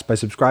podcasts by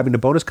subscribing to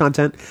bonus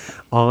content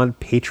on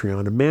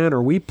Patreon. And man,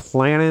 are we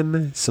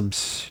planning some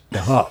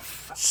stuff.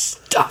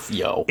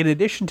 Yo. In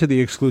addition to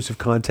the exclusive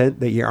content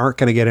that you aren't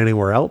going to get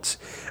anywhere else,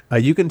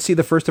 you can see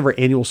the first of our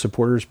annual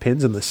supporters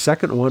pins, and the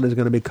second one is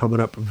going to be coming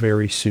up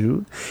very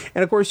soon.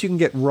 And of course, you can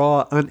get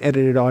raw,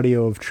 unedited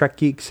audio of Trek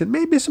Geeks and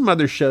maybe some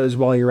other shows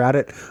while you're at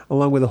it,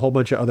 along with a whole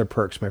bunch of other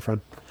perks, my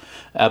friend.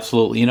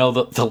 Absolutely.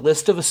 The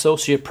list of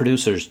associate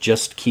producers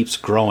just keeps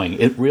growing.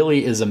 It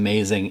really is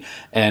amazing.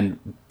 And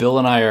Bill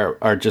and I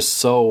are just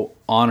so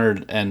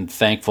honored and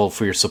thankful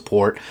for your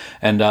support.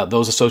 And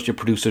those associate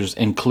producers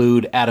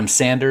include Adam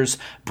Sanders,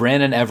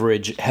 Brandon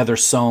Everidge, Heather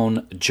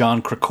Sohn,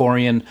 John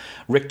Krikorian,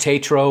 Rick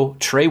Tatro,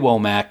 Trey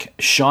Womack,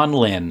 Sean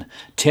Lynn,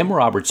 Tim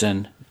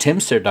Robertson, Tim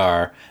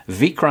Serdar,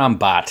 Vikram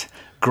Bhatt,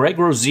 Greg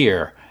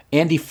Rozier,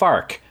 Andy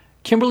Fark,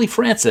 Kimberly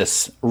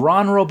Francis,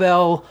 Ron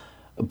Robel,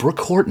 Brooke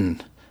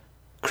Horton,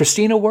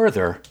 Christina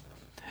Werther,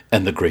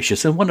 and the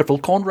gracious and wonderful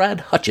Conrad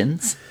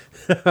Hutchins.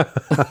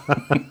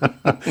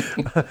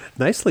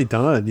 Nicely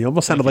done. You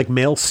almost sounded like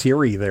male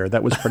Siri there.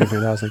 That was pretty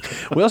fantastic.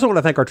 We also want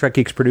to thank our Trek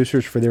Geeks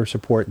producers for their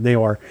support. And they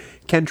are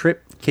Ken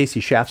Tripp,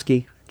 Casey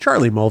Shafsky,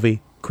 Charlie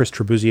Mulvey, Chris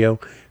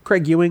Trebuzio,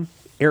 Craig Ewing,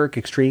 Eric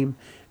Extreme,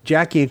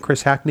 Jackie and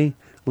Chris Hackney,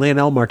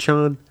 Lionel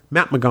Marchand,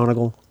 Matt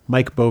McGonigal,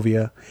 Mike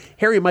Bovia,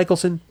 Harry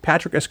Michelson,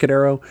 Patrick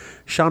Escudero,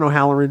 Sean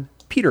O'Halloran,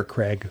 Peter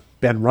Craig,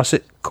 Ben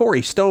Russett,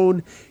 Corey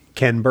Stone,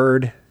 Ken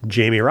Bird,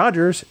 Jamie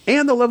Rogers,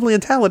 and the lovely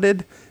and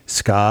talented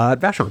Scott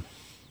Vachon.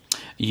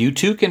 You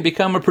too can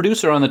become a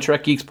producer on the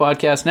Trek Geeks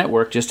Podcast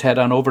Network. Just head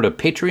on over to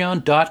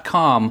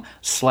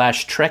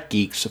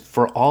patreon.com/TrekGeeks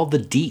for all the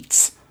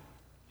deets.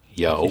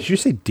 Yo. Did you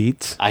say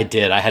deets? I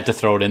did. I had to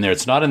throw it in there.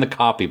 It's not in the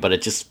copy, but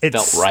it just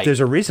felt right. There's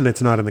a reason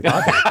it's not in the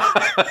copy.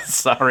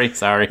 Sorry.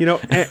 You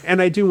know,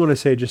 and I do want to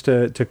say, just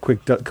to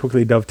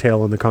quickly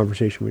dovetail on the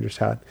conversation we just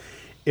had,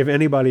 if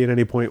anybody at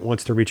any point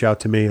wants to reach out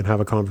to me and have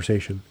a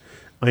conversation,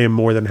 I am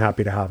more than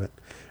happy to have it.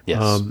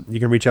 Yes. You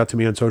can reach out to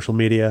me on social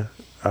media.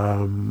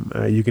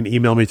 You can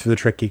email me through the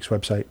Trek Geeks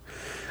website.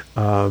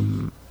 I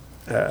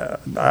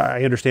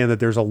understand that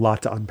there's a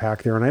lot to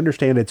unpack there, and I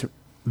understand it's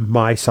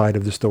my side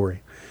of the story,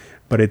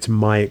 but it's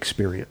my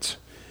experience.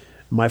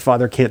 My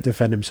father can't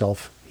defend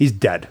himself. He's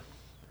dead.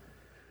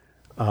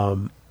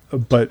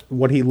 But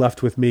what he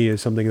left with me is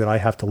something that I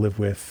have to live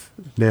with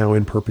now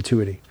in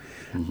perpetuity.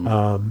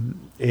 Mm-hmm.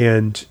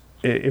 And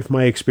if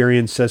my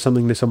experience says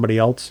something to somebody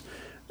else,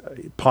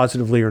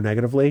 positively or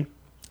negatively,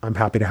 I'm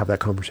happy to have that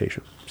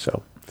conversation.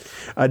 So,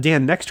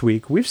 Dan, next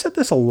week, we've said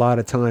this a lot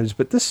of times,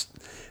 but this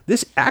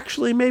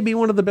actually may be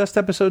one of the best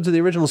episodes of the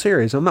original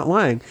series. I'm not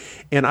lying.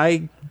 And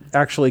I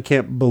actually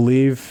can't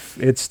believe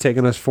it's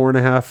taken us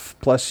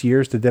 4.5+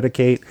 years to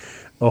dedicate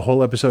a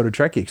whole episode of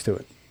Trek Geeks to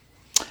it.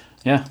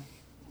 Yeah.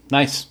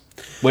 Nice.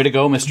 Way to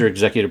go, Mr.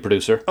 Executive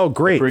Producer. Oh,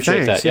 great.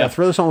 Appreciate Thanks. that. Yeah.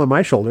 Throw this all on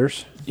my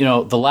shoulders. You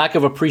know, the lack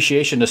of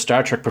appreciation to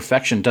Star Trek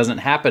perfection doesn't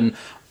happen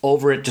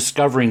over at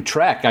Discovering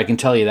Trek. I can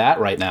tell you that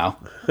right now.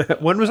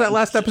 When was that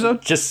last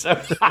episode?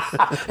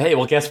 Hey,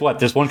 well, guess what?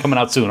 There's one coming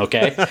out soon,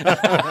 okay?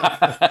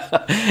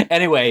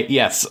 Anyway,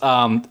 yes,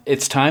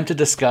 it's time to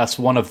discuss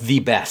one of the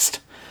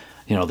best.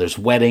 You know, there's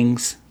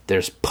weddings,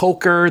 there's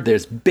poker,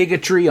 there's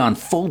bigotry on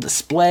full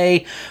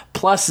display,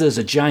 plus there's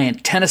a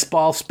giant tennis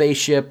ball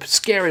spaceship,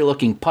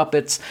 scary-looking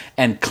puppets,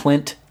 and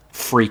Clint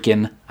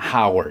freaking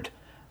Howard.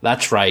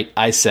 That's right,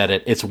 I said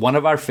it. It's one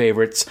of our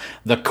favorites,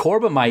 the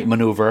Corbomite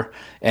maneuver,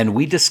 and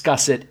we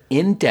discuss it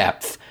in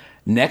depth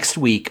next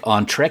week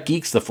on Trek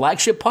Geeks, the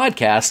flagship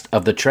podcast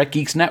of the Trek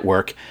Geeks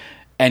Network.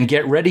 And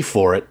get ready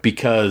for it,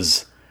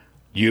 because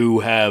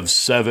you have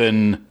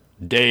 7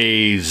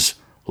 days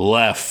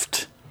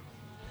left.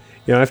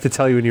 You know, I have to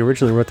tell you, when you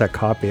originally wrote that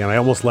copy, and I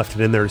almost left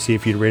it in there to see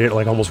if you'd read it,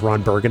 like almost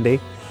Ron Burgundy,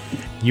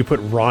 you put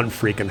Ron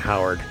freaking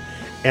Howard.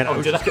 And I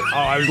was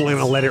going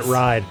to let it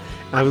ride.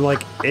 I'm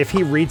like, if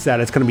he reads that,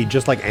 it's going to be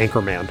just like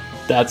Anchorman.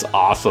 That's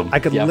awesome. I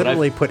could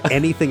literally put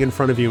anything in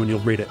front of you and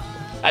you'll read it.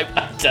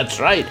 That's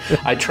right.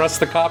 I trust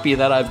the copy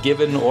that I've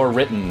given or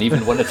written,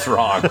 even when it's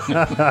wrong.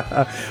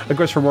 Of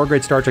course, for more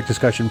great Star Trek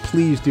discussion,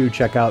 please do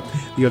check out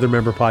the other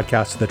member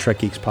podcasts of the Trek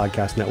Geeks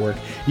Podcast Network.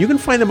 You can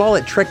find them all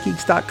at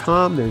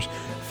trekgeeks.com. There's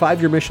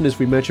 5-Year Mission, as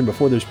we mentioned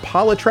before. There's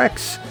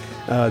Politirex.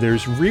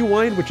 There's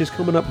Rewind, which is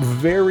coming up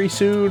very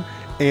soon,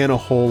 and a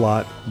whole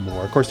lot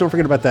more. Of course, don't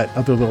forget about that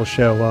other little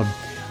show,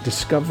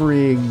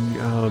 Discovering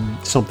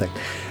something.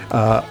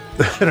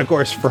 And of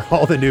course, for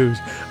all the news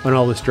on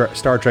all the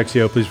Star Trek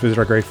CO, please visit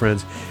our great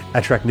friends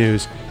at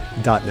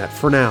treknews.net.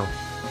 For now,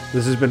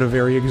 this has been a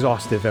very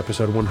exhaustive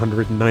episode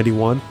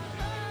 191.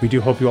 We do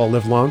hope you all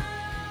live long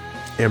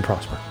and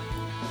prosper.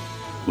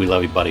 We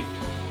love you, buddy.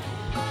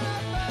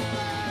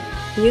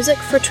 Music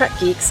for Trek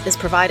Geeks is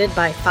provided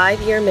by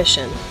 5-Year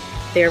Mission.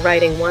 They are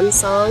writing one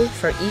song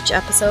for each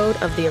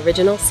episode of the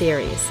original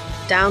series.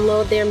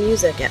 Download their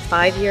music at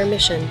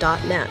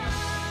 5yearmission.net.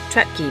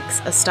 Trek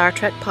Geeks, a Star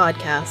Trek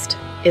podcast,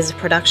 is a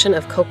production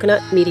of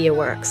Coconut Media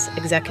Works,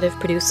 executive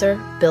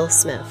producer Bill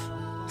Smith.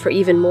 For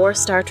even more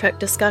Star Trek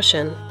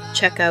discussion,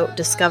 check out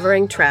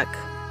Discovering Trek,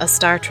 a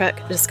Star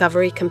Trek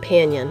Discovery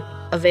companion,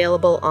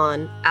 available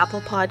on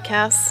Apple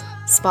Podcasts,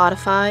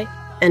 Spotify,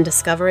 and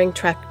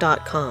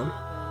discoveringtrek.com.